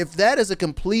 and if that is a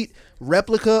complete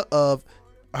replica of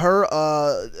her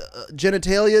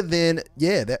genitalia, then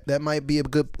yeah, that might be a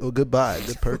good buy, a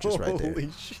good purchase right there. Holy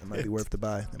shit. That might be worth the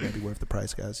buy. That might be worth the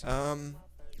price, guys. I'm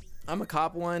a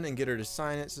cop one and get her to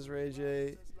sign it, says Ray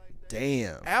J.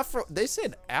 Damn. They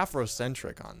said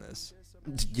Afrocentric on this.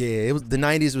 Yeah, it was the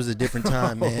 90s was a different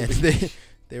time, man.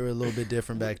 They were a little bit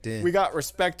different back then. We got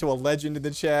respect to a legend in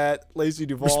the chat. Lacey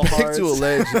Duvall. Respect hearts. to a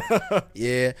legend.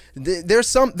 Yeah, there are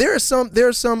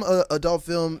some adult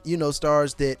film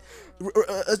stars that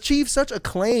achieve such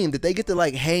acclaim that they get to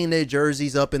like hang their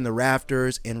jerseys up in the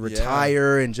rafters and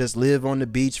retire and just live on the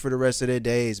beach for the rest of their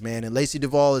days, man. And Lacey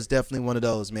Duvall is definitely one of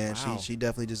those, man. Wow. She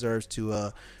definitely deserves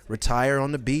to retire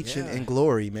on the beach in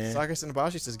glory, man. Saka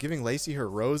Sinabashi says giving Lacey her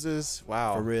roses.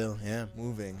 Wow, For real, yeah.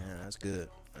 moving. Yeah, that's good.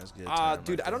 That's good.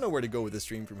 Dude, I don't know where to go with the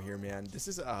stream from here, man. This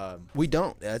is We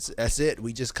don't. That's it.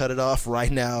 We just cut it off right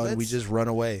now and we just run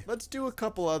away. Let's do a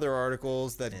couple other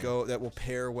articles that will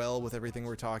pair well with everything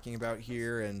we're talking about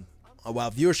here. And oh, wow,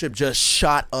 viewership just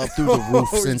shot up through the roof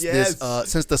since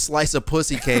since the slice of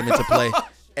pussy came into play.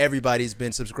 Everybody's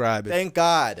been subscribing. Thank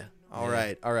God. All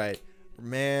right.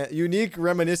 Man, Unique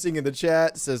Reminiscing in the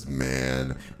chat says,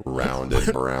 Man, round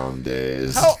and brown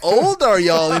days. How old are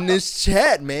y'all in this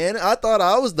chat, man? I thought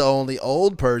I was the only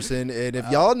old person, and if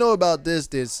y'all know about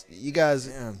this, you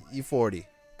guys, you 40.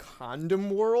 Condom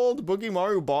World? Boogie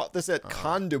Maru bought this at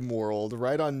Condom World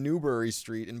right on Newbury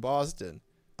Street in Boston.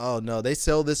 Oh, no, they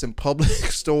sell this in public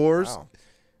stores.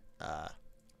 Wow.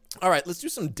 All right, let's do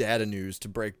some data news to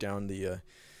break down the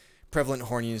prevalent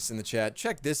horniness in the chat.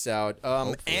 Check this out.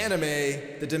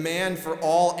 Anime, the demand for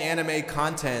all anime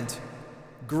content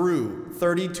grew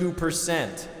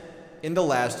 32% in the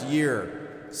last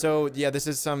year. So, yeah, this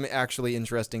is some actually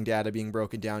interesting data being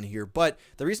broken down here. But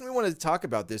the reason we wanted to talk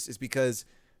about this is because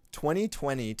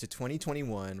 2020 to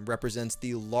 2021 represents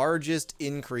the largest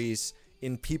increase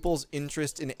in people's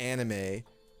interest in anime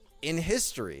in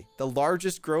history. The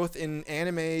largest growth in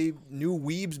anime, new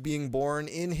weebs being born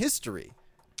in history.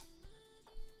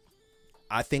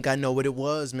 I think I know what it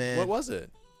was, man. What was it?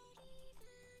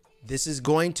 This is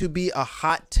going to be a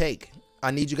hot take.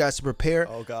 I need you guys to prepare.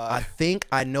 Oh, God. I think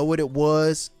I know what it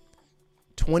was.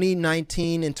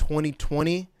 2019 and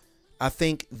 2020. I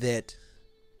think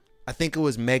it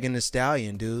was Megan Thee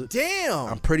Stallion, dude. Damn.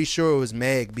 I'm pretty sure it was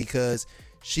Meg because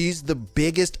she's the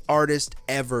biggest artist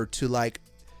ever to like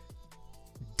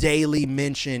daily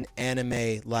mention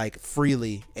anime like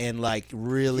freely and like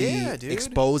really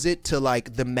expose it to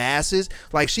like the masses.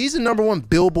 Like she's the #1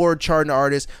 Billboard charting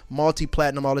artist,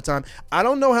 multi-platinum all the time. I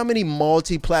don't know how many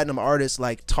multi-platinum artists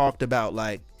like talked about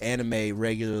like anime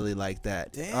regularly like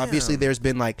that. Damn. Obviously there's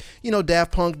been like,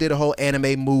 Daft Punk did a whole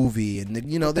anime movie and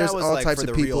there's all like types for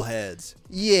of the people. real heads.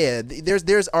 Yeah,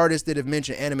 there's artists that have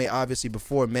mentioned anime obviously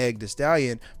before Meg Thee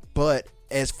Stallion, but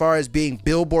as far as being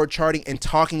Billboard charting and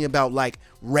talking about like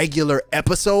regular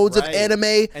episodes of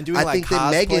anime, and doing I think cosplay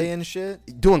that Megan and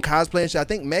shit, doing cosplay and shit. I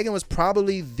think Megan was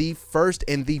probably the first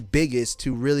and the biggest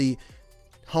to really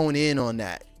hone in on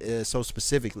that so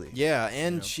specifically. Yeah,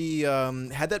 and she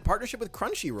had that partnership with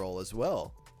Crunchyroll as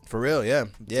well. For real, yeah.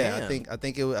 Damn. I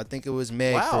think it was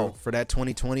Meg for that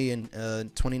 2020 and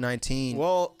 2019.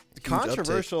 Well, huge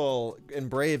controversial and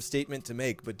brave statement to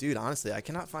make, but dude, honestly, I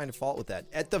cannot find fault with that.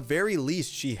 At the very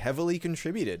least, she heavily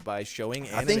contributed by showing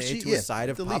anime to a side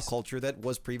of pop culture that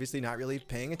was previously not really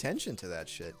paying attention to that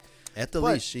shit. At the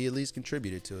least, she at least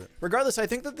contributed to it. Regardless, I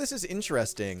think that this is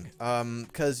interesting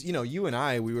because, you and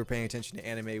I, we were paying attention to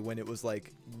anime when it was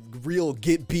like real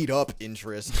get beat up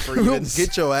interest for even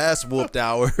get your ass whooped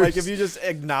hours. Like if you just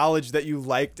acknowledge that you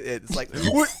liked it, it's like,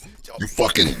 what? You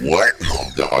fucking what?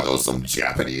 Are those some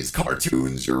Japanese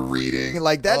cartoons you're reading?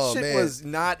 Like that shit man. was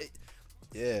not.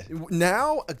 Yeah.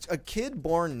 Now, a kid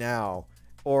born now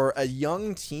or a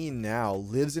young teen now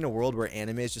lives in a world where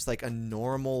anime is just like a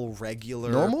normal,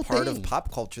 regular part of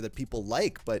pop culture that people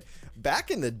like. But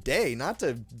back in the day, not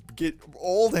to get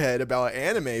old head about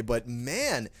anime, but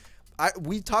man,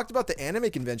 we talked about the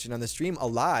anime convention on the stream a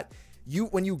lot.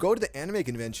 When you go to the anime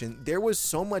convention, there was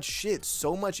so much shit,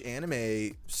 so much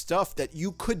anime stuff that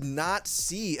you could not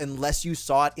see unless you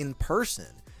saw it in person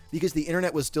because the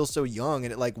internet was still so young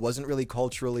and it like wasn't really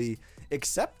culturally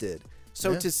accepted.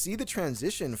 So to see the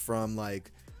transition from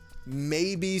like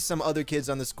maybe some other kids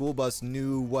on the school bus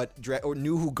knew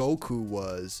knew who Goku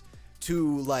was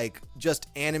to like just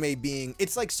anime being,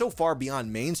 it's like so far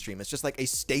beyond mainstream. It's just like a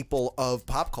staple of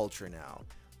pop culture now.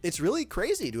 It's really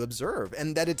crazy to observe,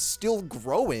 and that it's still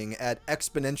growing at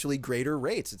exponentially greater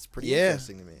rates. It's pretty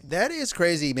interesting to me. That is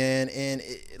crazy, man. And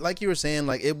like you were saying,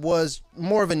 like it was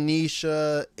more of a niche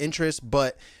interest,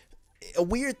 but a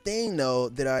weird thing though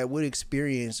that I would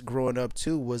experience growing up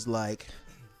too was like,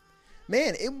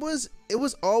 man, it was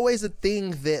always a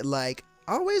thing that like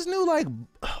I always knew like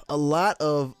a lot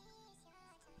of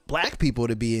black people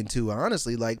to be into,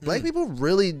 honestly. Like black people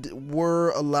really were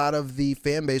a lot of the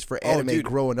fan base for anime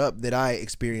growing up that I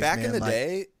experienced back in the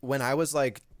day when I was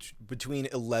like between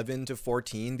 11 to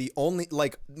 14, the only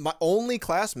my only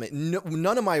classmate,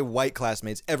 none of my white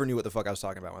classmates ever knew what the fuck I was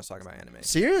talking about when I was talking about anime.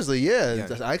 Seriously, yeah.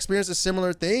 I experienced a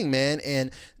similar thing, man.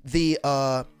 And the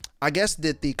I guess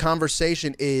that the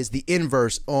conversation is the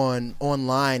inverse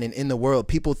online and in the world.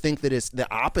 People think that it's the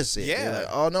opposite. Yeah. Like,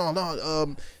 oh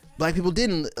no, black people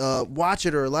didn't watch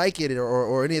it or like it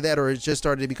or any of that, or it just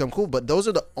started to become cool. But those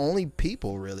are the only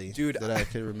people, really, dude, that I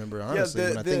can remember, honestly,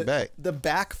 when I think back. The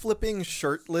backflipping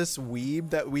shirtless weeb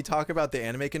that we talk about the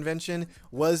anime convention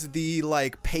was the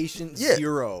like patient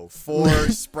zero for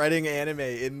spreading anime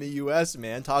in the U.S.,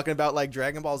 man. Talking about like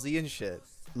Dragon Ball Z and shit.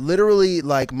 Literally,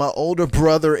 like my older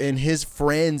brother and his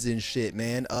friends and shit,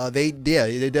 man. They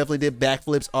definitely did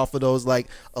backflips off of those like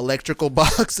electrical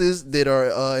boxes that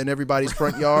are in everybody's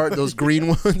front yard, those green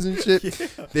ones and shit.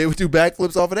 Yeah. They would do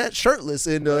backflips off of that shirtless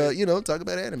and you know, talk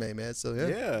about anime, man. So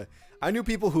yeah. I knew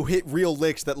people who hit real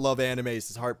licks that love anime.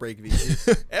 It's Heartbreak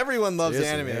V. Everyone loves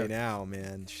anime now,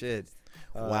 man. Shit.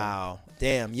 Wow.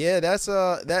 Damn. Yeah,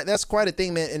 that's quite a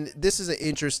thing, man. And this is an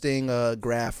interesting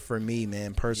graph for me,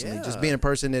 man, personally. Yeah. Just being a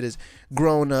person that has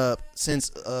grown up since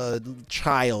a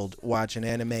child watching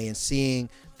anime and seeing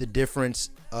the difference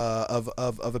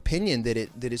of opinion that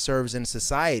it serves in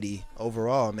society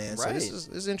overall, man. Right. So this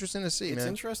is interesting to see, man. It's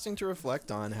interesting to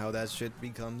reflect on how that shit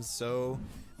becomes so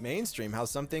mainstream, how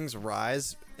some things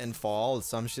rise and fall,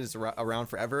 some shit is around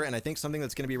forever, and I think something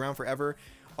that's going to be around forever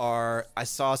I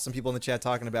saw some people in the chat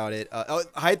talking about it.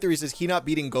 Hyde Theory says, Hinata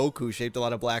beating Goku shaped a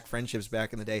lot of black friendships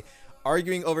back in the day.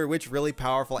 Arguing over which really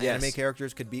powerful anime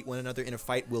characters could beat one another in a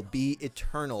fight will be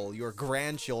eternal. Your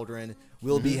grandchildren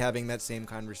will be having that same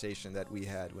conversation that we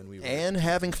had when we were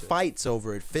having fights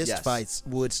over it. Fist fights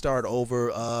would start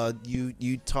over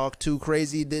you talk too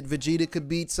crazy that Vegeta could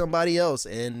beat somebody else,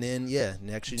 and then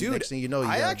next thing you know, you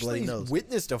got a bloody nose. I actually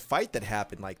witnessed a fight that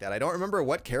happened like that. I don't remember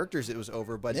what characters it was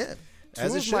over, but Two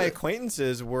of my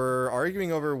acquaintances were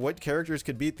arguing over what characters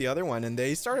could beat the other one, and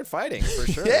they started fighting for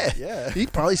sure. Yeah. He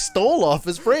probably stole off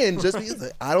his friend just because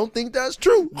like, I don't think that's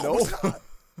true. No.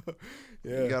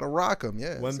 You gotta rock him.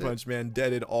 Yeah. One Punch Man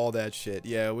deaded all that shit.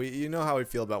 Yeah, you know how we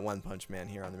feel about One Punch Man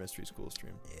here on the Mystery School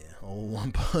stream. Yeah. Oh,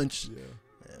 One Punch.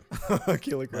 Yeah.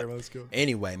 Kilogram, let's go.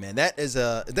 Anyway, man, that's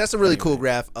a really cool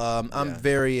graph. I'm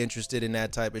very interested in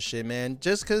that type of shit, man.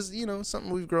 Just because, you know,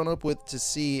 something we've grown up with to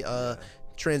see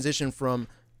transition from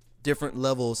different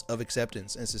levels of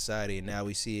acceptance in society, and now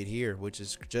we see it here, which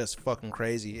is just fucking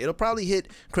crazy. It'll probably hit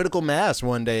critical mass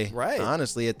one day, right?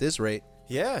 Honestly, at this rate.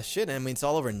 Yeah, shit. I mean, it's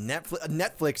all over Netflix.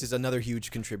 Netflix is another huge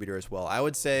contributor as well. I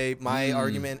would say my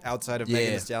argument outside of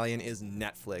Megan Thee Stallion is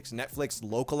Netflix. Netflix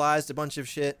localized a bunch of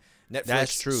shit. Netflix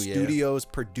Studios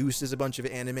produces a bunch of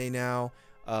anime now.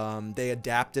 They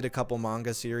adapted a couple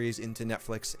manga series into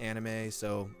Netflix anime,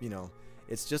 so you know,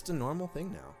 it's just a normal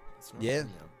thing now.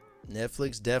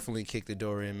 Netflix definitely kicked the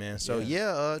door in, man. So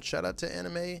shout out to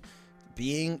anime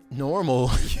being normal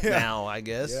now, I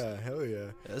guess. Yeah, hell yeah.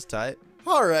 That's tight.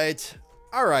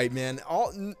 All right, man.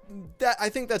 I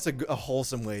think that's a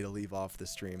wholesome way to leave off the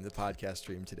stream, the podcast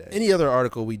stream today. Any other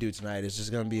article we do tonight is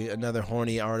just going to be another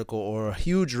horny article or a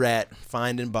huge rat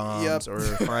finding bombs or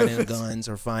finding guns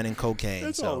or finding cocaine.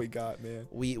 That's all we got, man.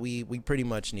 We pretty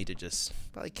much need to just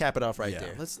probably cap it off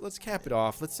there. Let's cap it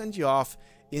off. Let's send you off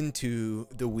into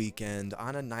the weekend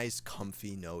on a nice,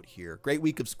 comfy note here. Great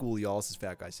week of school, y'all. This is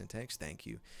Fat Guy Syntax. Thank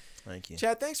you. Thank you.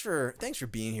 Chad, thanks for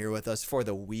being here with us for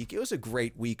the week. It was a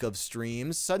great week of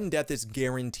streams. Sudden death is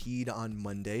guaranteed on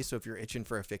Monday, so if you're itching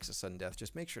for a fix of sudden death,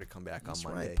 just make sure to come back on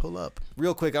Monday. Right. Pull up.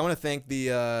 Real quick, I want to thank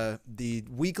the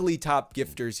weekly top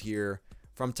gifters here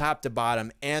from top to bottom.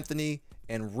 Anthony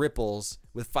and Ripples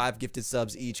with 5 gifted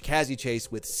subs each. Kazzy Chase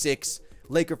with 6.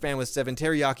 Laker Fan with 7.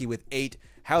 Teriyaki with 8.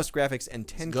 House Graphics and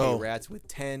 10K Rats with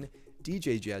 10.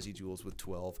 DJ Jazzy Jules with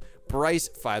 12, Bryce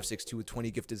 562 with 20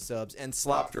 gifted subs, and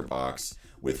Slopter Box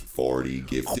with 40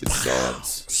 gifted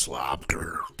subs.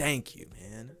 Slopter. Thank you,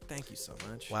 man. Thank you so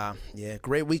much. Wow. Yeah,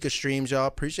 great week of streams, y'all.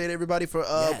 Appreciate everybody for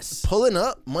pulling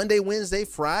up Monday, Wednesday,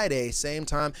 Friday, same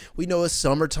time. We know it's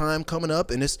summertime coming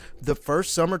up, and it's the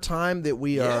first summertime that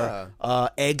we are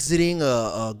exiting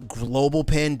a global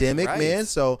pandemic, man.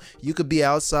 So you could be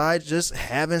outside just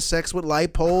having sex with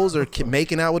light poles or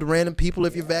making out with random people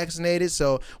if you're vaccinated.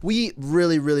 So we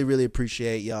really, really, really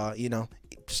appreciate y'all, you know,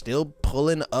 still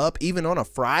pulling up even on a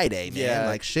Friday, man.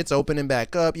 Like shit's opening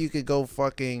back up. You could go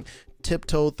fucking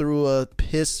tiptoe through a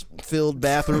piss-filled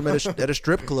bathroom at a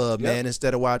strip club, man,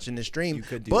 instead of watching the stream. You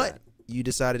could do but that. you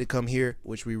decided to come here,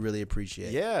 which we really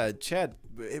appreciate. Yeah, Chad,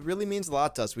 it really means a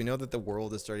lot to us. We know that the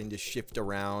world is starting to shift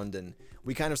around, and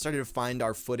we kind of started to find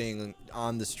our footing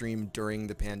on the stream during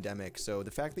the pandemic. So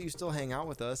the fact that you still hang out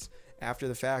with us after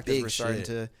the fact, as Big we're starting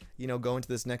shit. to, go into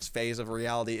this next phase of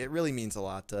reality, it really means a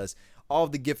lot to us. All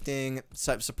of the gifting,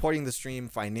 supporting the stream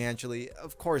financially,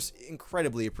 of course,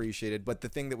 incredibly appreciated. But the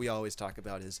thing that we always talk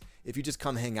about is if you just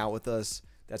come hang out with us,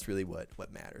 that's really what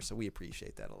matters. So we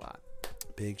appreciate that a lot.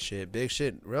 Big shit.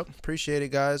 Well, appreciate it,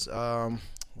 guys. Well,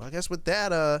 I guess with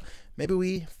that, maybe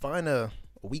we find a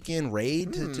weekend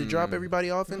raid to drop everybody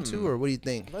off into, or what do you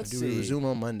think? Let's do see. we resume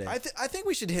on Monday? I think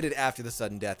we should hit it after the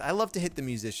sudden death. I love to hit the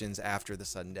musicians after the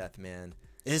sudden death, man.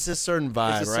 It's a certain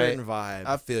vibe, It's a right? certain vibe.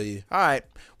 I feel you. All right.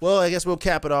 Well, I guess we'll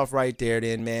cap it off right there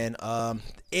then, man.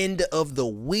 End of the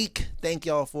week. Thank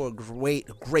y'all for a great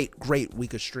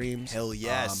week of streams. Hell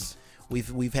yes.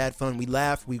 We've had fun. We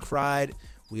laughed. We cried.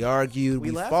 We argued. We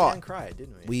laughed fought. and cried,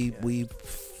 didn't we?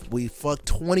 We fucked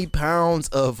 20 pounds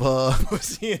of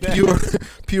Pussy and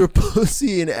pure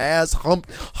pussy and ass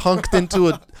hunked into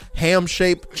a ham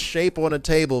shape on a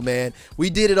table, man. We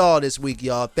did it all this week,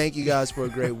 y'all. Thank you guys for a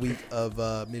great week of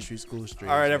Mystery School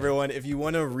streams. All right, everyone. If you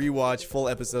want to rewatch full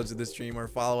episodes of the stream or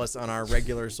follow us on our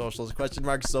regular socials,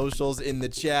 !socials in the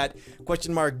chat,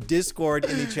 !Discord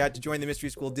in the chat to join the Mystery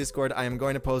School Discord. I am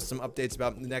going to post some updates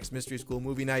about the next Mystery School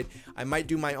movie night. I might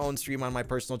do my own stream on my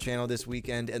personal channel this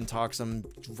weekend and talk some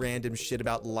random shit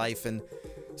about life and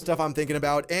stuff I'm thinking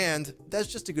about, and that's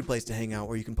just a good place to hang out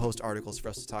where you can post articles for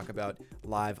us to talk about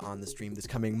live on the stream this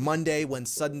coming Monday when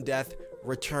Sudden Death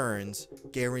returns,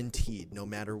 guaranteed, no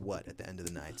matter what, at the end of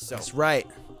the night. So That's right.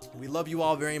 we love you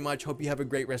all very much. Hope you have a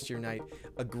great rest of your night,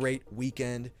 a great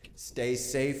weekend. Stay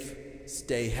safe,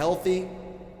 stay healthy.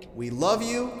 We love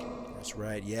you. That's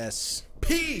right. Yes.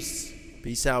 Peace.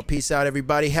 Peace out,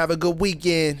 everybody. Have a good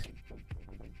weekend.